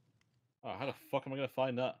 Oh, how the fuck am I gonna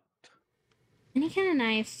find that? Any kind of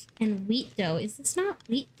knife and wheat dough. Is this not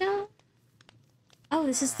wheat dough? Oh,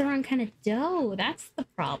 this is the wrong kind of dough. That's the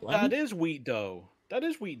problem. That is wheat dough. That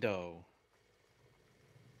is wheat dough.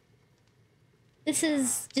 This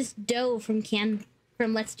is just dough from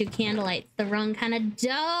from Let's Do Candlelight. It's the wrong kind of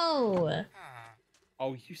dough.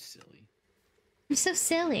 Oh, you silly. I'm so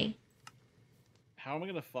silly. How am I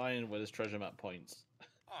gonna find where this treasure map points?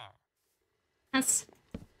 That's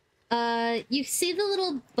you see the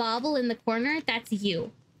little bauble in the corner? That's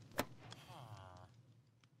you.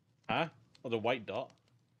 Huh? Oh, the white dot?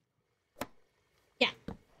 Yeah.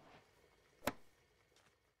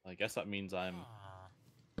 I guess that means I'm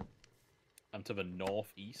to the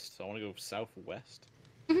northeast, so I want to go southwest.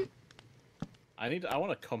 Mhm. I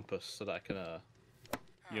want a compass so that I can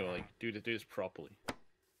you know, like do this properly.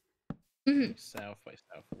 Mhm. South by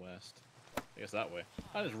southwest. I guess that way.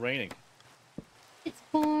 Oh, it's raining. It's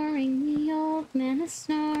pouring, the old man is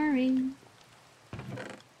snoring.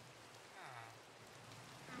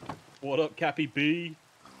 What up, Cappy B?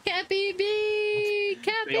 Cappy B!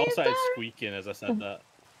 Cappy They all started Bar- squeaking as I said that.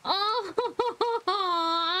 Oh!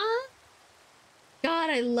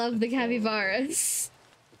 God, I love the capybaras.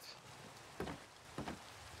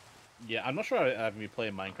 Yeah, I'm not sure I have me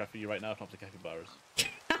playing Minecraft with you right now if not the capybaras.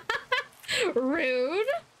 Rude,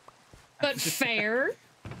 but fair.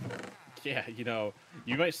 Yeah, you know,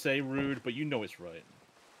 you might say rude, but you know it's right.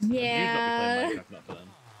 Yeah. You'd not be playing Minecraft, not for them.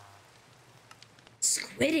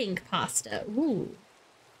 Squid ink pasta. Ooh.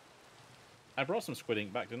 I brought some squid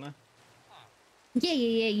ink back, didn't I? Yeah,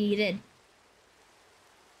 you did.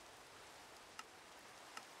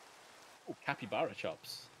 Oh, capybara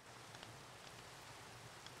chops.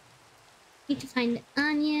 Need to find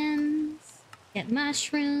onions, get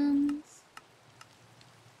mushrooms.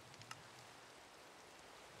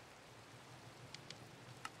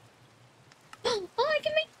 Oh, I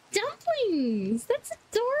can make dumplings. That's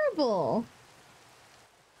adorable.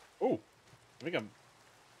 Oh, I think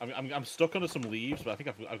I'm stuck under some leaves, but I think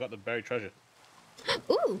I've got the buried treasure.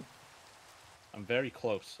 Ooh. I'm very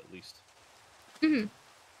close, at least. Mm-hmm.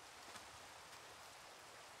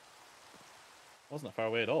 Wasn't that far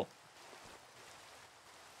away at all.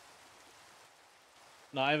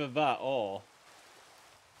 No, either that or...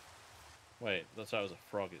 Wait, that's why I was a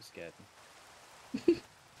frog, it scared me.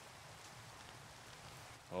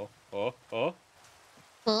 Oh.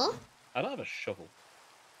 Huh? I don't have a shovel.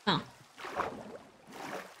 Oh.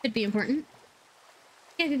 Could be important.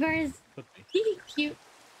 Capybaras. Could be. Cute.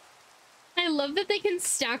 I love that they can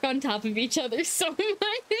stack on top of each other so much.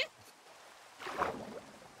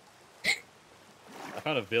 I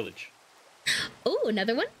found a village. Oh,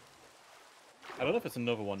 another one? I don't know if it's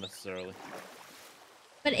another one necessarily.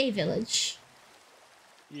 But a village.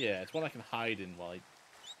 Yeah, it's one I can hide in while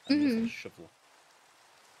I'm using a shovel.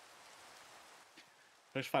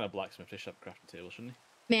 I should find a blacksmith. They should have a crafting table, shouldn't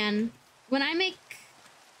he? Man, when I make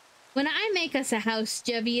us a house,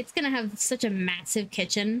 Jebby, it's gonna have such a massive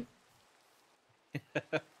kitchen.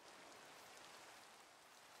 Oh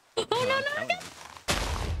no!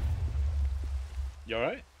 You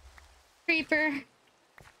alright? Creeper.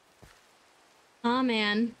 Oh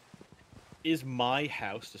man. Is my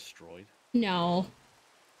house destroyed? No.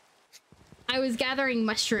 I was gathering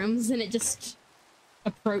mushrooms and it just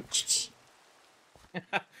approached.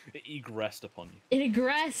 It egressed upon you. It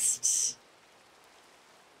egressed.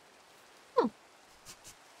 Oh.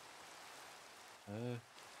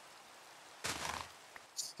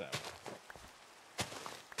 So.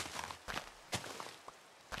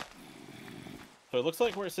 So it looks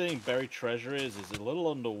like where it's saying buried treasure is a little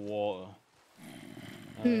underwater.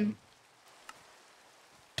 I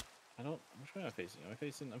don't. Which way am I facing? I'm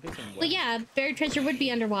facing west. Well, yeah, buried treasure would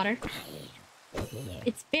be underwater.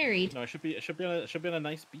 It's buried. No, it should be on a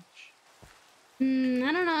nice beach. I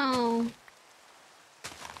don't know.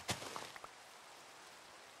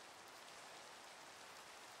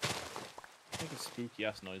 Making spooky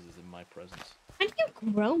ass noises in my presence. How do you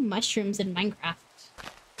grow mushrooms in Minecraft?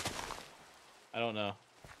 I don't know.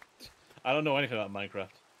 I don't know anything about Minecraft.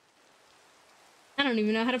 I don't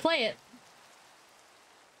even know how to play it.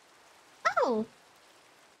 Oh!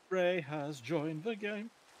 Ray has joined the game.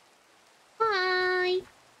 Hi!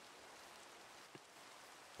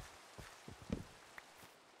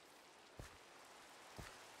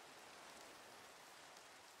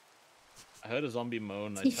 I heard a zombie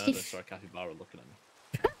moan and I turned and saw a capybara looking at me.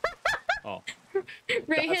 Oh.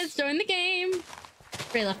 Ray has joined the game!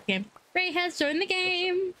 Ray left the game. Ray has joined the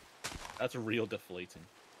game! That's real deflating.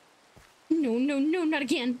 No, not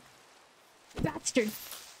again. Bastard.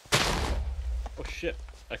 Oh shit,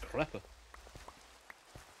 a creeper.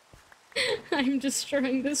 I'm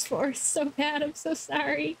destroying this forest so bad, I'm so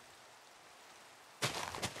sorry.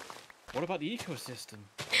 What about the ecosystem?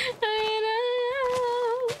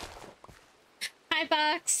 I know. Hi,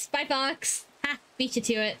 Fox. Bye, Fox. Ha, beat you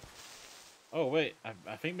to it. Oh wait,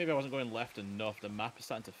 I think maybe I wasn't going left enough. The map is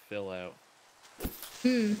starting to fill out.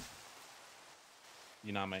 Hmm.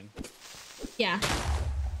 You know what I mean? Yeah.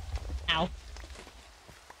 Ow.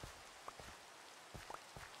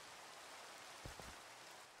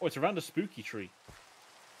 Oh, it's around a spooky tree.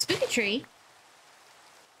 Spooky tree.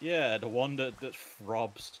 Yeah, the one that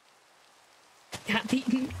throbs. Got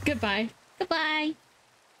beaten. Goodbye. Goodbye.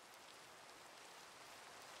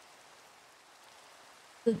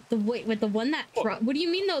 The wait, with the one that what do you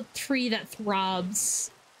mean the tree that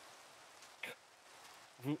throbs?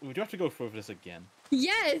 Would you have to go through this again?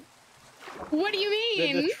 Yes. What do you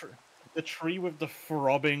mean? The tree with the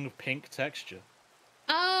throbbing pink texture.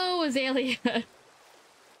 Oh, Azalea.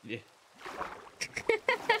 Yeah.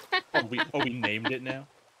 we named it now?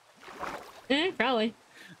 Probably.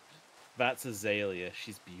 That's Azalea.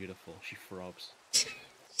 She's beautiful. She throbs.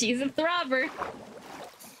 She's a throbber.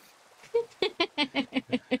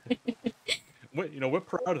 We're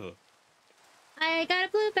proud of her. I got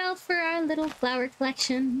a blue bell for our little flower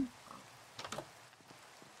collection.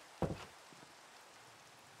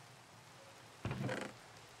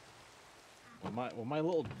 Well, my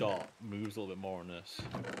little dot moves a little bit more on this.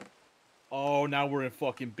 Oh, now we're in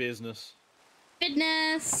fucking business.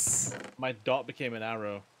 Goodness. My dot became an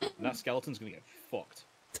arrow, and that skeleton's gonna get fucked.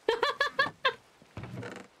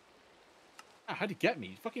 How'd he get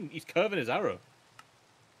me? He's curving his arrow.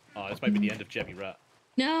 Oh, this might be the end of Jebby Rat.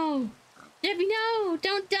 No. Jebby, no!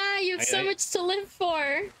 Don't die! You have so much to live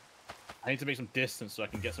for! I need to make some distance so I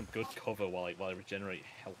can get some good cover while I regenerate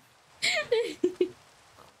health.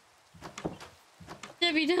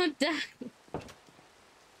 Jebby, don't die!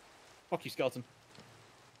 Fuck you, skeleton.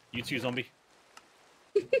 You too, zombie.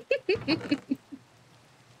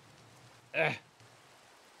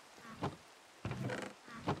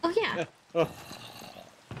 Oh, yeah. Oh.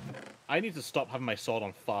 I need to stop having my sword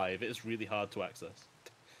on 5. It is really hard to access.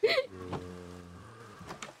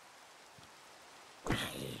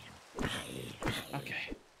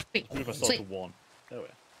 Okay. Wait, Move my sword to 1. There we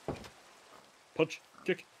are. Punch,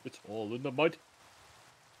 kick, it's all in the mud.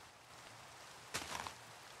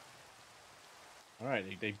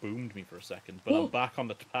 Alright, they boomed me for a second, but I'm back on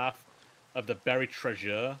the path of the buried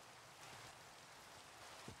treasure.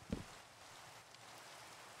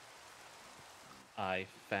 I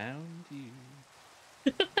found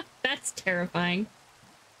you. That's terrifying.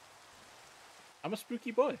 I'm a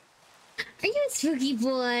spooky boy. Are you a spooky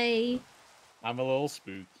boy? I'm a little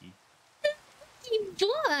spooky. Spooky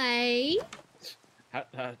boy? I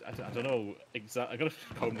don't know exactly. I gotta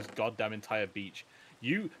comb this goddamn entire beach.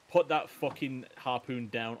 You put that fucking harpoon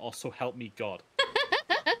down, or so help me God.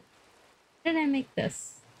 How did I make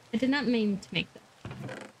this? I did not mean to make this.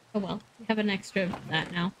 Oh well, we have an extra of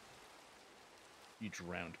that now. You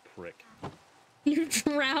drowned prick. You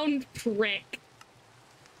drowned prick.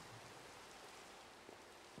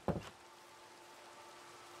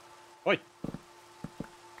 Oi!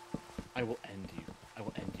 I will end you. I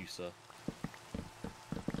will end you, sir.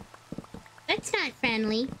 That's not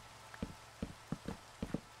friendly.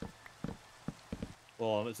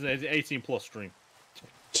 Well, it's an 18 plus stream.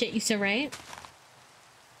 Shit, you so right.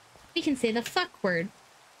 We can say the fuck word.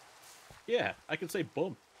 Yeah, I can say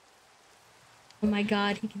bum. Oh my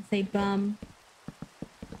god, he can say bum.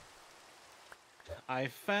 I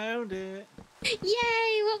found it.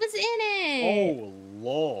 Yay! What was in it? Oh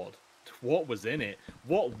lord, what was in it?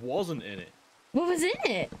 What wasn't in it? What was in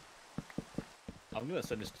it? I'm gonna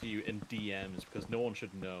send this to you in DMs because no one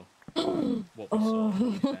should know what we saw.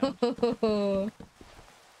 Oh.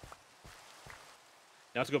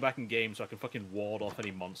 Now I have to go back in game so I can fucking ward off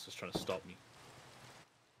any monsters trying to stop me.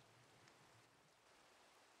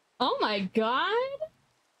 Oh my god!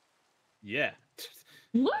 Yeah.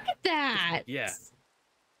 Look at that! Yeah.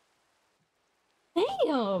 Damn!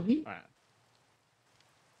 Alright.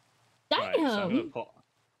 Damn! Alright, so I'm gonna put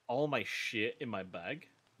all my shit in my bag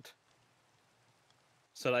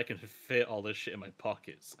so that I can fit all this shit in my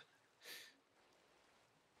pockets.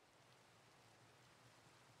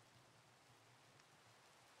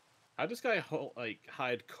 How does this guy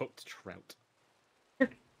hide cooked trout?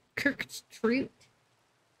 Cooked trout.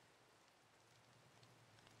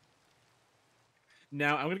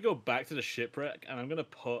 Now I'm gonna go back to the shipwreck and I'm gonna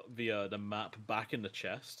put the map back in the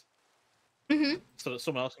chest, so that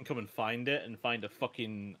someone else can come and find it and find a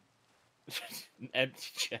fucking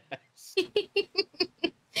empty chest.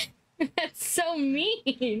 That's so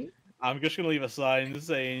mean. I'm just gonna leave a sign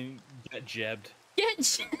saying "Get jebbed." Get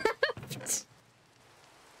jabbed.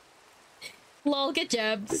 Lol, get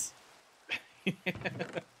jabbed.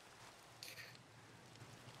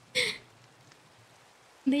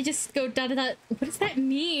 They just go da da da. What does that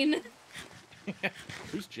mean?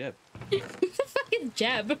 Who's Jeb? Who the fuck is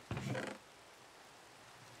Jeb?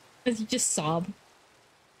 As you just sob.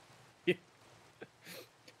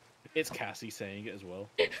 It's Cassie saying it as well.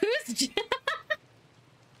 Who's Jeb?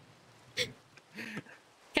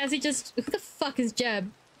 Cassie just, who the fuck is Jeb?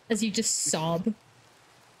 As you just sob.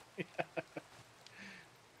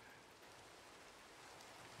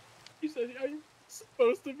 You said, are you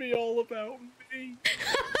supposed to be all about me?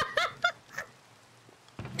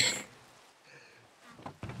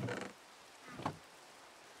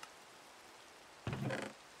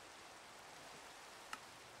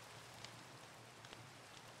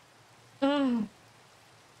 Oh.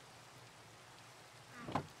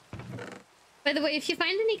 By the way, if you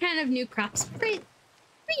find any kind of new crops, please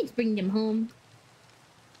bring them home.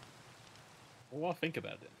 Well, I'll think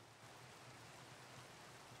about it.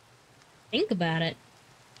 Think about it.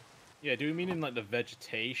 Yeah, do we mean in like the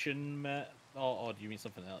vegetation, or do you mean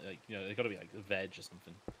something else? Like, you know, there's got to be like veg or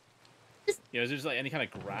something. Just, you know, is there just like any kind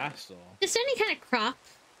of grass or just any kind of crop?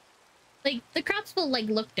 Like the crops will like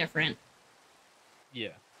look different. Yeah.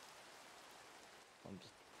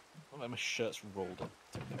 My shirt's rolled up.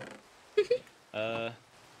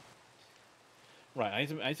 Right, I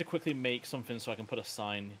need to quickly make something so I can put a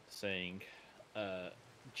sign saying,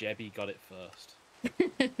 Jebby got it first.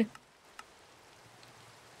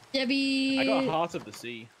 Jebby. I got a Heart of the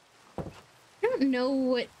Sea. I don't know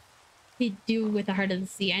what to do with the Heart of the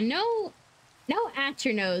Sea. I know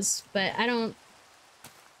Atcher knows, but I don't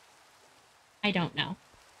know.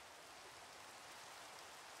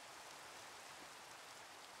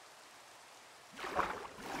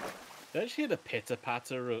 Did I just hear the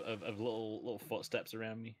pitter-patter of little footsteps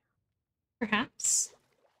around me? Perhaps.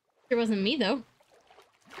 It wasn't me though.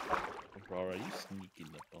 Aurora, are you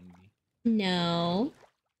sneaking up on me? No.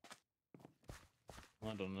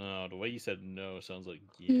 I don't know. The way you said no sounds like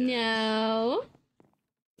yes. No.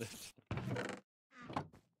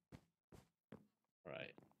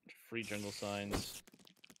 Right. Free jungle signs.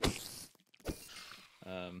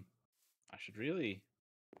 I should really...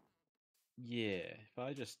 Yeah, if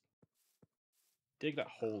I just dig that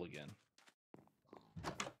hole again.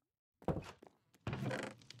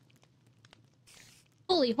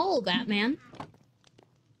 Holy hole, Batman.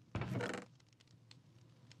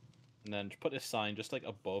 And then put this sign just like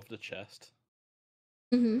above the chest.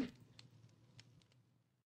 Mm-hmm.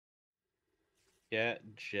 Get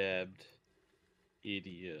jabbed.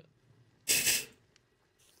 Idiot.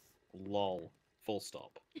 Lol. Full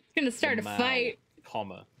stop. Gonna start a fight.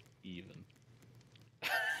 Comma. Even.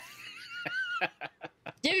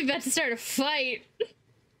 Jimmy about to start a fight.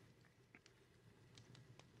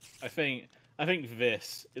 I think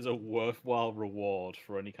this is a worthwhile reward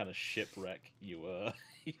for any kind of shipwreck you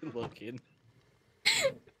look in.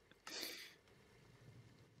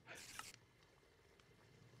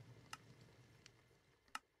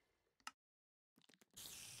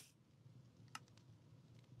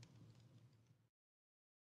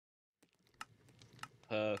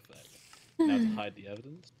 Perfect. Now to hide the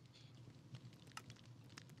evidence.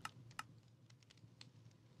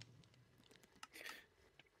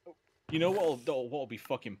 You know what'll be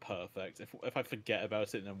fucking perfect? If I forget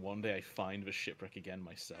about it and then one day I find the shipwreck again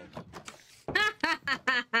myself.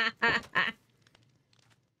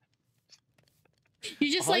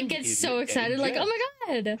 You just like get so excited, like, oh my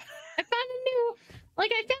god! I found a new,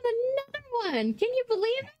 like I found another one! Can you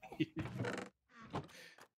believe it?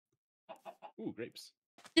 Ooh, grapes.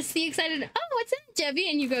 Just the excited, oh, what's in it, Jebby?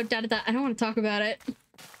 And you go, da da da, I don't want to talk about it.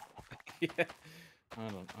 Yeah. I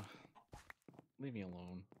don't know. Leave me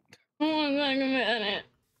alone. I don't want to talk about it.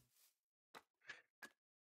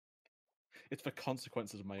 It's for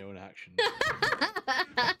consequences of my own actions.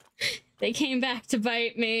 They came back to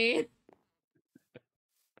bite me.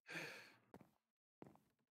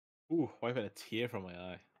 Ooh, wiping a tear from my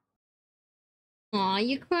eye. Aw,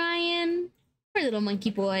 you crying? Poor little monkey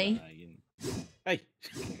boy. Hey!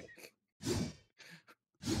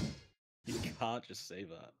 You can't just say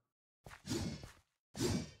that.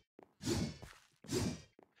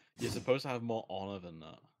 You're supposed to have more honor than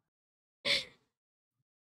that.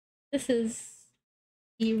 This is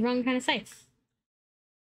the wrong kind of scythe.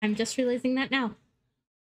 I'm just realizing that now.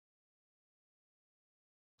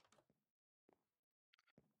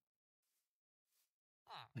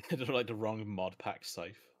 They're like the wrong mod pack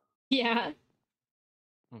scythe. Yeah.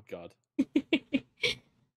 Oh god.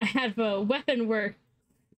 I have a weapon work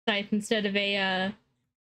scythe instead of a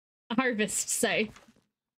harvest scythe.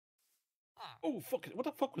 Oh fuck! What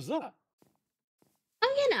the fuck was that?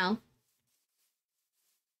 Oh, you know.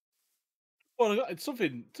 Well,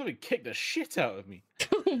 something kicked the shit out of me.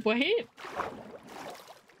 What?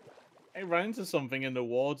 I ran into something in the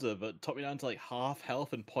water, but took me down to like half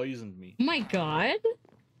health and poisoned me. Oh my god.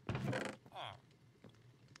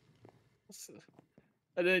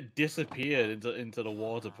 And then it disappeared into the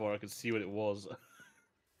water before I could see what it was.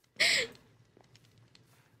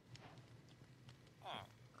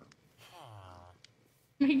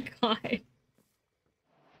 My god.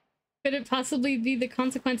 Could it possibly be the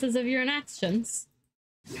consequences of your inactions?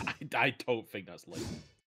 I don't think that's likely.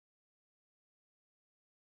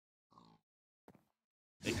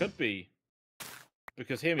 It could be.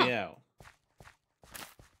 Because hear me out.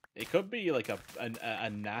 It could be like a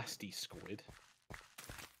nasty squid.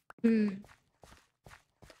 Hmm.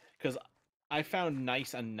 Because I found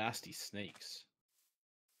nice and nasty snakes.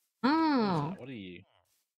 Oh. What are you?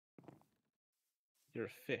 You're a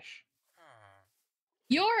fish.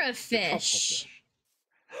 You're a You're a tropical fish. fish.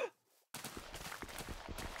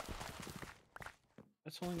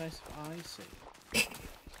 That's only nice if I say it.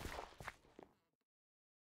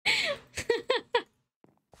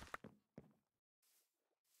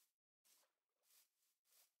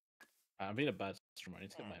 I'm being a bad streamer. I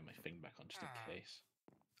need to get my thing back on just in case.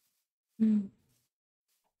 Hmm.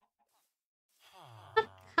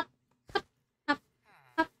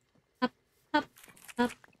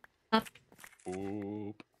 Up.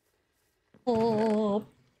 Oop. Oh.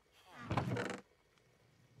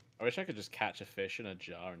 I wish I could just catch a fish in a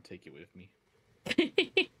jar and take it with me.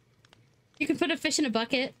 You could put a fish in a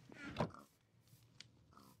bucket.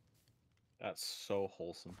 That's so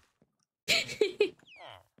wholesome.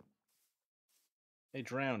 Hey,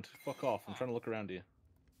 drowned. Fuck off. I'm trying to look around here.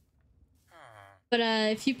 But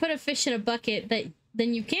if you put a fish in a bucket,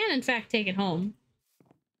 then you can in fact take it home.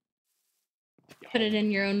 Put it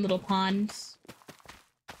in your own little pond.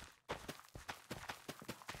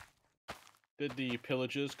 Did the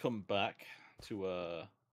pillagers come back to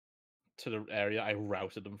the area I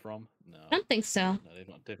routed them from? No. I don't think so. No,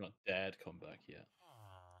 they've not dared come back yet.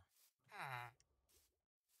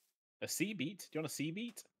 A sea beet? Do you want a sea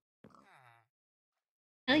beet?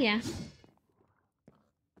 Hell yeah.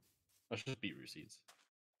 That's just beetroot seeds.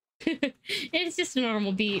 It's just a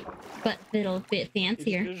normal beet, but a little bit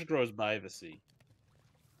fancier. It just grows by the sea.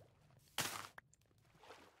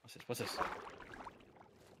 What's this? What's this?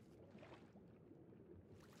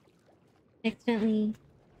 Accidentally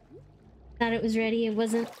thought it was ready. It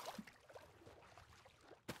wasn't.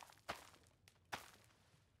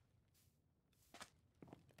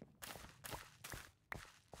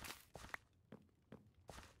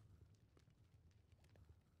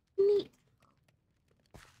 Neat.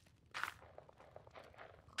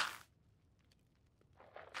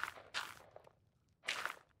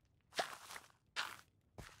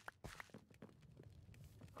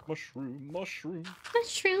 Mushroom, mushroom.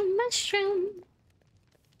 Mushroom, mushroom.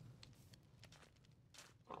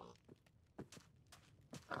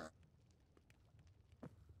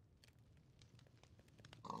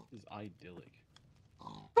 This is idyllic.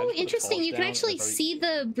 Oh, interesting. You can actually see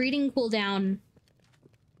the breeding cooldown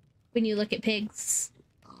when you look at pigs.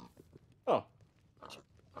 Oh.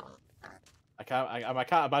 I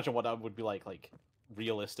can't imagine what that would be like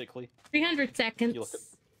realistically. 300 seconds. You look at...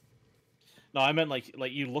 No, I meant like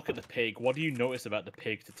you look at the pig. What do you notice about the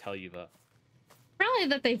pig to tell you that? Probably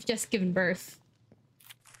that they've just given birth.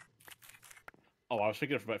 Oh, I was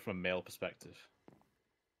thinking from a male perspective.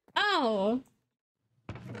 Oh.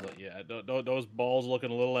 But yeah, those balls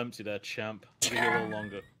looking a little empty there, champ. Give you a little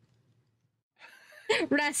longer.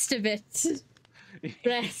 Rest a bit.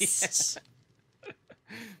 Rest. Yeah.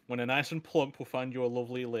 When they're nice and plump, we'll find you a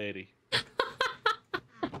lovely lady.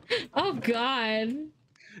 Oh god.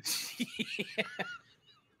 Yeah.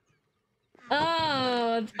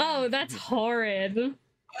 Oh, that's horrid.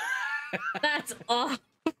 That's awful.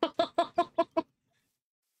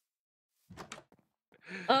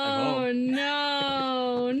 Oh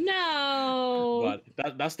no, no.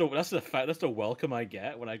 But that's the welcome I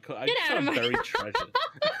get when I Get out of my buried treasure.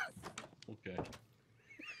 Okay.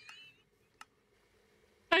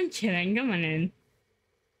 I'm kidding. Come on in.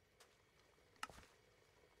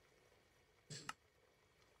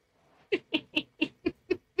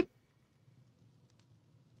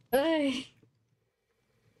 Ugh.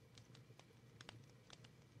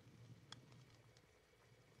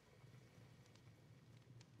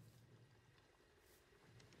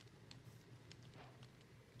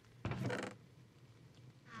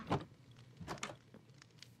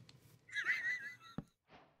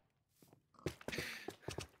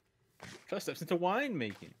 First steps into wine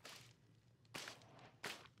making.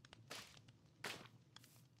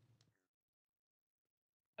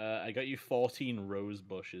 I got you 14 rose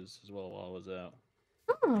bushes as well while I was out.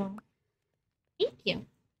 Oh, thank you.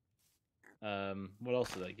 What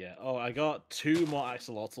else did I get? Oh, I got 2 more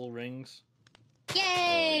axolotl rings.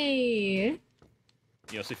 Yay!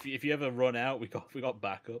 You know, so if you ever run out, we got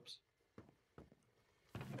backups.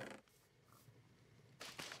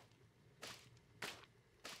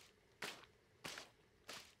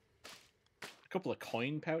 A couple of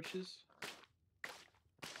coin pouches.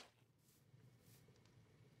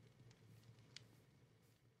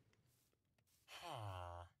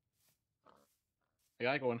 The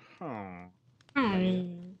guy going, huh?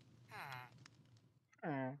 Hmm.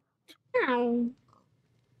 Huh. Ow.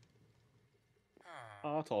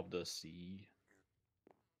 Heart of the sea.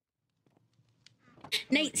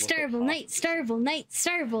 Night Starvel, Night Starvel, Night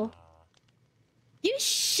Starvel. You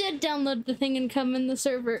should download the thing and come in the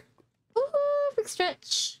server. Ooh, big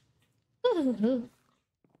stretch. Ooh.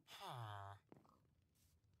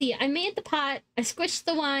 See, I made the pot. I squished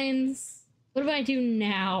the wines. What do I do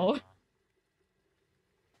now?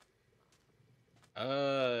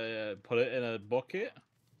 Put it in a bucket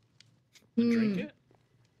and drink it.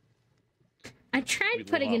 I tried We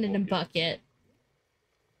love putting our it in a buckets. bucket.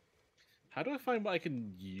 How do I find what I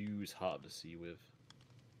can use Heart of the Sea with?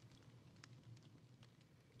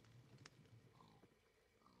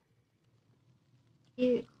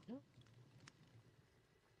 You...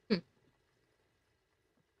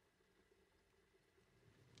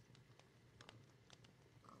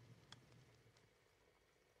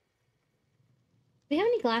 Do we have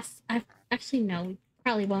any glass? Actually, no. We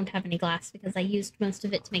probably won't have any glass because I used most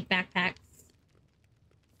of it to make backpacks.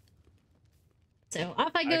 So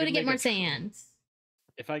off I go to get more sand.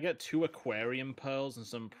 If I get 2 aquarium pearls and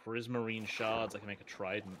some prismarine shards, I can make a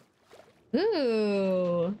trident.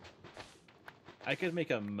 Ooh. I could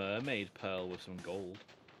make a mermaid pearl with some gold.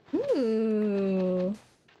 Ooh.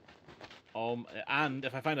 And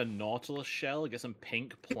if I find a nautilus shell, get some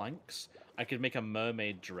pink planks, I could make a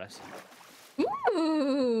mermaid dresser.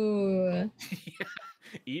 Ooh.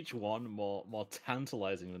 Each one more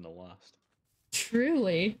tantalizing than the last.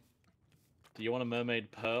 Truly. Do you want a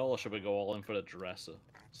mermaid pearl, or should we go all in for the dresser?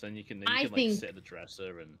 So then you can I like think- sit at the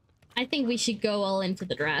dresser and I think we should go all into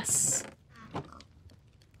the dress.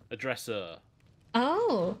 a dresser.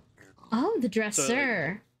 Oh. Oh, the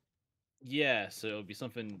dresser. Yeah, so it'll be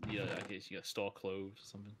something. You know, I guess you got store clothes or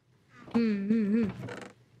something. Mm-hmm.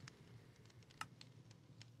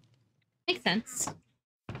 Makes sense.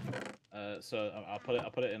 So I'll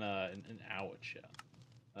put it in in our chat.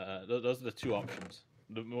 Those are the 2 options,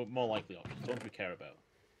 the more likely options, the ones we care about.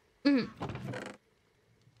 Mm-hmm.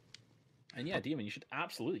 And yeah, Demon, you should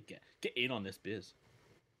absolutely get in on this biz.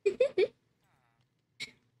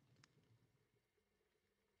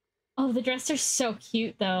 Oh, the dresser's so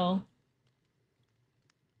cute, though.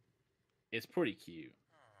 It's pretty cute.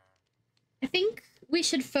 I think we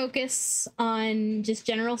should focus on just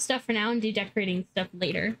general stuff for now and do decorating stuff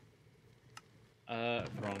later.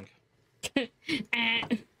 Wrong.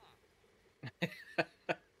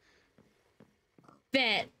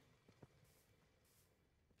 Bet.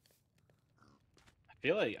 I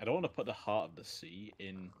feel like I don't want to put the Heart of the Sea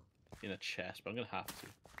in a chest, but I'm gonna have to.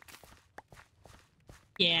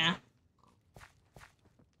 Yeah.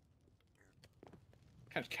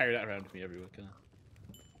 Can't just carry that around with me everywhere, can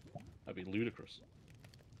I? That'd be ludicrous.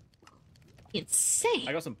 Insane.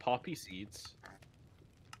 I got some poppy seeds.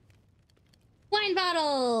 Wine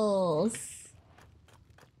bottles.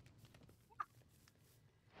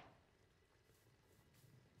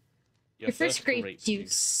 Your first grape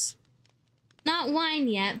juice. Not wine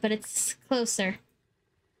yet, but it's closer.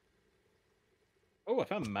 Oh, I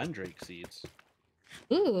found mandrake seeds.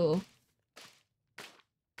 Ooh.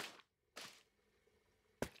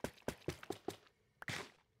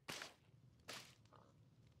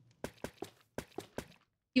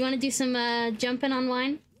 You want to do some jumping on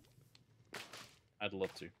wine? I'd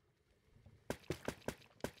love to.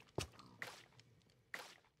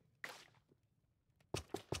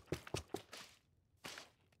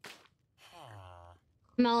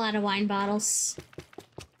 I'm all out of wine bottles.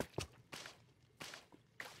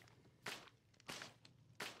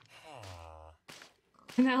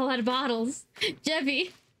 I'm all out of bottles.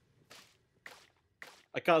 Jebby.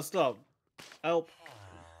 I can't stop. Help.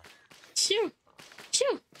 Shoo.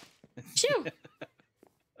 Shoo. Shoo.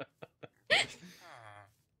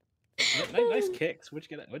 Nice kicks. Where'd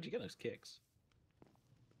you get those kicks?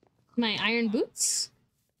 My iron boots.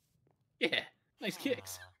 Yeah, nice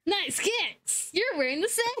kicks. Nice kicks. You're wearing the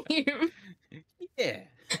same. Yeah.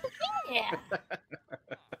 Yeah.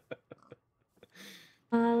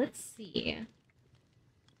 Let's see.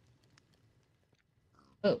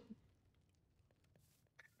 Oh.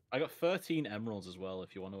 I got 13 emeralds as well.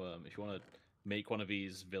 If you want to make one of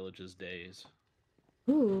these villagers' days.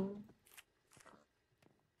 Ooh.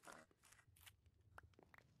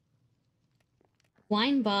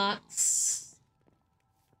 Wine box.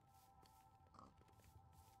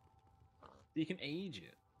 You can age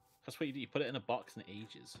it. That's what you do. You put it in a box and it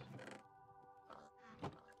ages.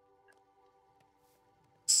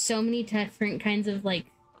 So many different kinds of wine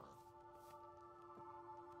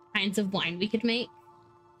we could make.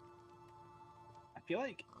 I feel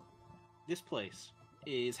like this place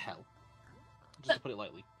is hell. Just to put it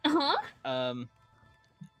lightly. Uh-huh.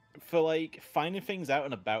 For like finding things out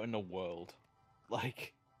and about in the world.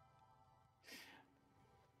 Like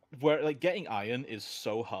where like getting iron is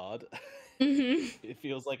so hard. Mm-hmm. It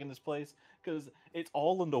feels like in this place. Because it's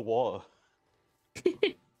all underwater.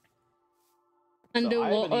 So I either need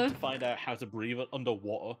Underwater. to find out how to breathe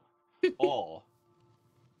underwater, or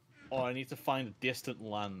I need to find a distant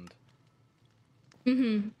land.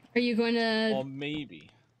 Mm-hmm. Are you going to... Or maybe.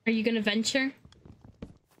 Are you going to venture?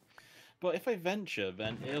 But if I venture,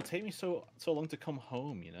 then it'll take me so long to come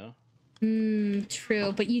home, you know?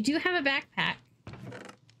 True. But you do have a backpack.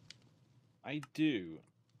 I do.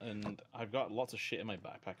 And I've got lots of shit in my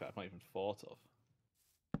backpack that I've not even thought of.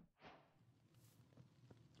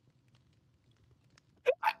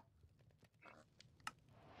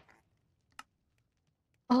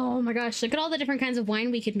 Oh my gosh, look at all the different kinds of wine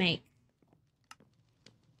we could make.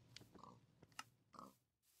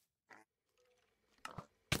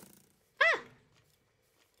 Ah!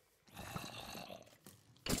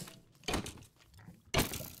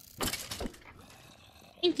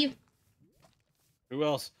 Thank you. Who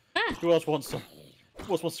else? Ah! Who else wants some?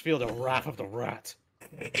 Who else wants to feel the wrath of the rat?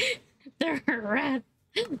 The wrath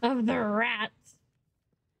of the rat.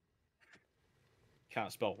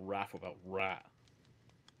 Can't spell wrath without rat.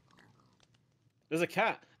 There's a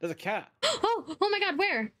cat. There's a cat. Oh my god,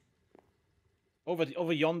 where?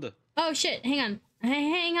 Over yonder. Oh shit, hang on.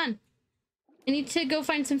 Hang on. I need to go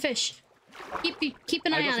find some fish. Keep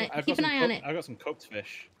an eye on it. Keep an eye on it. I've got some cooked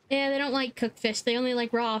fish. Yeah, they don't like cooked fish. They only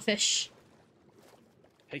like raw fish.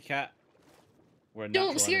 Hey cat. We're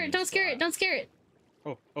Don't scare it. Don't scare it. Don't scare it.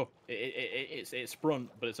 Oh, it's sprung,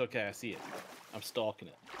 but it's okay. I see it. I'm stalking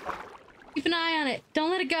it. Keep an eye on it. Don't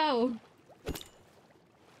let it go.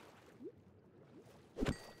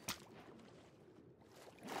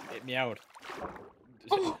 It meowed.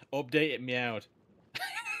 Oh. Update, it meowed.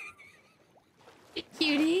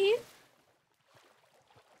 Cutie.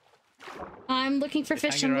 I'm looking for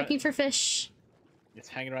fish. I'm looking for fish. It's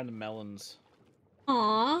hanging around the melons.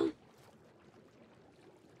 Aww.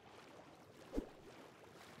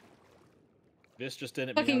 This just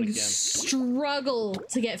didn't Fucking meow again. struggle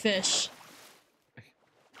to get fish.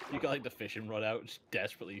 You got like the fishing rod out, just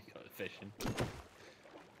desperately fishing.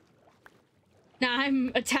 Now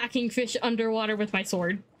I'm attacking fish underwater with my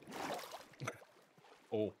sword.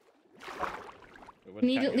 Oh. I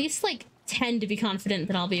need at least like 10 to be confident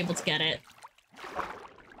that I'll be able to get it.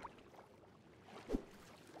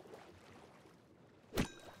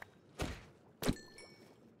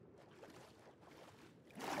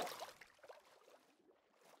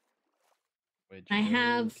 I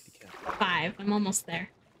have 5. I'm almost there.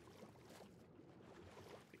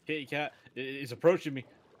 Kitty cat is approaching me.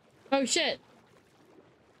 Oh shit.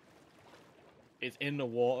 It's in the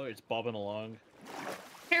water. It's bobbing along.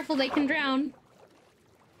 Careful, they can drown.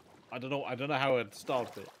 I don't know how I'd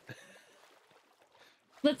stop it.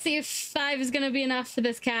 Let's see if 5 is gonna be enough for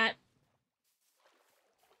this cat.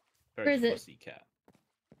 Very Where is it? fussy cat.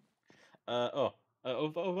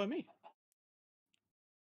 Over me.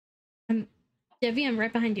 Debbie, I'm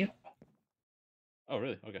right behind you. Oh,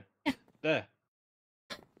 really? Okay. Yeah. There.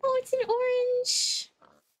 Oh, it's an orange.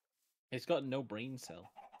 It's got no brain cell.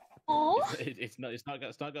 Oh. It's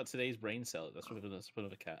not got today's brain cell. That's one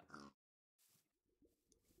of a cat.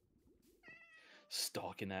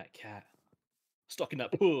 Stalking that cat. Stalking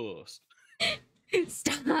that puss.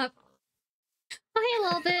 Stop. Oh, hey, a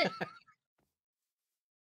little bit.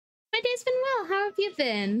 My day's been well. How have you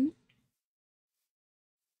been?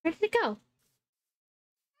 Where did it go?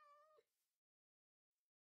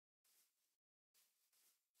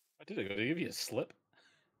 I did it. Did I give you a slip?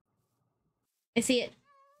 I see it.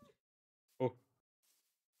 Oh.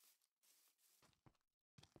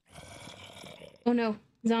 Oh no,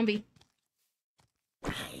 zombie.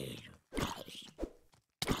 Ah.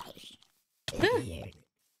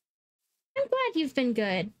 I'm glad you've been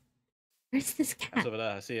good. Where's this cat? It's over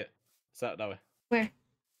there. I see it. It's that way. Where?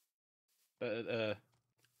 The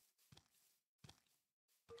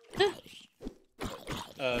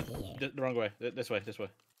wrong way. This way.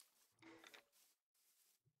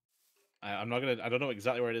 I'm not gonna. I don't know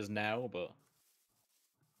exactly where it is now, but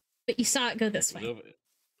But you saw it go this It was way. over...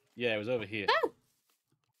 Yeah, it was over here. Oh!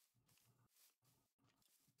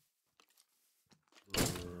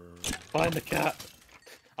 Find the cat.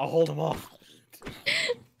 I'll hold him off.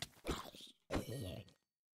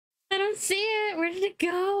 I don't see it. Where did it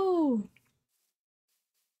go?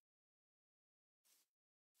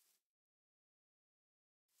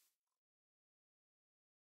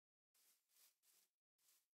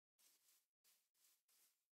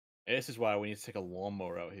 This is why we need to take a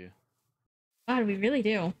lawnmower out here. God, we really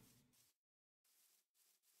do.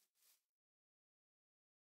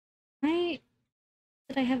 Why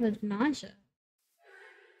did I have a nausea?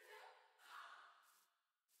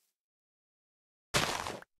 You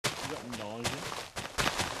got nausea?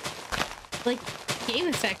 Like, game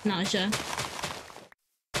effect nausea.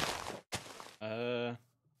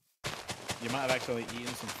 You might have accidentally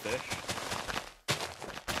eaten some fish.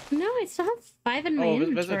 No, I still have 5 in my There's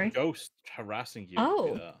inventory. a ghost harassing you.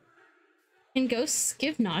 Oh. Can ghosts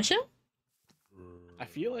give nausea? I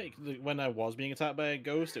feel like when I was being attacked by a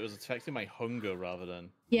ghost, it was affecting my hunger rather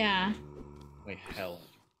than Yeah. my health.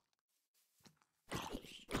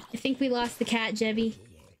 I think we lost the cat, Jebby.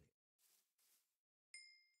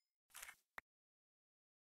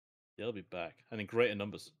 They'll be back, and in greater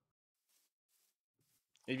numbers.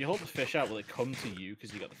 If you hold the fish out, will it come to you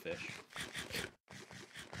because you got the fish?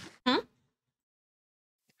 Huh?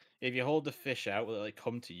 If you hold the fish out, will it like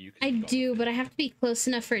come to you? I do, but I have to be close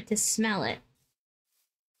enough for it to smell it.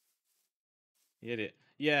 You idiot.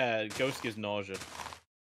 Yeah, ghost gives nausea.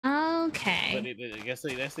 Okay. But I guess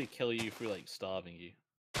they kill you through like starving you.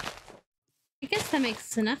 I guess that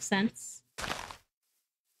makes enough sense.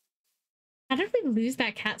 How did we lose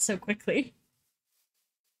that cat so quickly?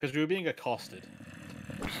 Because we were being accosted.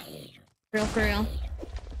 For real.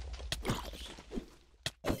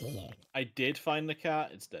 I did find the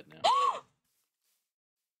cat. It's dead now.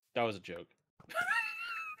 That was a joke.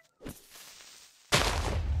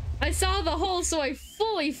 I saw the hole, so I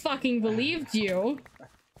fully fucking believed you.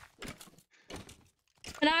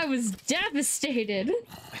 And I was devastated.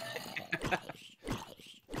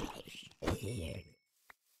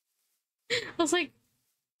 I was like,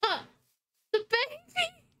 the baby!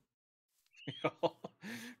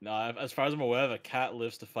 No, as far as I'm aware, the cat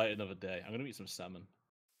lives to fight another day. I'm gonna eat some salmon.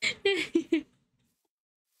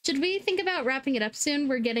 Should we think about wrapping it up soon?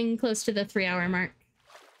 We're getting close to the 3-hour mark.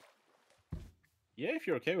 Yeah, if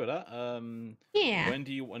you're okay with that. Yeah. When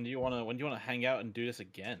do you wanna hang out and do this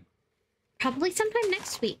again? Probably sometime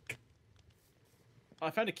next week. Oh,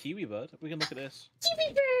 I found a kiwi bird. We can look at this.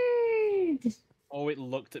 Kiwi bird! Oh, it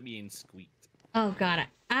looked at me and squeaked. Oh god,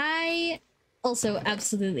 I also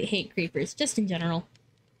absolutely hate creepers, just in general.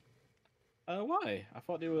 Why? I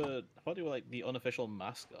thought they were like the unofficial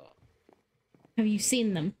mascot. Have you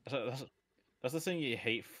seen them? That's the thing, you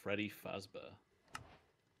hate Freddy Fazbear.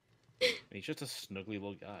 He's just a snuggly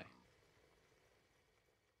little guy.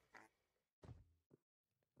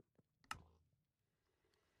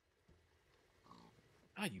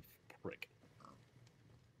 Ah, you prick.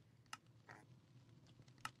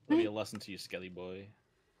 That'll be a lesson to you, Skelly boy.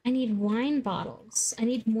 I need wine bottles. I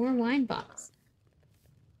need more wine bottles.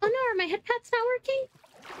 Oh no, are my head pads not working?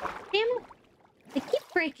 Damn it. They keep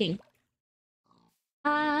breaking.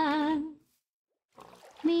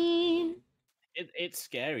 Me. It's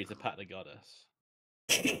scary to pat the goddess.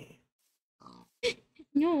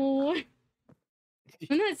 No.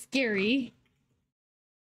 I'm not scary.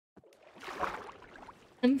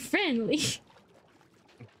 I'm friendly.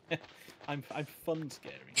 I'm fun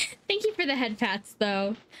scary. Thank you for the head pats,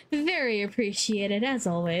 though. Very appreciated, as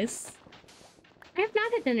always. I have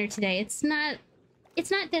not had dinner today. It's not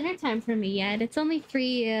dinner time for me yet. It's only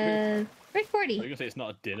 3:40. You're gonna say it's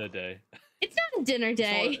not a dinner day. It's not a dinner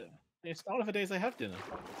day. It's not one of the days I have dinner.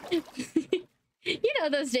 You know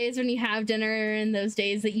those days when you have dinner and those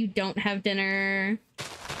days that you don't have dinner.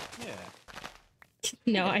 Yeah.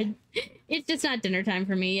 No, it's just not dinner time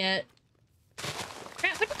for me yet.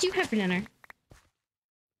 Rat, what did you have for dinner?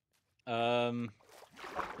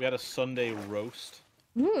 We had a Sunday roast.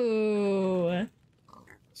 Ooh.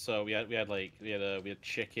 So we had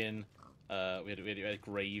chicken. We had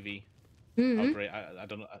gravy. Mm-hmm. I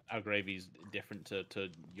don't know. Our gravy's different to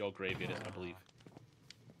your gravy, I believe.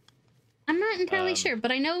 I'm not entirely sure,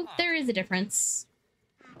 but I know there is a difference.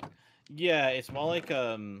 Yeah, it's more like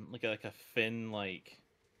a thin, like,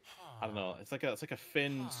 I don't know. It's like a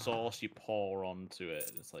thin sauce you pour onto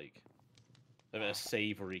it. It's like a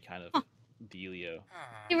savory kind of dealio.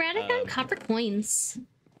 Hey, Rat, I found copper coins.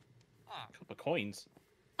 Copper coins.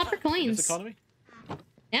 Copper In coins. this economy?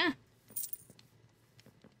 Yeah.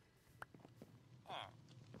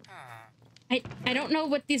 I don't know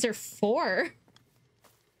what these are for.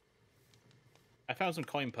 I found some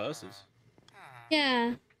coin purses.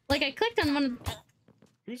 Yeah. Like, I clicked on one of...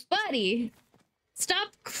 Who's... Buddy! Stop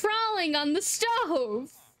crawling on the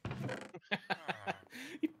stove!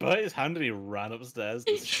 He put his hand and he ran upstairs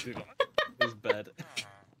to his bed.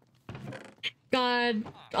 God.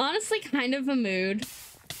 Honestly, kind of a mood.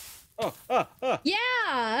 Oh.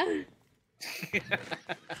 Yeah!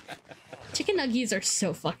 Chicken nuggies are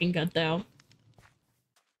so fucking good, though.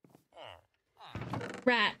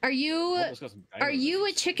 Rat, are you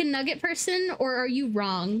a chicken nugget person, or are you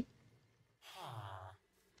wrong?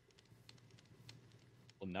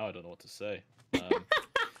 Well, now I don't know what to say.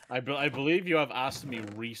 I believe you have asked me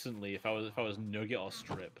recently if I was nugget or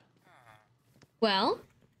strip. Well?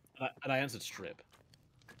 And I answered strip.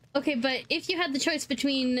 Okay, but if you had the choice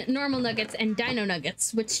between normal nuggets and dino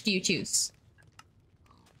nuggets, which do you choose?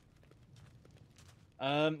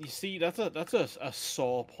 You see, that's a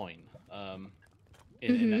sore point.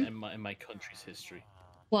 In my country's history.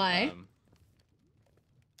 Why?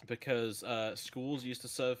 Because schools used to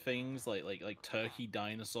serve things like turkey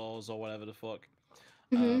dinosaurs or whatever the fuck.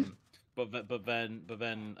 But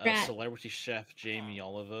then celebrity chef Jamie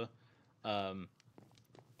Oliver,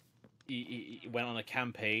 he went on a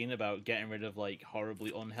campaign about getting rid of like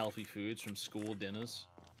horribly unhealthy foods from school dinners.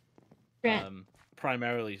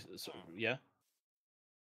 Primarily, yeah.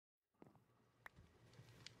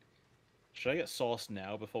 Should I get sauce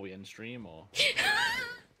now before we end stream, or?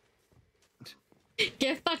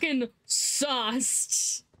 Get fucking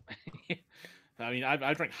sauced. I mean,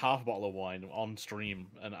 I drank half a bottle of wine on stream,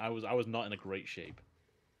 and I was not in a great shape.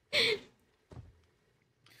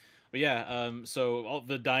 But yeah, so all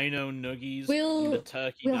the dino nuggies, and the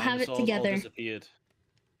turkey we'll dinosaurs have it together. all disappeared.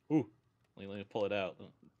 Ooh, let me pull it out.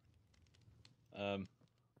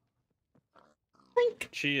 Clink.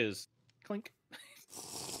 Cheers. Clink.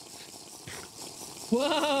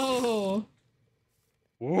 Whoa.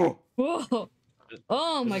 Whoa. Whoa.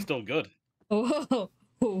 Oh my. It's still good. Whoa.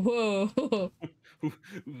 Whoa.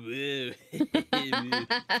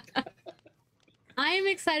 I am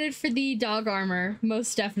excited for the dog armor,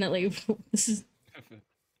 most definitely. This is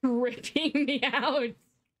ripping me out.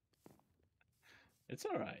 It's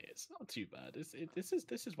all right. It's not too bad. This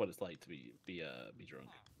is what it's like to be drunk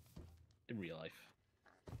in real life.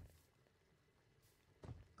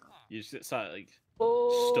 You just start like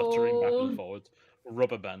stuttering back and forwards,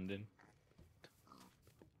 rubber banding.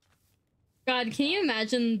 God, can you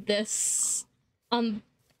imagine this on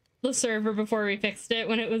the server before we fixed it,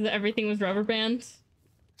 when everything was rubber band?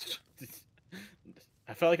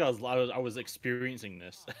 I felt like I was experiencing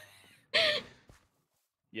this.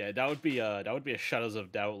 Yeah, that would be a Shadows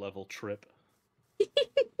of Doubt level trip.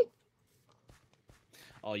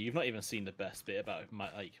 Oh, you've not even seen the best bit about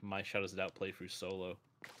my Shadows of Doubt playthrough solo.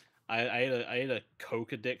 I had a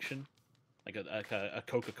Coke addiction, like a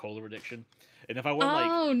Coca-Cola addiction, and if I went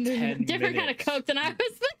like 10 different kind of Coke than I was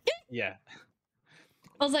thinking. Yeah.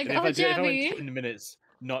 I was like, if oh, I went Jabby. 10 minutes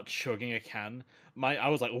not chugging a can, I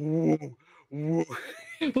was like, whoa, whoa.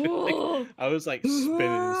 I was like spinning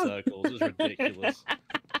in circles. It was ridiculous. I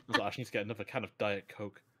was like, I need to get another can of Diet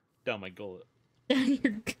Coke down my gullet. Down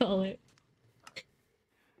your gullet.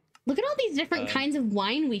 Look at all these different kinds of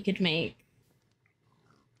wine we could make.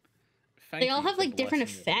 They all have like different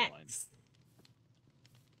effects.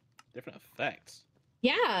 Different effects?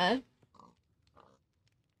 Yeah.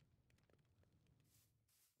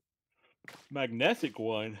 Magnetic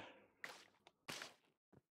wine.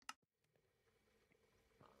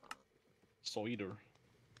 Cider.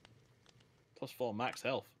 +4 max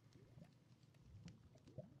health.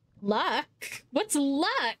 Luck? What's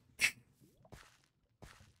luck?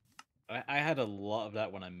 I had a lot of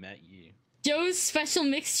that when I met you. Joe's special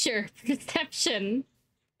mixture. Perception.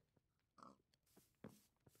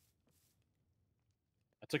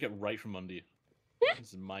 I took it right from under you.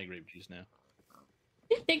 This is my grape juice now.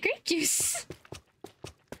 The grape juice.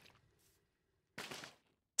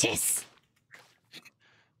 Yes.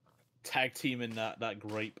 Tag teaming that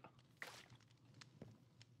grape.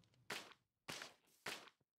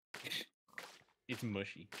 It's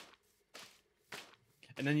mushy.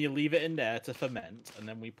 And then you leave it in there to ferment, and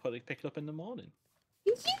then we pick it up in the morning.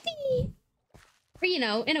 Yippee! Or, you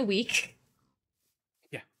know, in a week.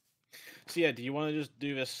 Yeah. So yeah, do you want to just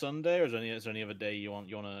do this Sunday, or is there any other day you want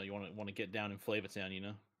to get down in Flavor Town? You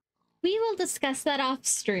know. We will discuss that off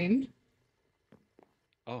stream.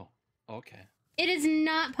 Oh, okay. It is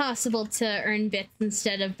not possible to earn bits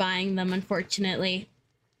instead of buying them, unfortunately.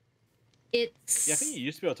 It's... Yeah, I think you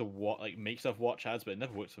used to be able to make stuff watch ads, but it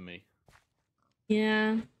never worked for me.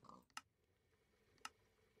 Yeah.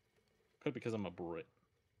 Could because I'm a Brit.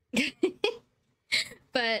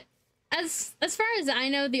 But as far as I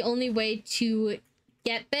know, the only way to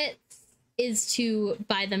get bits is to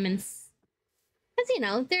buy them in, because you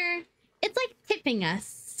know it's like tipping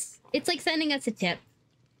us. It's like sending us a tip.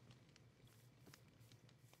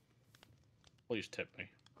 Please tip me.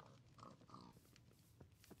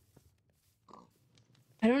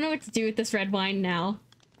 I don't know what to do with this red wine now.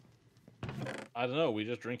 I don't know. We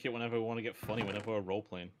just drink it whenever we want to get funny. Whenever we're role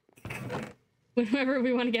playing. Whenever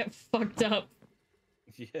we want to get fucked up.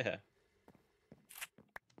 Yeah.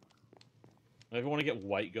 Whenever we want to get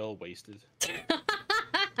white girl wasted.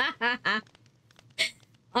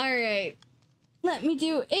 Alright. Let me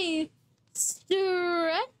do a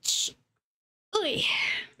stretch. Oy.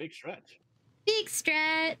 Big stretch. Big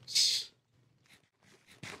stretch.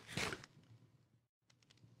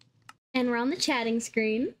 And we're on the chatting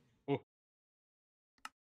screen. Ooh.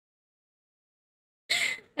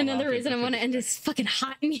 Another reason I want to end is fucking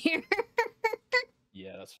hot in here.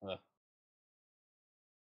 Yeah, that's fair.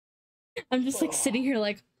 I'm just like sitting here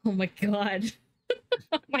like, oh my god.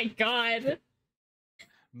 Oh my god.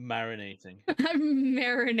 Marinating. I'm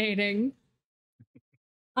marinating.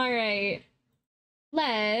 Alright.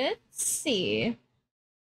 Let's see.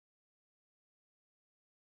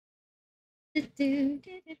 Is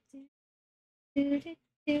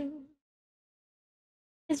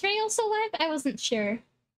Ray also live? I wasn't sure.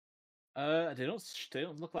 They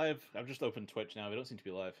don't look live. I've just opened Twitch now. They don't seem to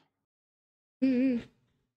be live. Mm-hmm.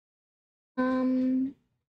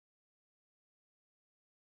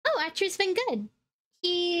 Oh, Atru's been good.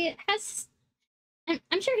 He has.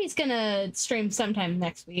 I'm sure he's gonna stream sometime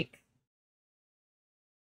next week.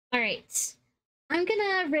 All right, I'm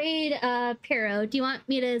gonna raid Piro. Do you want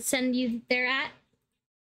me to send you there at?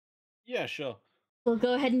 Yeah, sure. We'll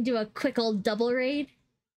go ahead and do a quick old double raid.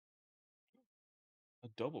 A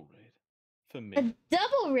double raid for me. A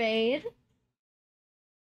double raid.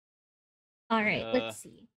 All right, let's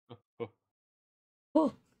see.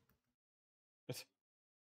 Oh.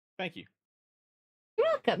 Thank you. You're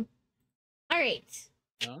welcome. All right.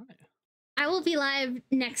 All right. I will be live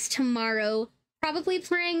next tomorrow. Probably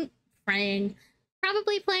playing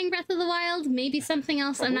Breath of the Wild. Maybe something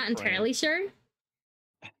else. I'm not entirely sure.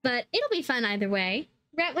 But it'll be fun either way.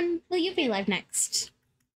 Rhett, when will you be live next?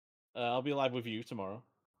 I'll be live with you tomorrow.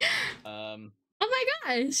 Oh my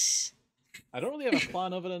gosh! I don't really have a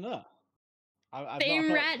plan other than that.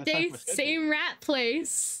 Same rat day, same rat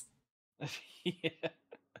place. Yeah.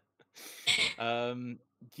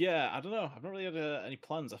 Yeah, I don't know. I've not really had any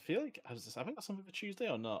plans. I feel like have I got something for Tuesday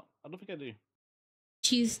or not? I don't think I do.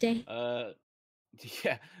 Tuesday.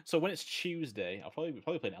 Yeah. So when it's Tuesday, I'll probably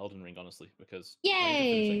play an Elden Ring, honestly, because yay! I need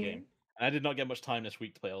to finish that game. And I did not get much time this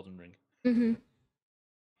week to play Elden Ring. Mm-hmm.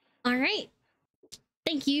 All right.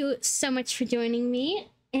 Thank you so much for joining me,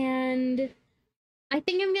 and I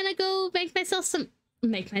think I'm gonna go get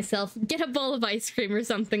a bowl of ice cream or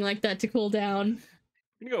something like that to cool down.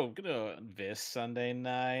 I'm gonna go this Sunday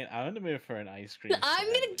night. I'm gonna move for an ice cream. I'm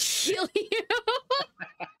gonna kill you.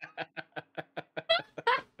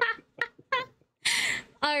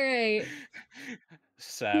 All right.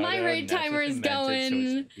 My raid timer is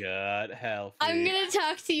going. Good health. I'm gonna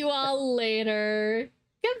talk to you all later.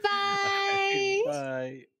 Goodbye.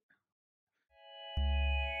 Bye.